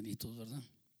animalitos, ¿verdad?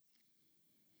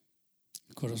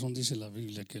 El corazón dice la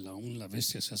Biblia que aún la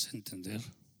bestia se hace entender.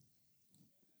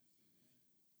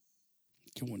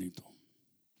 Qué bonito.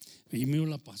 Y miro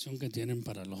la pasión que tienen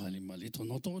para los animalitos.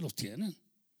 No todos los tienen.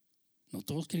 No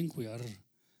todos quieren cuidar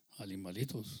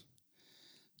animalitos.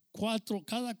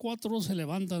 Cada 4 se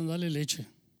levantan a darle leche.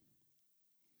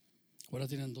 Ahora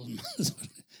tienen 2 más.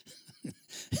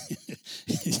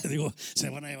 Y yo digo, se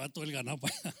van a llevar todo el ganado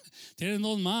para allá. Tienen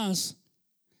 2 más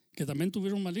que también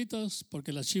tuvieron malitas,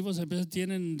 porque las chivas a veces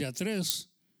tienen de a 3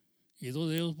 y 2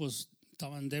 de ellos pues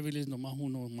estaban débiles, nomás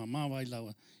uno mamaba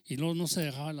y no se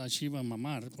dejaba la chiva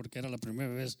mamar porque era la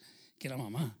primera vez que era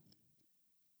mamá.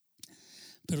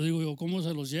 Pero digo yo, ¿cómo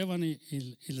se los llevan y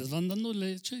les van dando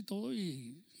leche y todo?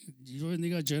 Y yo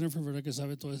bendiga a Jennifer, ¿verdad? Que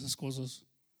sabe todas esas cosas.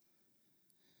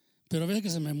 Pero a veces que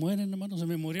se me mueren, hermano. Se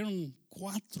me murieron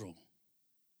 4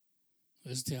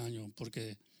 este año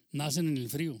porque nacen en el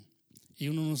frío y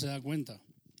uno no se da cuenta.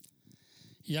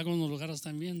 Y ya cuando los lugares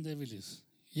están bien débiles,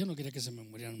 yo no quería que se me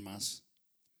murieran más.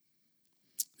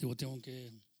 Digo, tengo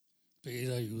que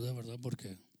pedir ayuda, ¿verdad?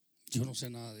 Porque yo no sé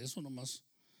nada de eso nomás.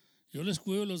 Yo les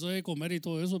cuido, les doy de comer y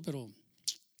todo eso, pero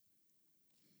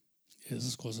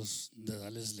esas cosas de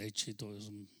darles leche y todo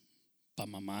eso para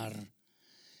mamar.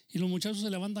 Y los muchachos se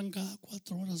levantan cada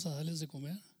 4 horas a darles de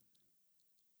comer.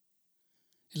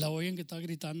 Y la oyen que está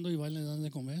gritando y van y le dan de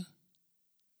comer.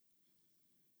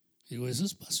 Digo, eso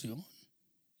es pasión,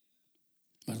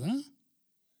 ¿verdad?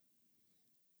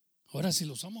 Ahora, si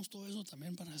lo usamos todo eso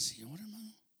también para el Señor,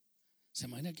 hermano, ¿se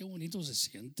imagina qué bonito se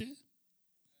siente?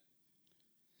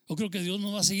 Yo creo que Dios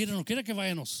nos va a seguir, no quiera que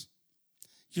vayamos.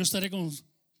 Yo estaré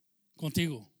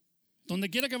contigo. Donde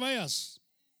quiera que vayas,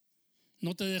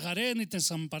 no te dejaré ni te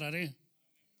desampararé.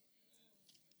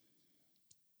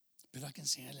 Pero hay que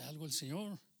enseñarle algo al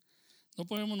Señor. No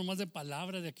podemos nomás de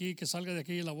palabra de aquí, que salga de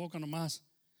aquí de la boca nomás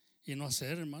y no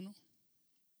hacer, hermano.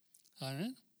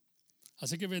 Amén.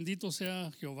 Así que bendito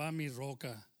sea Jehová mi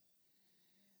roca.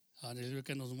 Aleluya,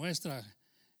 que nos muestra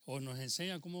o nos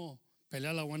enseña cómo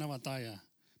pelear la buena batalla.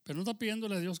 Pero no está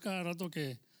pidiéndole a Dios cada rato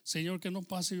que Señor, que no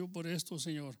pase yo por esto,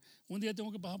 Señor. Un día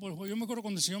tengo que pasar por el fuego. Yo me acuerdo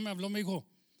cuando el Señor me habló, me dijo,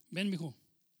 ven, mijo,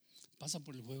 pasa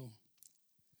por el fuego.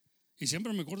 Y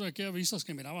siempre me acuerdo de aquellas vistas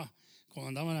que miraba cuando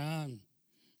andaba allá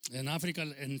en África,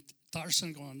 en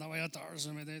Tarzan, cuando andaba allá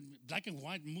Tarzan, black and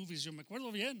white movies, yo me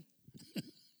acuerdo bien.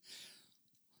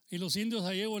 Y los indios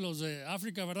allá, o los de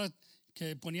África, ¿verdad?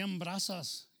 Que ponían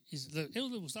brasas. Y ellos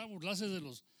les gustaba burlarse de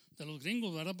los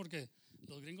gringos, ¿verdad? Porque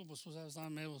los gringos, pues, tú sabes,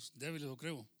 estaban medio débiles, yo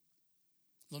creo.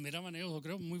 Los miraban ellos, yo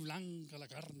creo, muy blanca la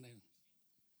carne.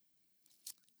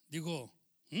 Digo,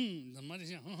 nomás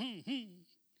decían,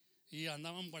 y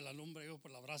andaban por la lumbre, ellos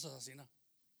por las brasas así, ¿no?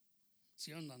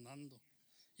 Se iban andando.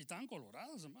 Y estaban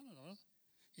colorados, hermano, ¿verdad?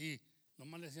 Y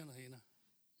nomás le decían así, ¿no?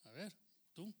 A ver,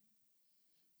 tú,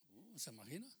 ¿se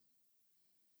imagina?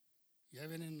 Y ahí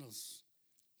vienen los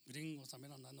gringos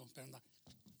también andando,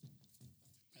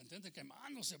 ¿me entiendes?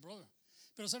 Quemándose, brother.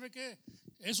 Pero ¿sabe qué?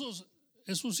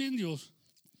 Esos indios,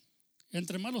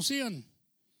 entre más lo hacían,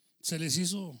 se les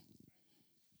hizo,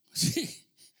 sí,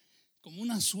 como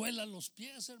una suela a los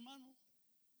pies, hermano.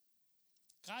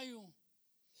 Callo.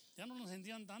 Ya no nos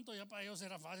sentían tanto, ya para ellos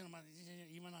era fácil, nomás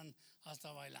iban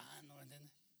hasta bailando, ¿me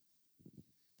entiendes?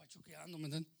 Pachuqueando, ¿me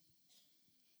entiendes?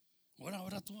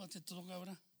 Ahora tú, te toca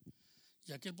ahora.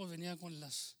 Y aquel pues venía con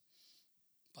las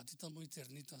patitas muy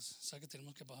tiernitas. ¿Sabe que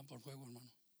tenemos que pasar por fuego,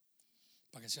 hermano?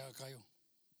 Para que se haga callo.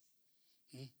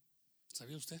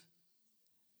 ¿Sabía usted?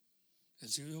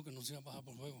 El Señor dijo que nos iba a pasar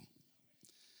por fuego.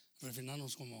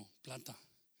 Refinarnos como plata.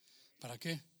 ¿Para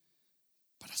qué?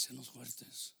 Para hacernos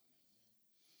fuertes.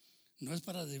 No es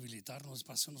para debilitarnos, es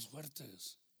para hacernos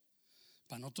fuertes.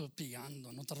 Para no estar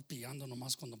pillando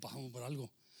nomás cuando pasamos por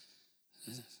algo.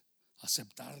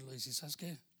 Aceptarlo y decir, ¿sabes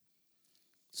qué?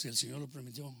 Si el Señor lo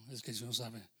permitió, es que el Señor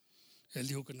sabe. Él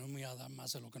dijo que no me iba a dar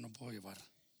más de lo que no puedo llevar.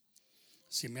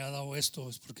 Si me ha dado esto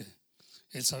es porque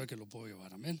Él sabe que lo puedo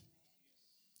llevar. Amén.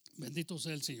 Bendito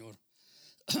sea el Señor.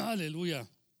 Aleluya.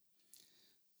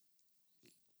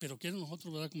 Pero ¿quién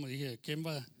nosotros, verdad? Como dije, ¿quién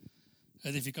va a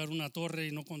edificar una torre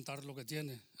y no contar lo que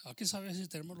tiene? Aquí sabes si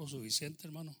tenemos lo suficiente,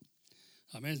 hermano.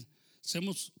 Amén.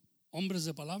 ¿Somos hombres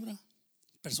de palabra?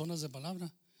 ¿Personas de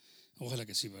palabra? Ojalá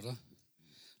que sí, ¿verdad?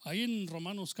 Ahí en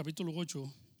Romanos capítulo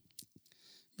 8,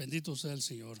 bendito sea el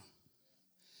Señor.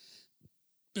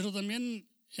 Pero también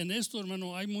en esto,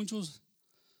 hermano, hay muchos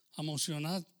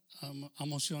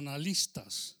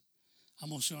emocionalistas,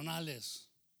 emocionales.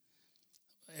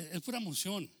 Es pura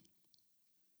emoción.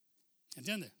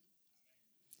 ¿Entiende?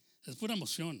 Es pura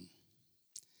emoción.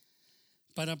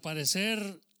 Para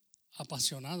parecer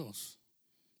apasionados.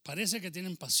 Parece que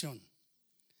tienen pasión,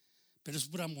 pero es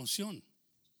pura emoción.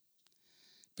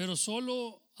 Pero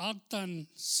solo actan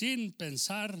sin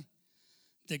pensar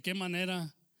de qué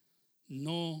manera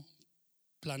no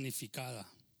planificada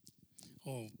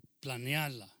o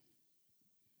planearla.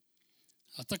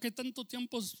 ¿Hasta qué tanto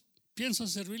tiempo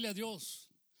piensas servirle a Dios?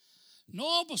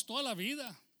 No, pues toda la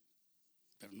vida.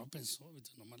 Pero no pensó,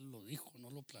 nomás lo dijo, no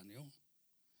lo planeó.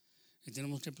 Y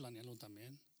tenemos que planearlo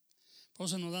también. Por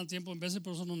eso nos dan tiempo, en vez de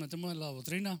por eso nos metemos en la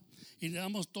doctrina y le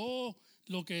damos todo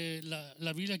lo que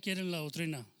la Biblia quiere en la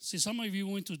doctrina. See, some of you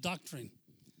went to doctrine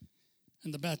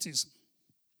and the baptism,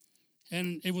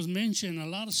 and it was mentioned a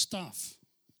lot of stuff.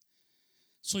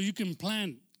 So you can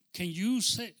plan. Can you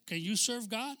serve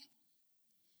God?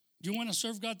 You want to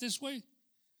serve God this way,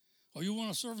 or you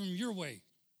want to serve Him your way?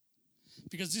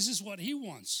 Because this is what He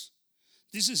wants.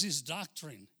 This is His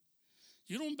doctrine.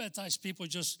 You don't baptize people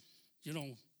just,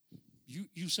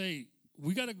 you say,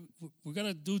 we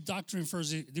gotta do doctrine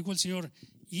first. Dijo el Señor,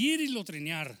 ir y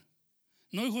lotrinear.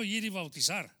 No dijo ir y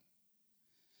bautizar.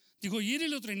 Dijo ir y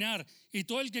lotrinear. Y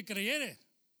todo el que creyere,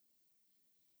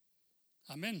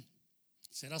 amén,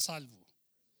 será salvo.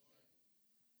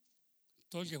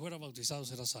 Todo el que fuera bautizado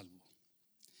será salvo.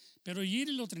 Pero ir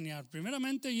y lotrinear,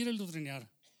 primeramente ir y lotrinear.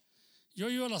 Yo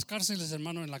iba a las cárceles,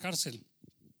 hermano, en la cárcel.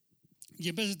 Y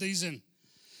en veces te dicen,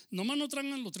 nomás no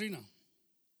traigan lotrina.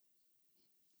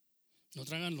 No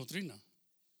traigan lotrina.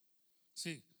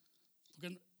 Sí.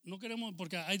 Porque no queremos,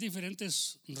 porque hay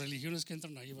diferentes religiones que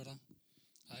entran ahí, ¿verdad?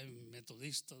 Hay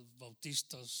metodistas,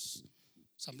 bautistas,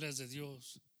 asambleas de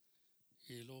Dios.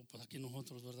 Y luego, pues aquí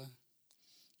nosotros, ¿verdad?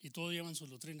 Y todos llevan su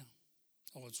lotrina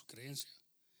o su creencia.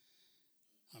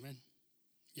 Amén.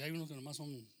 Y hay unos que nomás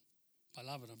son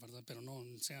palabras, ¿verdad? Pero no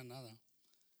enseñan nada.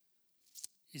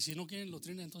 Y si no quieren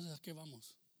lotrina, entonces ¿a qué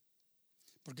vamos?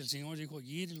 Porque el Señor dijo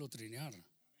ir y lotrinear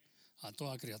a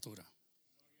toda criatura.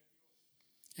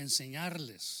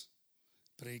 Enseñarles,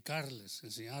 predicarles,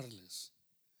 enseñarles.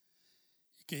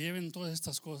 Y que lleven todas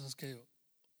estas cosas que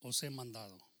os he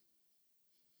mandado.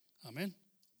 Amén.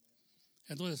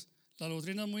 Entonces, la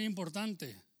doctrina es muy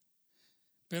importante.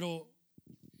 Pero,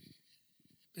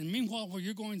 and meanwhile, when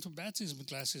you're going to baptism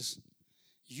classes,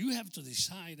 you have to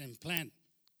decide and plan,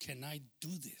 can I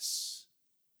do this?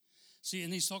 See,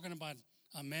 and he's talking about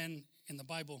a man in the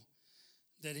Bible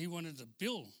that he wanted to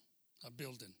build a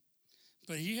building.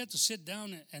 But he had to sit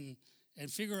down and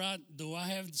figure out, do I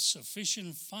have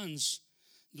sufficient funds?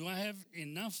 Do I have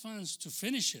enough funds to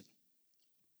finish it?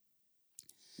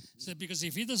 He said, because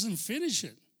if he doesn't finish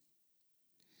it,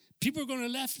 people are going to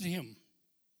laugh at him.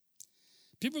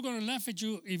 People are going to laugh at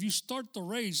you if you start the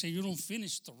race and you don't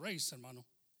finish the race, hermano.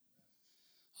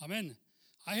 Amén.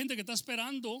 Hay gente que está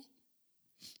esperando.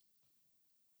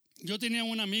 Yo tenía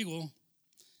un amigo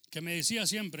que me decía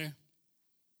siempre,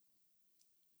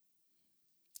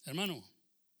 hermano,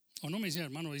 o no me decía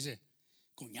hermano, dice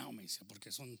cuñado, me dice,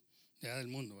 porque son de allá del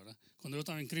mundo, ¿verdad? Cuando yo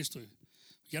estaba en Cristo,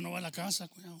 ya no va a la casa,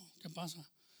 cuñado, ¿qué pasa?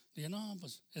 Dije, no,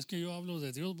 pues es que yo hablo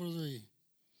de Dios, brother,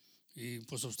 y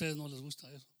pues a ustedes no les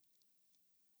gusta eso.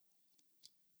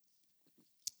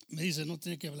 Me dice, no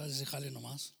tiene que hablar de ese jale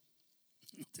nomás.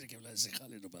 No tiene que hablar de ese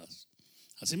jale nomás.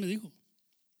 Así me dijo.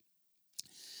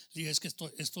 Le dije, es que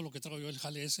esto es lo que traigo yo, el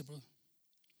jale ese, bro.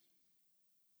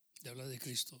 De hablar de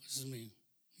Cristo. Esa es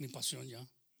mi pasión ya.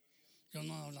 Yo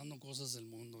no hablando cosas del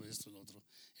mundo, esto y lo otro.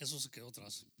 Eso se quedó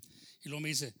atrás. Y luego me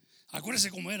dice,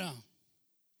 acuérdese cómo era.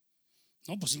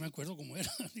 No, pues sí me acuerdo cómo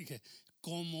era. Dije,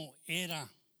 ¿cómo era?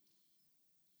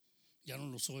 Ya no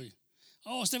lo soy.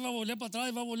 Oh, usted va a volver para atrás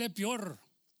y va a volver peor.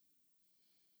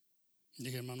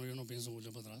 Dije, hermano, yo no pienso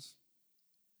volver para atrás.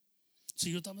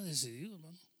 Sí, yo estaba decidido,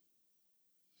 hermano.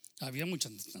 Había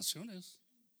muchas tentaciones.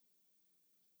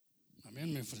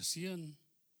 Amén, me ofrecían.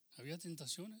 Había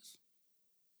tentaciones.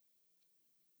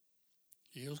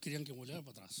 Y ellos querían que volviera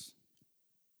para atrás.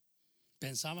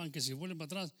 Pensaban que si vuelven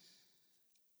para atrás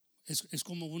es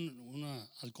como un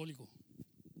alcohólico.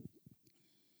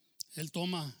 Él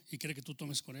toma y quiere que tú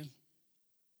tomes con él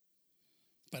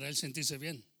para él sentirse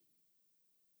bien.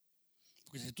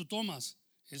 Porque si tú tomas,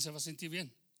 él se va a sentir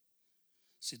bien.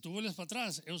 Si tú vuelves para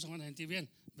atrás, ellos se van a sentir bien.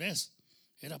 ¿Ves?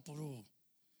 Era puro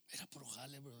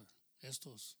jale, brother.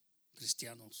 Estos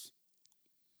cristianos.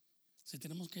 Si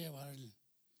tenemos que llevar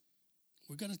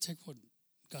we got to take what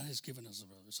God has given us,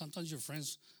 brother. Sometimes your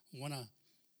friends want to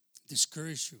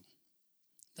discourage you.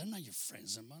 They're not your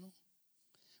friends, hermano.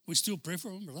 We still pray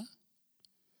for them, ¿verdad?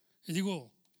 Y digo,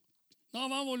 no,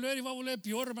 va a volver y va a volver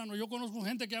peor, hermano. Yo conozco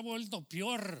gente que ha vuelto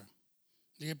peor.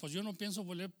 Dije, pues yo no pienso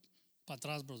volver para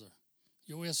atrás, brother.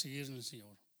 Yo voy a seguir en el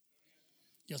Señor.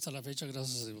 Y hasta la fecha,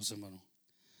 gracias a Dios, hermano.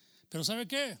 Pero ¿sabe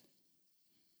qué?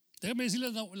 Déjame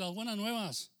decirles las buenas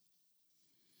nuevas.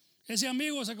 Ese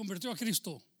amigo se convirtió a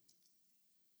Cristo.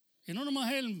 Y no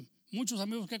nomás él, muchos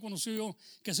amigos que he conocido yo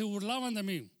que se burlaban de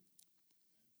mí.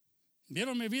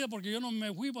 Vieron mi vida porque yo no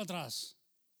me fui para atrás.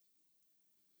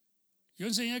 Yo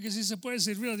enseñé que sí se puede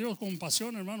servir a Dios con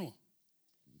pasión, hermano.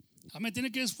 Amén,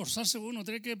 tiene que esforzarse uno,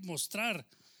 tiene que mostrar.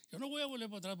 Yo no voy a volver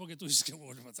para atrás porque tú dices que voy a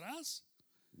volver para atrás.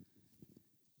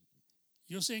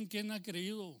 Yo sé en quién ha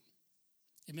creído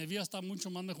y mi vida está mucho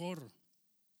más mejor.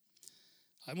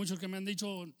 Hay muchos que me han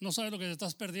dicho, no sabes lo que te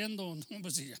estás perdiendo. No,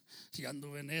 pues si ya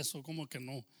anduve en eso, ¿cómo que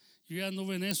no? Yo ya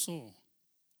anduve en eso.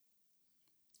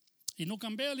 Y no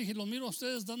cambié, le dije, los miro a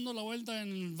ustedes dando la vuelta en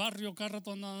el barrio, cada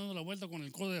rato andan dando la vuelta con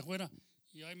el codo de afuera.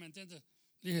 Y ahí me entiendes.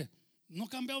 Le dije, no he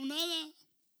cambiado nada.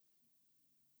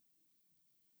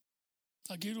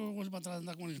 Aquí no vuelvo atrás a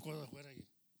andar con el codo de afuera. Y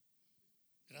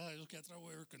gracias a Dios que ya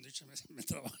traigo air conditioning, me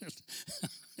trabaja.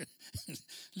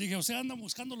 Le dije, usted anda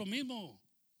buscando lo mismo.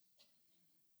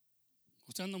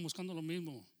 Usted anda buscando lo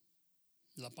mismo.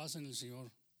 La paz en el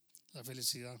Señor, la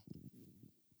felicidad.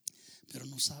 Pero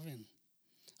no saben.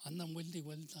 Andan vuelta y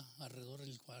vuelta alrededor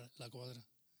de la cuadra,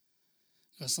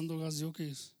 gastando gas de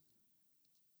okis.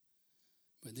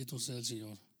 Bendito sea el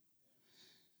Señor.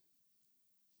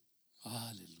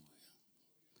 Aleluya.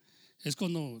 Es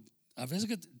cuando a veces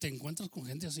que te encuentras con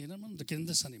gente así, hermano, te quieren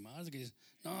desanimar, que dicen,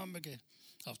 no, hombre, que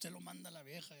a usted lo manda la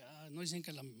vieja. Ya. No dicen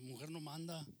que la mujer no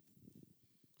manda.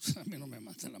 A mí no me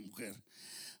manda la mujer.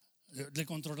 Le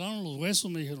controlaron los huesos,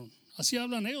 me dijeron. Así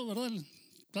hablan ellos, ¿verdad?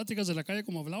 Pláticas de la calle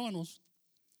como hablábamos.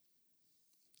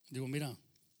 Digo, mira,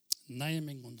 nadie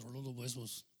me controló los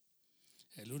huesos.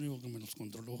 El único que me los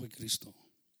controló fue Cristo.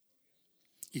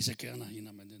 Y se quedan ahí,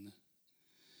 ¿me entiendes?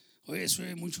 Oye,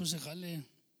 soy mucho ese jale.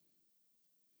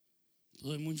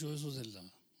 Soy mucho de eso de la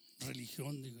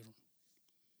religión, dijeron.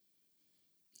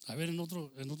 A ver, en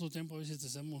otro tiempo a veces te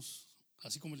hacemos,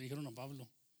 así como le dijeron a Pablo.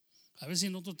 A ver si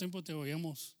en otro tiempo te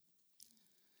oíamos.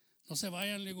 No se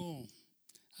vayan, le digo,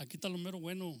 aquí está lo mero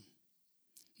bueno.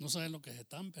 No saben lo que se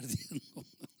están perdiendo.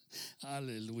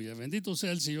 Aleluya, bendito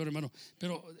sea el Señor, hermano.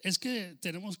 Pero es que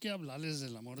tenemos que hablarles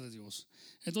del amor de Dios.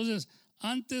 Entonces,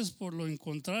 antes, por lo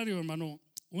contrario, hermano,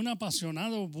 un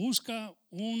apasionado busca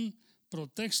un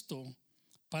pretexto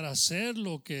para hacer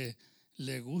lo que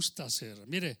le gusta hacer.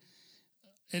 Mire,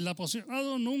 el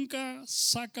apasionado nunca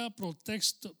saca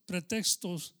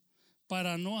pretextos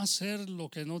para no hacer lo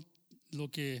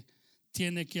que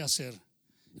tiene que hacer.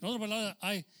 En otras palabras,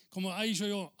 como ha dicho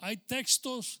yo, hay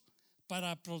textos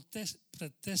para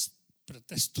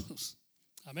pretextos.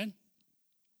 Amén.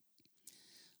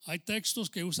 Hay textos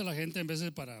que usa la gente en vez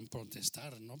de para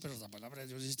protestar, ¿no? Pero la palabra de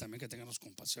Dios dice también que tengamos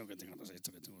compasión, que tengamos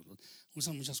esto, que tengamos...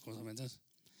 Usan muchas cosas, ¿me entiendes?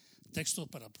 Textos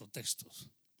para pretextos.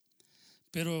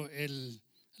 Pero el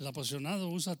apasionado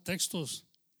usa textos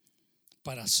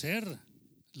para hacer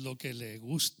lo que le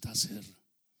gusta hacer.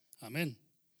 Amén.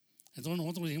 Entonces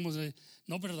nosotros dijimos,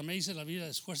 no, pero también dice la Biblia,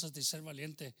 esfuérzate y ser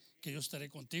valiente, que yo estaré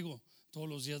contigo todos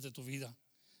los días de tu vida.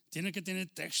 Tiene que tener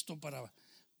texto para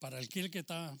aquel que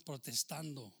está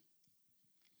protestando.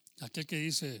 Aquel que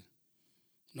dice,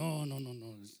 no.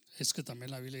 Es que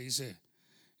también la Biblia dice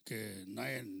que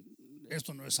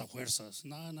esto no es a fuerzas.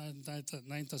 Nadie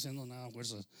está haciendo nada a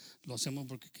fuerzas. Lo hacemos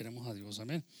porque queremos a Dios.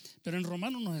 Amén. Pero en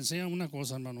Romanos nos enseña una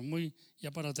cosa, hermano,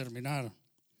 ya para terminar.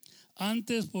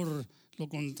 Antes, por lo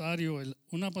contrario,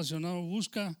 un apasionado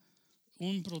busca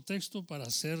un pretexto para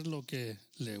hacer lo que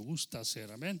le gusta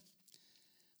hacer. Amén.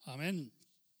 Amén.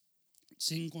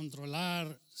 Sin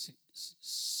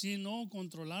no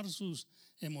controlar sus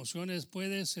emociones,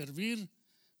 puede servir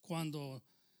cuando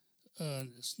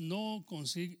no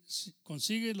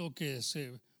consigue lo que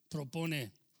se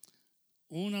propone.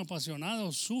 Un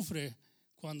apasionado sufre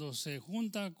cuando se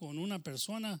junta con una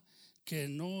persona que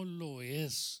no lo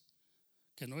es,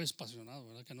 que no es apasionado,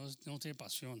 ¿verdad? Que no tiene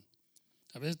pasión.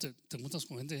 A veces te juntas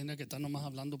con gente que está nomás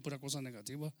hablando pura cosa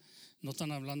negativa, no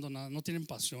están hablando nada, no tienen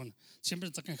pasión, siempre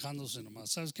está quejándose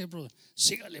nomás. ¿Sabes qué, brother?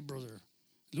 Sígale, brother,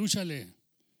 lúchale.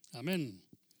 Amén.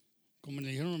 Como le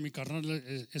dijeron a mi carnal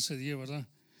ese día, ¿verdad?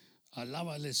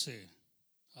 Alábale.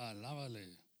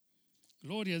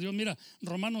 Gloria a Dios. Mira,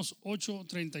 Romanos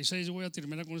 8:36, voy a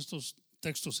terminar con estos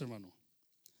textos, hermano.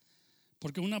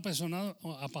 Porque un apasionado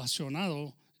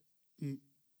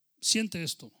siente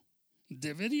esto.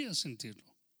 Debería sentirlo.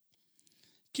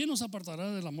 ¿Quién nos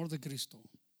apartará del amor de Cristo?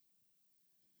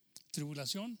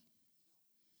 ¿Tribulación?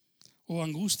 ¿O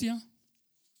angustia?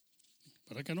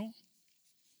 ¿Para qué no?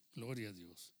 Gloria a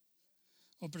Dios.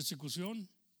 ¿O persecución?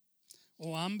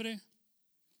 ¿O hambre?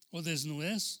 ¿O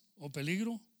desnudez? ¿O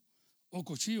peligro? ¿O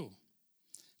cuchillo?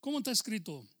 ¿Cómo está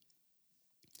escrito?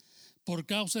 Por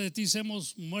causa de ti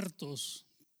somos muertos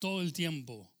todo el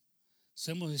tiempo.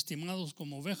 Somos estimados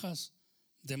como ovejas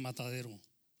de matadero.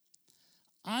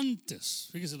 Antes,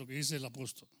 fíjese lo que dice el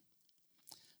apóstol.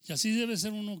 Y así debe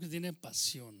ser uno que tiene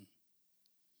pasión.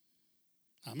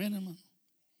 Amén, hermano.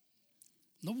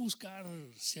 No buscar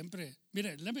siempre.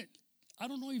 Mire, I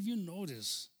don't know if you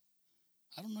notice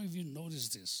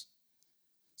this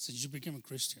since you became a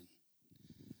Christian,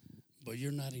 but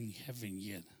you're not in heaven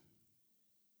yet.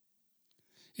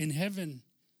 In heaven,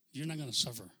 you're not going to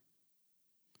suffer.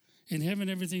 In heaven,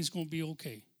 everything's going to be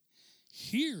okay.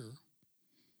 Here,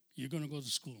 you're going to go to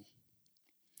school.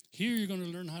 Here, you're going to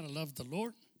learn how to love the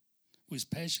Lord with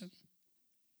passion,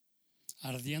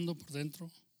 ardiendo por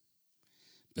dentro.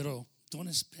 Pero don't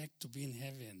expect to be in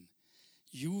heaven.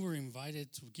 You were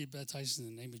invited to get baptized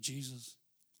in the name of Jesus,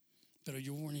 but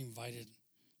you weren't invited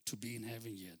to be in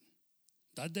heaven yet.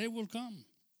 That day will come.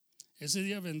 Ese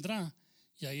día vendrá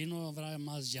y ahí no habrá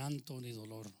más llanto ni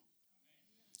dolor.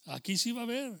 Aquí sí va a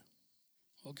haber.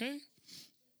 ¿Ok?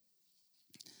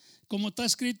 Como está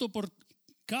escrito, por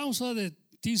causa de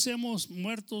ti somos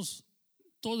muertos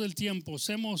todo el tiempo,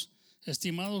 somos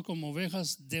estimados como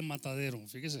ovejas de matadero.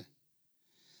 Fíjese.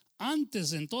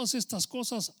 Antes, en todas estas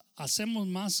cosas, hacemos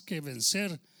más que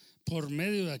vencer por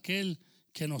medio de aquel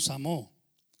que nos amó.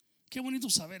 Qué bonito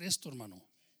saber esto, hermano.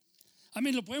 A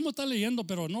mí lo podemos estar leyendo,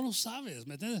 pero no lo sabes,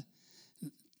 ¿me entiendes?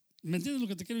 ¿Me entiendes lo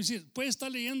que te quiero decir? Puedes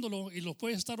estar leyéndolo y lo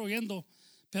puedes estar oyendo,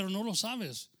 pero no lo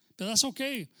sabes. Pero that's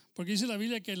okay, porque dice la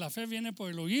Biblia que la fe viene por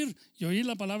el oír y oír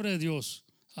la palabra de Dios.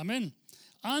 Amén.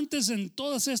 Antes, en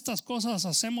todas estas cosas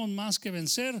hacemos más que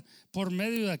vencer por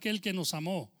medio de aquel que nos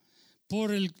amó.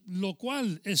 Por lo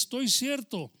cual estoy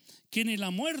cierto que ni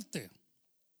la muerte,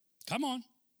 come on,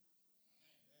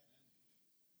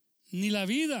 ni la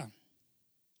vida,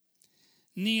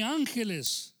 ni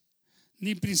ángeles,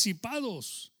 ni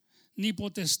principados, ni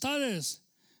potestades,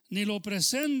 ni lo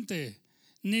presente,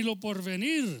 ni lo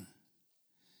porvenir,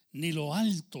 ni lo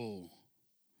alto,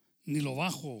 ni lo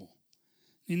bajo,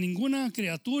 ni ninguna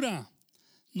criatura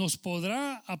nos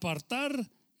podrá apartar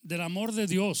del amor de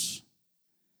Dios,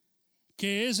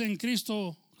 que es en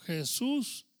Cristo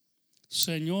Jesús,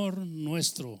 Señor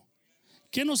nuestro?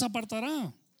 ¿Quién nos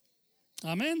apartará?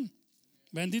 Amén.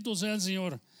 Bendito sea el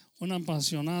Señor. Un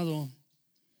apasionado,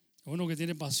 uno que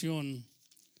tiene pasión,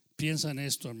 piensa en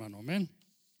esto, hermano. Amén.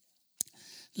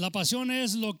 La pasión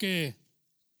es lo que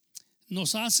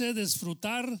nos hace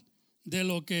disfrutar de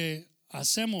lo que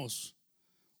hacemos.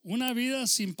 Una vida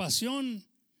sin pasión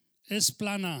es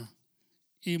plana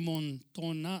y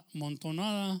montonada.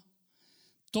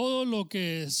 Todo lo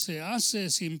que se hace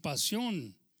sin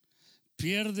pasión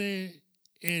pierde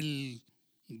el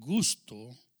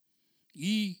gusto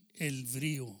y el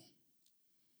brío.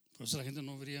 Por eso la gente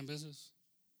no brilla en veces,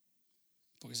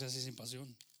 porque se hace sin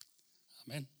pasión.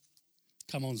 Amén.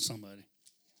 Come on, somebody.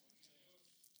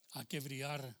 Hay que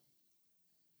brillar.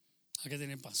 Hay que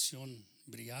tener pasión,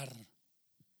 brillar.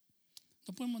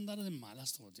 No podemos andar de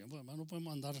malas todo el tiempo, hermano. No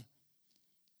podemos andar.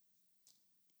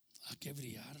 Hay que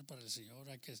brillar para el Señor.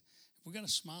 We gotta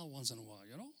smile once in a while,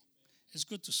 you know? It's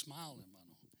good to smile,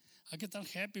 hermano. Hay que estar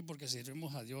happy porque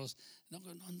servimos a Dios. No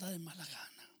anda de mala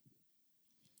gana.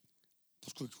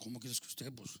 Pues, ¿cómo quieres que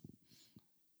usted? Pues,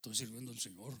 estoy sirviendo al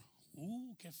Señor.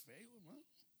 Qué feo, hermano.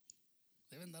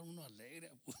 Deben dar uno alegre,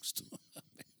 a gusto.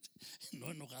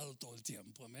 No enojado todo el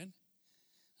tiempo, amén.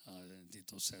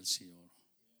 Bendito sea el Señor.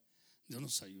 Dios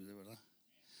nos ayude, ¿verdad?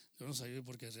 Dios nos ayude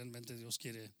porque realmente Dios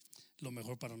quiere lo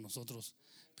mejor para nosotros.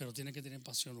 Pero tiene que tener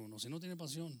pasión uno. Si no tiene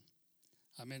pasión,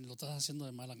 amén, lo estás haciendo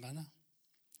de mala gana.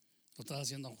 Lo estás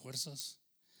haciendo a fuerzas.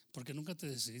 Porque nunca te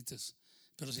decidiste.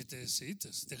 Pero si te decidiste,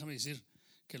 déjame decir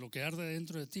que lo que arde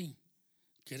dentro de ti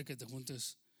quiere que te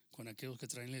juntes con aquellos que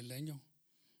traen el leño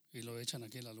y lo echan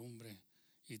aquí en la lumbre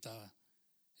y está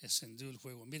encendido el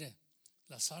fuego. Mire,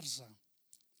 la zarza,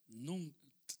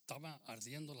 estaba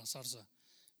ardiendo la zarza,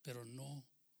 pero no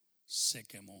se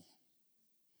quemó,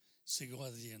 siguió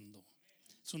ardiendo.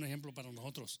 Es un ejemplo para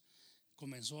nosotros.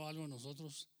 Comenzó algo en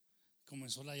nosotros,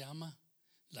 comenzó la llama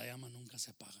nunca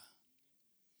se apaga.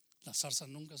 La zarza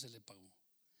nunca se le apagó.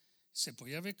 Se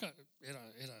podía ver,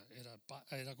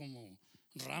 era como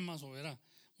ramas o era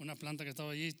una planta que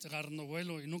estaba allí agarrando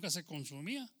vuelo y nunca se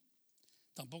consumía.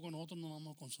 Tampoco nosotros nos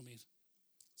vamos a consumir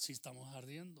si estamos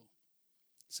ardiendo.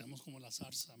 Seamos como la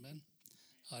zarza, amén.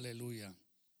 Aleluya.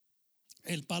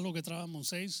 El palo que trajo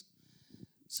Moisés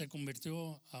se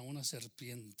convirtió a una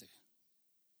serpiente.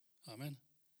 Amén.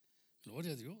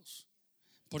 Gloria a Dios.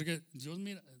 Porque Dios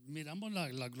miramos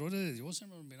la gloria de Dios,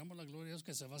 hermano, miramos la gloria de Dios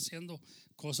que se va haciendo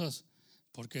cosas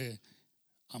porque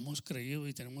hemos creído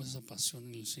y tenemos esa pasión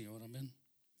en el Señor, amén.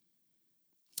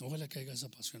 Ojalá que haya esa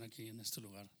pasión aquí en este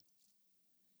lugar.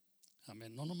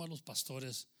 Amén. No nomás los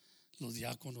pastores, los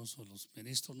diáconos o los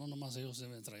ministros, no nomás ellos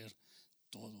deben traer,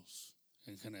 todos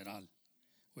en general.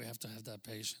 We have to have that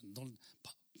patience.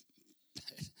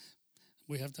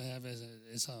 We have to have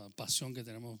esa pasión que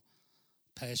tenemos,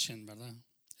 passion, ¿verdad?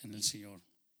 En el Señor.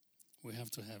 We have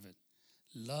to have it.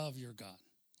 Love your God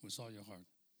with all your heart.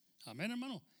 Amén,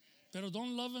 hermano. Pero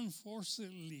don't love him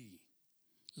forcibly.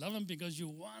 Love him because you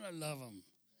want to love him.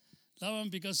 Love him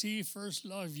because he first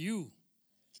loved you.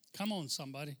 Come on,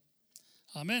 somebody.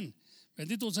 Amén.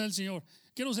 Bendito sea el Señor.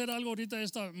 Quiero hacer algo ahorita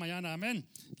esta mañana. Amén.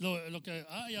 Lo que,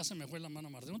 ya se me fue la hermana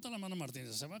Martínez. ¿Dónde está la hermana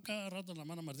Martínez? Se va cada rato la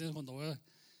hermana Martínez cuando voy.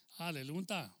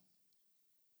 Aleluya.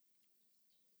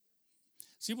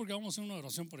 Sí, porque vamos a hacer una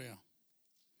oración por ella.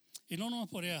 Y no nomás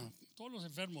por ella, todos los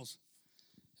enfermos.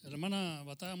 La hermana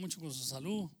batalla mucho con su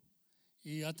salud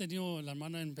y ha tenido la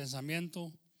hermana en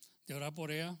pensamiento de orar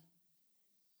por ella.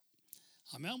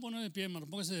 Me van a poner de pie, hermano.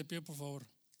 Póngase de pie, por favor.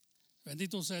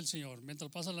 Bendito sea el Señor. Mientras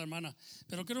pasa la hermana.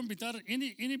 Pero quiero invitar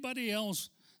anybody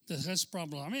else that has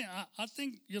problem. I mean, I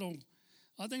think,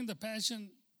 I think the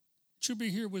passion should be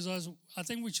here with us. I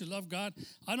think we should love God.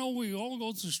 I know we all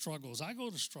go through struggles. I go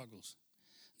to struggles.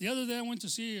 The other day I went to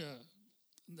see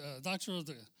the doctor of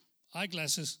the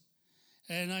eyeglasses,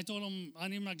 and I told him I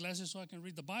need my glasses so I can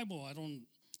read the Bible. I don't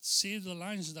see the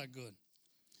lines that good.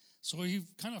 So he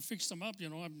kind of fixed them up,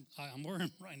 I'm wearing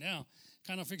them right now.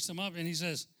 Kind of fixed them up, and he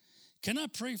says, "Can I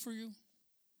pray for you?"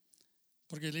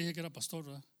 Porque le dije que era pastor,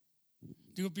 ¿verdad?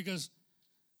 Digo, because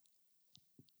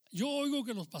yo oigo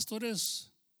que los pastores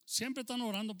siempre están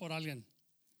orando por alguien,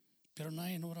 pero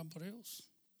nadie ora por ellos.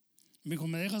 Me dijo,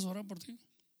 ¿me dejas orar por ti?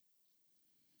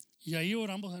 Y ahí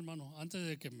oramos, hermano. Antes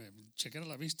de que me chequeara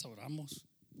la vista, oramos.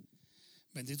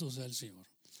 Bendito sea el Señor.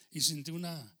 Y sentí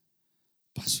una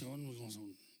pasión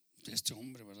de este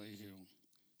hombre, ¿verdad? Y dije,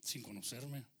 sin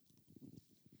conocerme.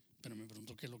 Pero me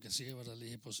preguntó qué es lo que hacía, ¿verdad? Le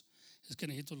dije, pues es que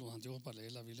necesito los antiguos para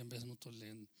leer la Biblia. En vez de no estoy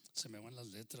leyendo, se me van las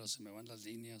letras, se me van las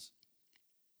líneas.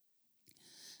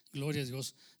 Gloria a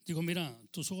Dios. Digo, mira,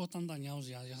 tus ojos están dañados,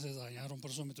 ya se dañaron,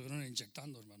 por eso me estuvieron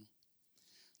inyectando, hermano.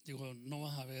 Digo, no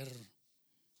vas a ver,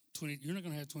 you're not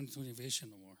going to have 20/20 vision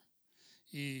no more.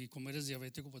 Y como eres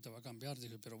diabético, pues te va a cambiar.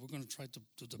 Dije, pero we're going to try to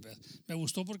do the best. Me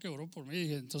gustó porque oró por mí.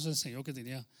 Dije, entonces enseñó que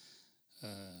tenía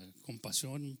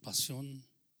compasión, pasión.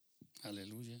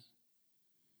 Aleluya.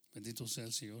 Bendito sea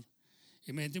el Señor.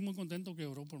 Y me sentí muy contento que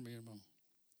oró por mí, hermano.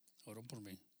 Oró por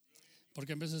mí.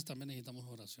 Porque a veces también necesitamos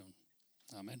oración.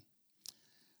 Amén.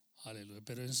 Aleluya.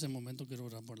 Pero en ese momento quiero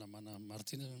orar por la hermana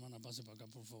Martínez. Mi hermana, pase para acá,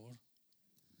 por favor.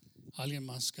 Alguien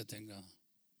más que tenga.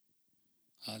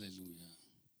 Aleluya.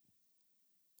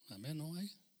 Amén, ¿no hay?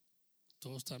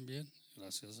 Todos están bien,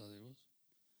 gracias a Dios.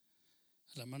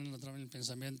 La hermana la trae en el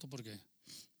pensamiento porque,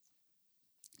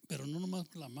 pero no nomás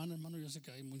por la mano, hermano. Yo sé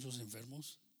que hay muchos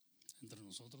enfermos entre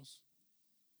nosotros.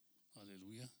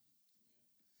 Aleluya.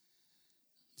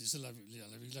 Dice la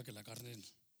Biblia que la carne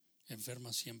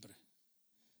enferma siempre.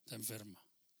 Está enferma.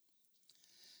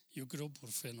 Yo creo por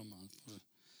fe nomás, por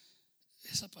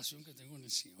esa pasión que tengo en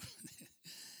el Señor.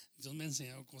 Dios me ha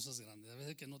enseñado cosas grandes. A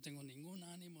veces que no tengo ningún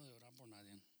ánimo de orar por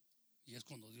nadie. Y es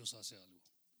cuando Dios hace algo.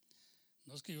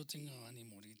 No es que yo tenga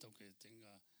ánimo ahorita o que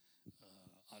tenga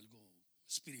algo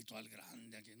espiritual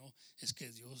grande aquí, no. Es que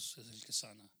Dios es el que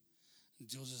sana.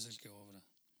 Dios es el que obra.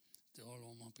 Todo lo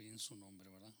vamos a pedir en su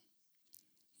nombre, ¿verdad?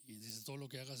 Y dice, todo lo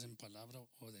que hagas en palabra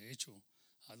o de hecho,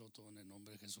 hazlo todo en el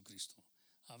nombre de Jesucristo.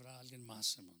 Habrá alguien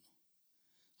más, hermano.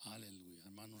 Aleluya.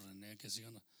 Hermano René, que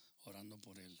sigan orando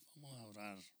por él. Vamos a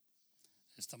orar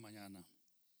esta mañana.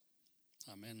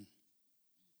 Amén.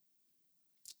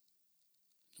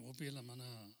 Le voy a pedir a la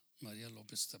hermana María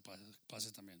López que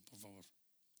pase también, por favor.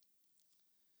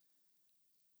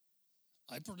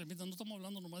 Hay problemitas, no estamos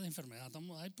hablando nomás de enfermedad,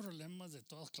 hay problemas de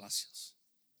todas clases.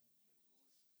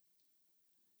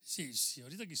 Sí, si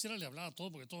ahorita quisiera le hablar a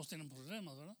todos porque todos tienen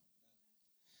problemas, ¿verdad?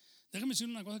 Déjame decir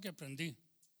una cosa que aprendí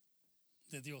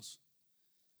de Dios.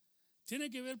 Tiene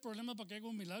que haber problemas para que haya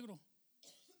un milagro.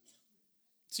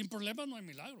 Sin problemas no hay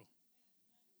milagro,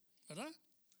 ¿verdad?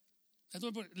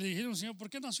 Entonces le dijeron al Señor, ¿por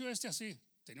qué nació este así?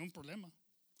 Tenía un problema,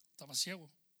 estaba ciego.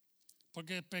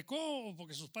 ¿Porque pecó o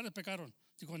porque sus padres pecaron?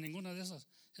 Dijo, ninguna de esas.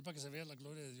 Es para que se vea la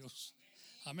gloria de Dios.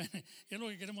 Amén. Y es lo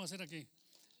que queremos hacer aquí.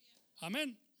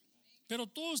 Amén. Pero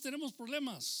todos tenemos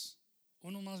problemas,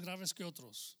 unos más graves que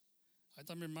otros. Ahí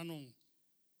está mi hermano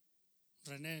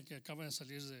René, que acaba de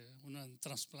salir de un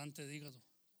trasplante de hígado.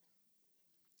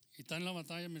 Y está en la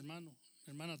batalla mi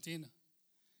hermana Tina,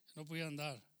 que no podía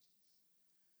andar.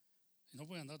 Y no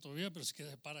puede andar todavía, pero se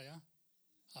queda para allá.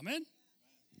 Amén.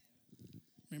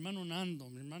 Mi hermano Nando,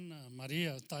 mi hermana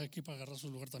María está aquí para agarrar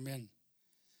su lugar también.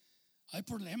 Hay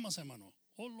problemas, hermano,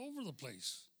 all over the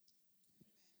place.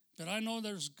 But I know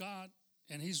there's God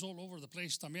and He's all over the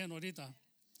place también ahorita.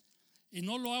 Y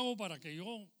no lo hago para que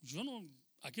yo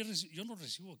no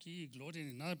recibo aquí gloria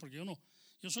ni nada, porque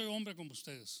yo soy hombre como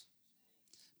ustedes.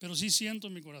 Pero sí siento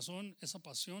en mi corazón esa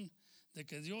pasión de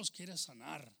que Dios quiere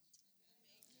sanar.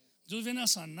 Dios viene a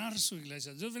sanar su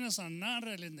iglesia. Dios viene a sanar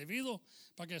el individuo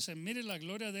para que se mire la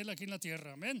gloria de Él aquí en la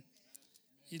tierra. Amén.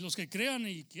 Y los que crean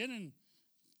y quieren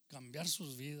cambiar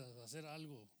sus vidas, hacer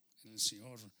algo en el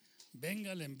Señor,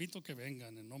 venga, le invito que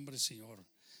vengan en nombre del Señor.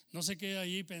 No se quede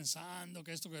ahí pensando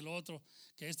que esto, que el otro,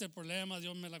 que este problema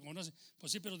Dios me la conoce.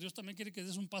 Pues sí, pero Dios también quiere que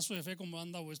des un paso de fe como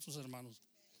han dado estos hermanos.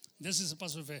 Des ese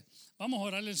paso de fe. Vamos a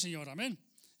orarle al Señor. Amén.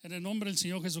 En el nombre del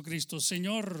Señor Jesucristo.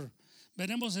 Señor,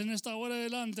 venimos en esta hora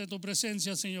delante de tu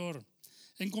presencia, Señor,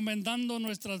 encomendando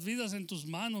nuestras vidas en tus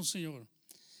manos, Señor.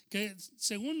 Que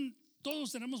según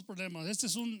todos tenemos problemas, este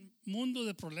es un mundo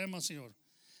de problemas, Señor.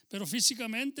 Pero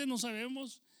físicamente no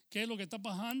sabemos qué es lo que está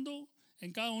pasando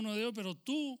en cada uno de ellos, pero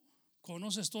tú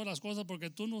conoces todas las cosas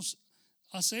porque tú nos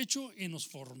has hecho y nos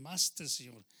formaste,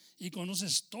 Señor. Y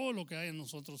conoces todo lo que hay en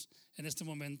nosotros en este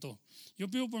momento. Yo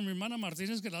pido por mi hermana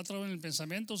Martínez, que la ha traído en el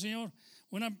pensamiento, Señor.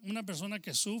 Una persona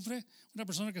que sufre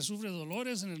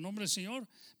dolores en el nombre del Señor.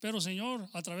 Pero, Señor,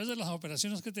 a través de las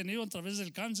operaciones que he tenido, a través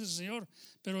del cáncer, Señor,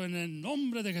 pero en el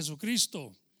nombre de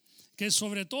Jesucristo, que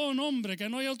sobre todo nombre, que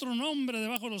no hay otro nombre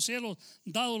debajo de los cielos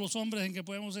dado a los hombres en que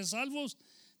podemos ser salvos,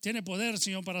 tiene poder,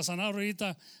 Señor, para sanar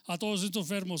ahorita a todos estos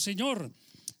enfermos. Señor,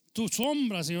 tu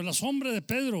sombra, Señor, la sombra de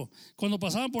Pedro, cuando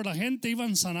pasaban por la gente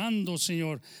iban sanando,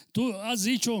 Señor. Tú has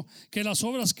dicho que las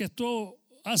obras que tú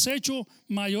has hecho,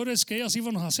 mayores que ellas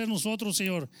íbamos a hacer nosotros,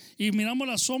 Señor. Y miramos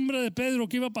la sombra de Pedro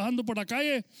que iba pasando por la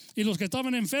calle, y los que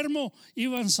estaban enfermos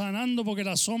iban sanando porque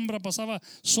la sombra pasaba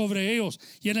sobre ellos.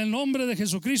 Y en el nombre de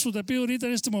Jesucristo te pido ahorita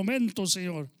en este momento,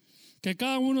 Señor, que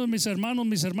cada uno de mis hermanos,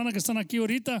 mis hermanas que están aquí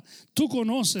ahorita, tú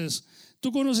conoces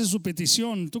Tú conoces su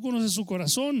petición, tú conoces su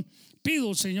corazón.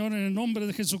 Pido, Señor, en el nombre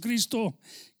de Jesucristo,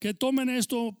 que tomen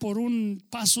esto por un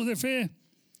paso de fe,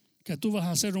 que tú vas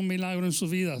a hacer un milagro en sus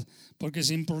vidas, porque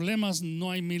sin problemas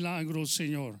no hay milagros,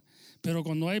 Señor. Pero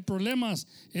cuando hay problemas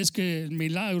es que el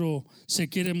milagro se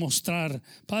quiere mostrar.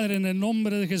 Padre, en el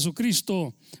nombre de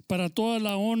Jesucristo, para toda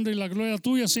la honra y la gloria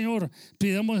tuya, Señor,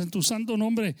 pidamos en tu santo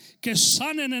nombre que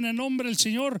sanen en el nombre del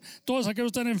Señor todos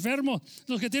aquellos que están enfermos,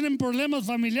 los que tienen problemas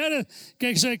familiares,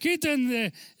 que se quiten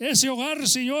de ese hogar,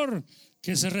 Señor,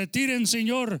 que se retiren,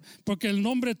 Señor, porque el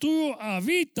nombre tuyo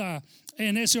habita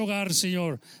en ese hogar,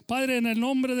 Señor. Padre, en el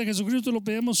nombre de Jesucristo lo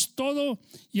pedimos todo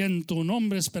y en tu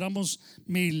nombre esperamos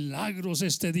milagros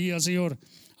este día, Señor.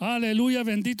 Aleluya,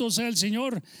 bendito sea el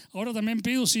Señor. Ahora también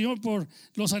pido, Señor, por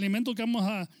los alimentos que vamos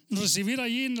a recibir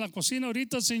allí en la cocina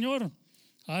ahorita, Señor.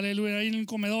 Aleluya, ahí en el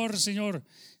comedor, Señor.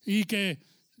 Y que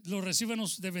lo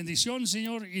recíbanos de bendición,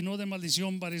 Señor, y no de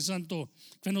maldición, Padre Santo.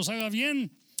 Que nos haga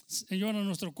bien, Señor, a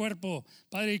nuestro cuerpo,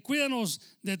 Padre, y cuídanos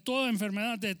de toda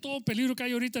enfermedad, de todo peligro que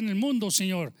hay ahorita en el mundo,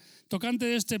 Señor, tocante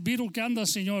de este virus que anda,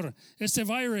 Señor, este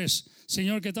virus,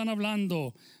 Señor, que están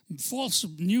hablando, false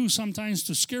news sometimes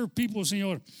to scare people,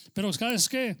 Señor, pero cada vez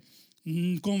que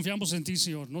confiamos en ti,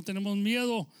 Señor, no tenemos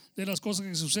miedo de las cosas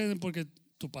que suceden, porque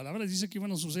tu palabra dice que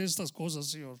iban a suceder estas cosas,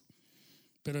 Señor,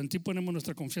 pero en ti ponemos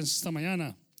nuestra confianza esta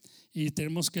mañana y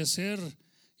tenemos que hacer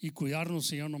y cuidarnos,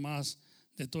 Señor, nomás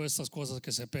de todas estas cosas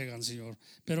que se pegan, Señor.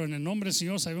 Pero en el nombre,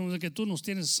 Señor, sabemos de que tú nos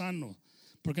tienes sanos,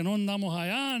 porque no andamos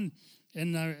allá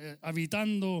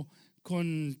habitando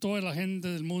con toda la gente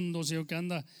del mundo, Señor, que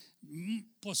anda,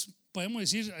 pues podemos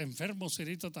decir enfermos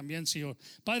ahorita también, Señor.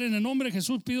 Padre, en el nombre de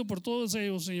Jesús pido por todos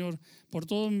ellos, Señor, por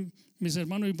todos mis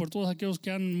hermanos y por todos aquellos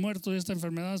que han muerto de esta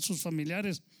enfermedad, sus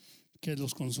familiares, que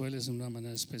los consueles de una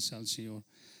manera especial, Señor.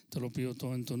 Te lo pido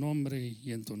todo en tu nombre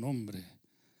y en tu nombre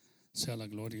sea la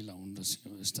gloria y la honra,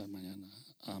 Señor, esta mañana.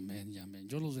 Amén y amén.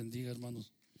 Yo los bendiga,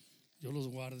 hermanos. Yo los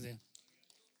guarde.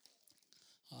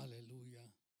 Aleluya.